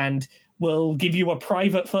 and we'll give you a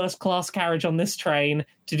private first-class carriage on this train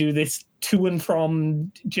to do this to and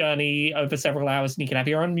from journey over several hours, and you can have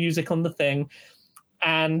your own music on the thing.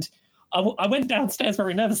 And I went downstairs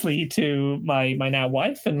very nervously to my now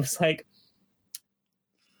wife and was like,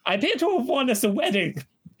 I appear to have won us a wedding.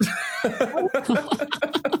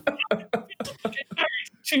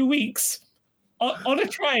 2 weeks on a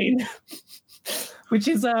train, which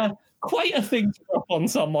is quite a thing to drop on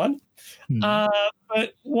someone.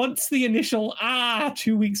 But once the initial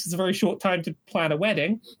 2 weeks is a very short time to plan a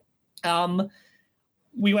wedding,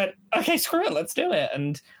 we went, okay, screw it, let's do it.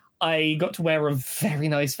 And I got to wear a very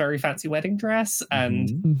nice, very fancy wedding dress,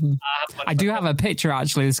 and I do have a picture.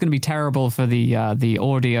 Actually, it's going to be terrible for the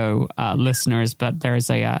audio listeners, but there's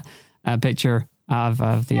a picture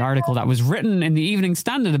of the article that was written in the Evening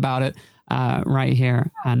Standard about it right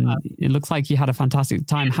here, and it looks like you had a fantastic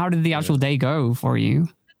time. How did the actual day go for you?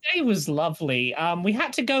 The day was lovely. We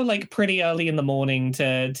had to go like pretty early in the morning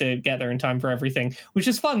to get there in time for everything, which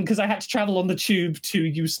is fun because I had to travel on the tube to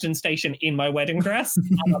Euston Station in my wedding dress.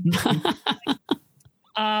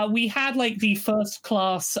 We had like the first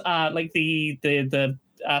class, like the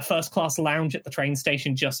first class lounge at the train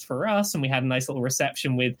station just for us, and we had a nice little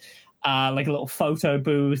reception with like a little photo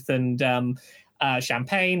booth and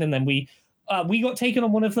champagne, and then we got taken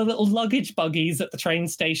on one of the little luggage buggies at the train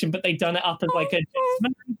station, but they'd done it up as like a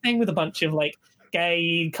thing with a bunch of like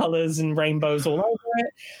gay colours and rainbows all over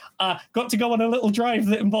it. Got to go on a little drive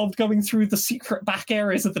that involved going through the secret back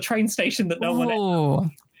areas of the train station that no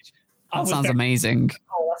one. That sounds amazing.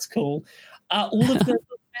 Oh, that's cool. All of the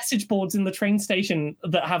message boards in the train station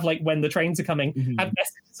that have like when the trains are coming had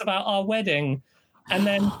messages about our wedding, and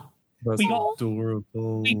then. That's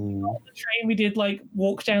adorable. We got on the train. We did like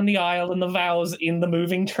walk down the aisle and the vows in the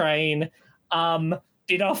moving train.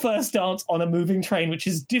 Did our first dance on a moving train, which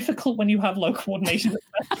is difficult when you have low coordination at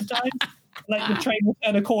the best of times. Like the train will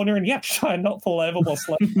turn a corner and you have to try and not fall over while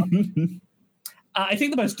slow. I think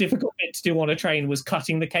the most difficult bit to do on a train was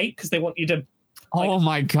cutting the cake, because they want you to. Like, oh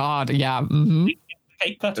my god! Yeah.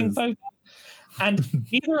 Cake cutting photo. And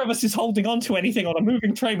neither of us is holding on to anything on a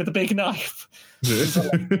moving train with a big knife.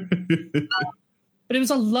 But it was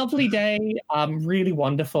a lovely day, really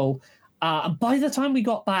wonderful. By the time we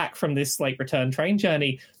got back from this like return train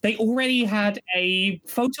journey, they already had a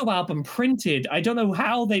photo album printed. I don't know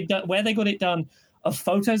how where they got it done, of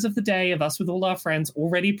photos of the day of us with all our friends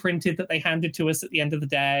already printed that they handed to us at the end of the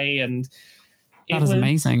day. And that is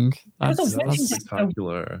amazing. That's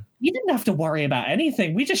spectacular. You didn't have to worry about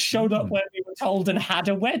anything. We just showed up when we were told and had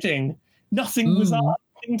a wedding. Nothing was our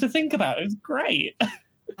thing to think about. It was great.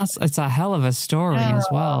 It's a hell of a story as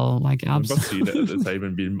well. Like, I've seen it at the time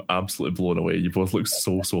and been absolutely blown away. You both look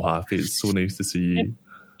so happy. It's so nice to see you.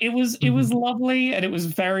 It was lovely, and it was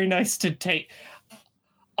very nice to take.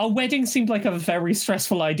 A wedding seemed like a very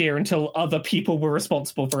stressful idea until other people were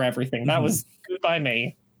responsible for everything. That was good by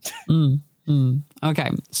me. Okay,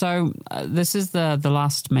 so this is the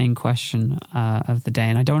last main question of the day,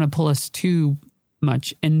 and I don't want to pull us too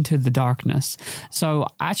much into the darkness. So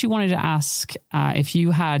I actually wanted to ask if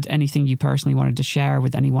you had anything you personally wanted to share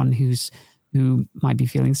with anyone who might be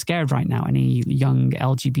feeling scared right now, any young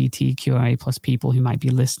LGBTQIA plus people who might be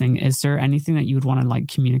listening. Is there anything that you would want to like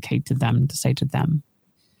communicate to them, to say to them?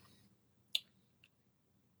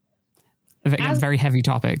 A very heavy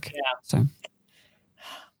topic. Yeah. So.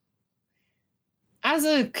 As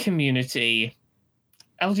a community,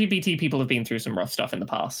 LGBT people have been through some rough stuff in the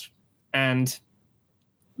past. And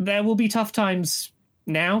there will be tough times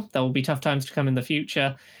now. There will be tough times to come in the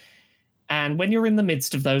future. And when you're in the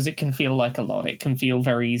midst of those, it can feel like a lot. It can feel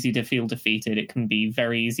very easy to feel defeated. It can be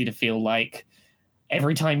very easy to feel like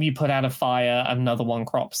every time you put out a fire, another one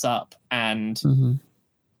crops up. And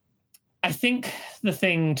I think the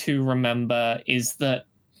thing to remember is that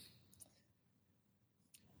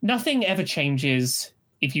nothing ever changes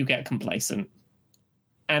if you get complacent.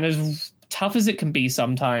 And as tough as it can be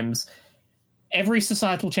sometimes, every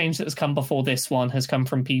societal change that has come before this one has come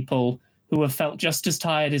from people who have felt just as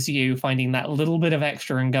tired as you, finding that little bit of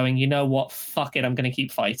extra and going, you know what, fuck it, I'm going to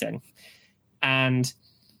keep fighting. And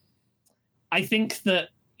I think that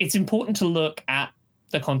it's important to look at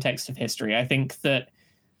the context of history. I think that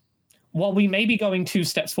while we may be going 2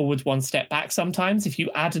 steps forward, 1 step back sometimes, if you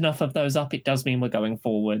add enough of those up, it does mean we're going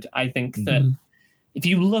forward. I think that if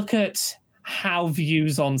you look at how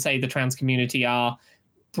views on, say, the trans community are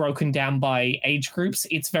broken down by age groups,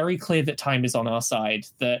 it's very clear that time is on our side,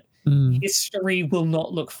 that history will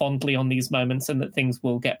not look fondly on these moments and that things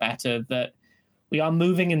will get better, that we are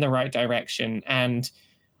moving in the right direction. And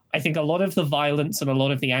I think a lot of the violence and a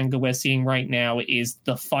lot of the anger we're seeing right now is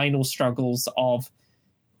the final struggles of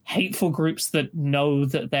hateful groups that know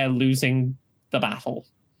that they're losing the battle.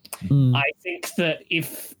 I think that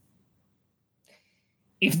if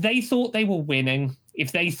they thought they were winning,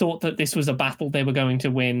 if they thought that this was a battle they were going to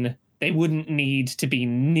win, they wouldn't need to be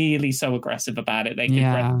nearly so aggressive about it. They could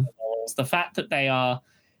rest their morals. The fact that they are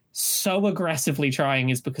so aggressively trying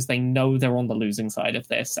is because they know they're on the losing side of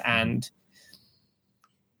this. And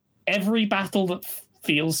every battle that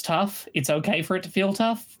feels tough, it's okay for it to feel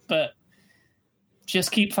tough, but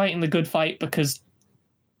just keep fighting the good fight because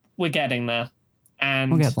we're getting there.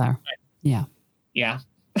 And we'll get there. Yeah. Yeah.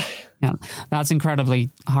 Yeah. That's incredibly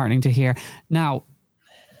heartening to hear. Now,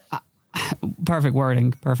 perfect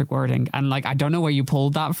wording. And like, I don't know where you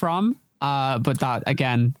pulled that from. But that,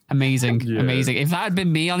 again, amazing. If that had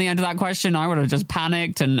been me on the end of that question, I would have just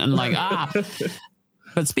panicked and like,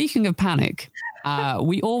 But speaking of panic,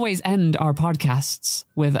 we always end our podcasts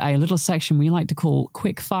with a little section we like to call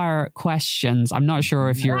quick fire questions. I'm not sure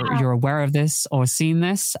if you're aware of this or seen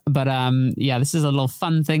this, but this is a little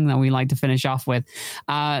fun thing that we like to finish off with.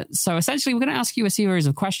 So essentially, we're going to ask you a series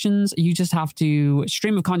of questions. You just have to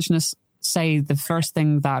stream of consciousness, say the first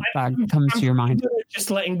thing that comes to your mind.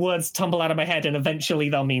 Just letting words tumble out of my head and eventually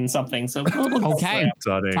they'll mean something. So okay,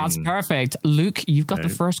 that's perfect. Luke, you've got the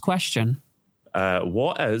first question.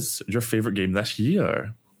 What is your favorite game this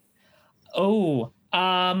year?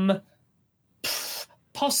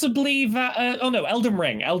 Possibly that. Elden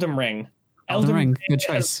Ring. Elden Ring. Good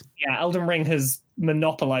choice. Elden Ring has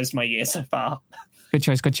monopolized my year so far. Good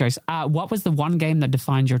choice. What was the one game that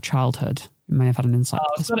defined your childhood? You may have had an insight.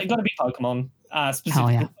 It's got to be Pokemon.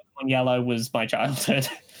 Specifically, Pokemon Yellow was my childhood.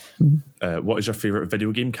 What is your favorite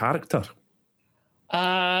video game character?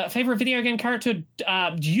 Favorite video game character?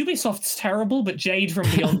 Ubisoft's terrible, but Jade from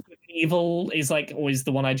Beyond Good and Evil is like always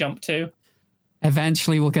the one I jump to.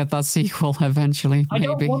 Eventually, we'll get that sequel. Maybe. I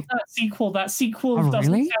don't want that sequel. That sequel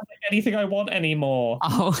doesn't sound like anything I want anymore.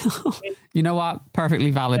 Oh, you know what? Perfectly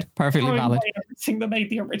valid. Everything that made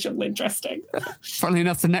the original interesting. Funnily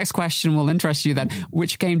enough, the next question will interest you then.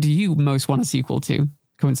 Which game do you most want a sequel to,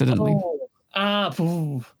 coincidentally?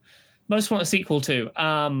 Most want a sequel to?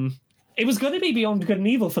 It was going to be Beyond Good and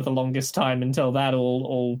Evil for the longest time until that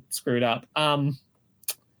all screwed up. I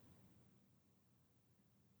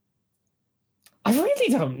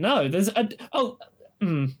really don't know. There's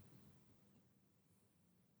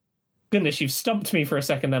Goodness, you've stumped me for a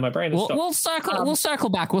second there. My brain has stopped. We'll circle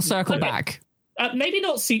back. Maybe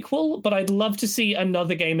not sequel, but I'd love to see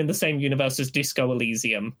another game in the same universe as Disco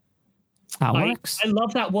Elysium. That works. I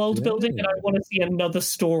love that world building, and I want to see another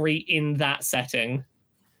story in that setting.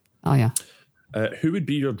 Oh yeah. Who would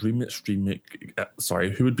be your dream stream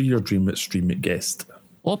guest?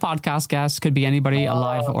 Or podcast guest, could be anybody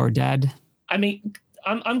alive or dead. I mean,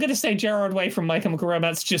 I'm going to say Gerard Way from My Chemical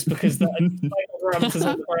Romance just because the My Chemical Romance is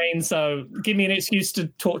in the brain. So give me an excuse to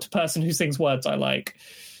talk to a person who sings words I like.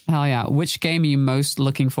 Hell yeah! Which game are you most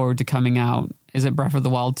looking forward to coming out? Is it Breath of the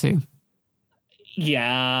Wild 2?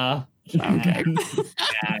 Yeah. Okay.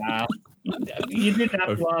 Yeah. You didn't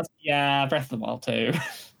have to ask. Yeah, Breath of the Wild 2.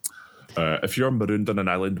 If you're marooned on an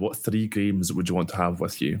island, what 3 games would you want to have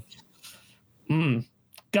with you?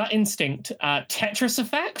 Gut instinct. Tetris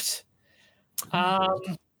Effect. I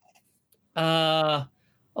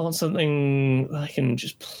want something I can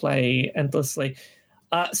just play endlessly.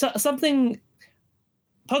 Something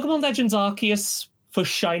Pokemon Legends Arceus for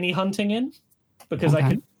shiny hunting in, because I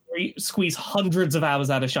could squeeze hundreds of hours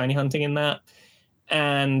out of shiny hunting in that.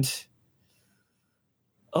 And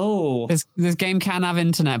this game can have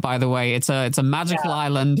internet, by the way. It's a magical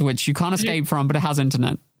island which you can't escape from, but it has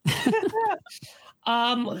internet.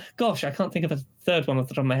 Gosh, I can't think of a third one off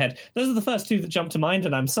the top of my head. Those are the first 2 that jumped to mind,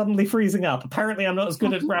 and I'm suddenly freezing up. Apparently, I'm not as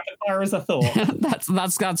good at rapid fire as I thought.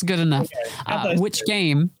 that's good enough. Okay, which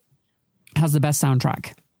game has the best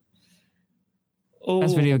soundtrack?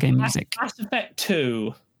 Best video game music. Mass Effect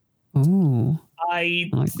 2. Ooh, I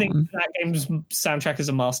think that game's soundtrack is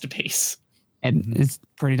a masterpiece. It's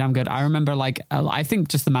pretty damn good. I remember, I think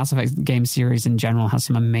just the Mass Effect game series in general has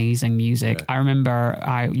some amazing music. Yeah. I remember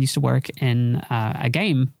I used to work in a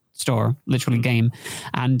game store, literally game,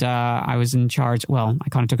 and I was in charge. Well, I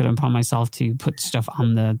kind of took it upon myself to put stuff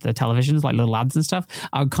on the televisions, like little ads and stuff.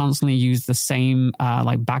 I would constantly use the same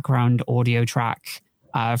background audio track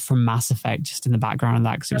from Mass Effect just in the background of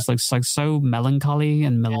that, because it was like so melancholy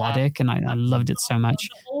and melodic, and I loved it so much.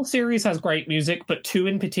 The whole series has great music, but 2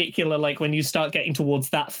 in particular, like when you start getting towards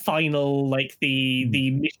that final, like the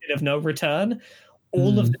mission of no return,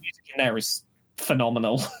 all of the music in there is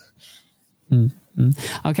phenomenal.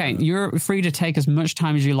 Okay, you're free to take as much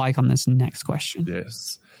time as you like on this next question.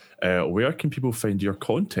 Yes. Where can people find your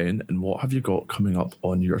content, and what have you got coming up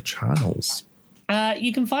on your channels?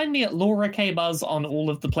 You can find me at Laura K Buzz on all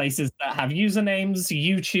of the places that have usernames: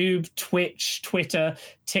 YouTube, Twitch, Twitter,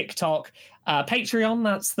 TikTok, Patreon.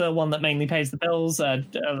 That's the one that mainly pays the bills.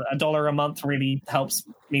 $1 a month really helps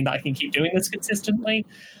mean that I can keep doing this consistently.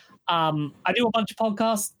 I do a bunch of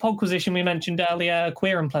podcasts. Podquisition we mentioned earlier,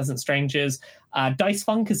 Queer and Pleasant Strangers. Dice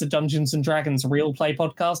Funk is a Dungeons and Dragons real play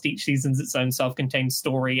podcast. Each season's its own self-contained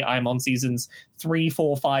story. I'm on seasons 3,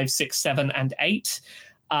 4, 5, 6, 7, and 8.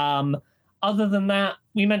 Other than that,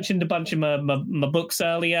 we mentioned a bunch of my books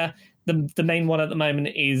earlier. The main one at the moment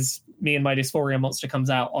is Me and My Dysphoria Monster, comes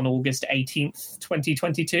out on August 18th,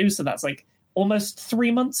 2022. So that's like almost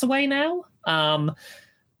 3 months away now.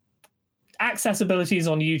 Accessibility is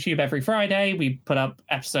on YouTube every Friday. We put up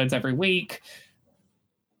episodes every week.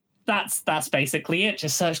 That's basically it.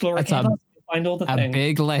 Just search Laura K. Buzz. Find all the things. A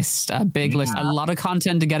big list, a lot of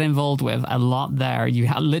content to get involved with, a lot there. You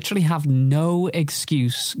literally have no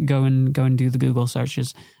excuse. Go and do the Google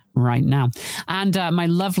searches right now. And my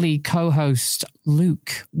lovely co-host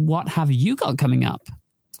Luke, what have you got coming up?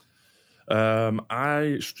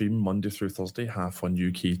 I stream Monday through Thursday, half on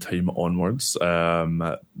UK time onwards.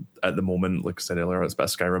 At the moment, like I said earlier, it's a bit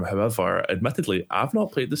of Skyrim. However, admittedly, I've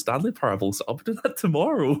not played the Stanley Parable, so I'll be doing that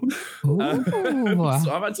tomorrow. So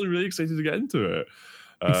I'm actually really excited to get into it.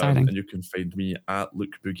 Exciting. And you can find me at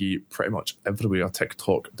Luke Boogie pretty much everywhere,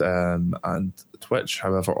 TikTok and Twitch.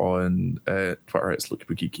 However, on Twitter, it's Luke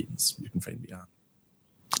Boogie Games. You can find me at.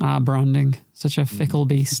 Branding, such a fickle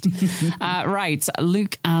beast. Right,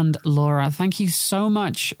 Luke and Laura, thank you so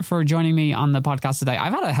much for joining me on the podcast today.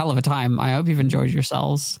 I've had a hell of a time. I hope you've enjoyed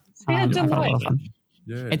yourselves. I've had a lot of fun.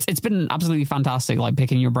 Yeah. It's been absolutely fantastic, like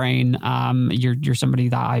picking your brain. You're somebody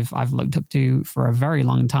that I've looked up to for a very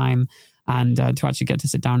long time, and to actually get to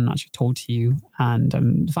sit down and actually talk to you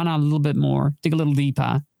and find out a little bit more, dig a little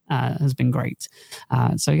deeper, has been great.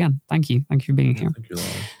 So again, thank you for being here. Thank you, Laura.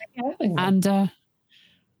 And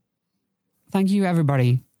thank you,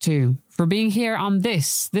 everybody, too, for being here on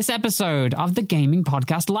this episode of the Gaming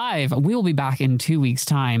Podcast Live. We'll be back in 2 weeks'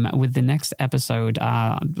 time with the next episode.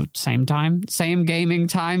 Same time, same gaming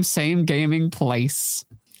time, same gaming place.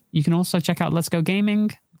 You can also check out Let's Go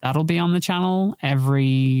Gaming. That'll be on the channel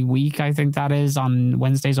every week. I think that is on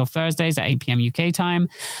Wednesdays or Thursdays at 8 p.m. UK time.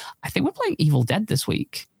 I think we're playing Evil Dead this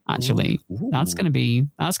week. Actually, that's gonna be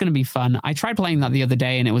fun. I tried playing that the other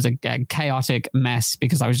day, and it was a chaotic mess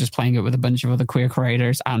because I was just playing it with a bunch of other queer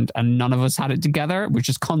creators, and none of us had it together. We're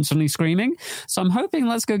just constantly screaming. So I'm hoping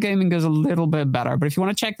Let's Go Gaming goes a little bit better. But if you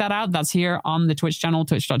want to check that out, that's here on the Twitch channel,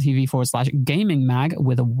 twitch.tv/gamingmag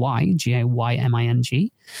with a Y,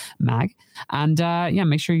 GAYMING mag. And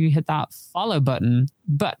make sure you hit that follow button.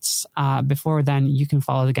 But before then, you can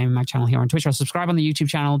follow the Gaming Mag channel here on Twitch, or subscribe on the YouTube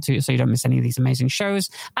channel so you don't miss any of these amazing shows.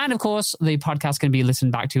 And of course, the podcast can be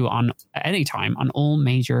listened back to on any time on all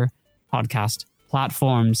major podcast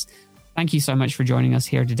platforms. Thank you so much for joining us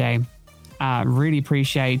here today. Really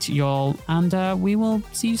appreciate y'all, and we will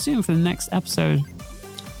see you soon for the next episode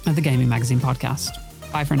of the Gaming Magazine podcast.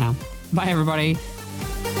 Bye for now. Bye, everybody.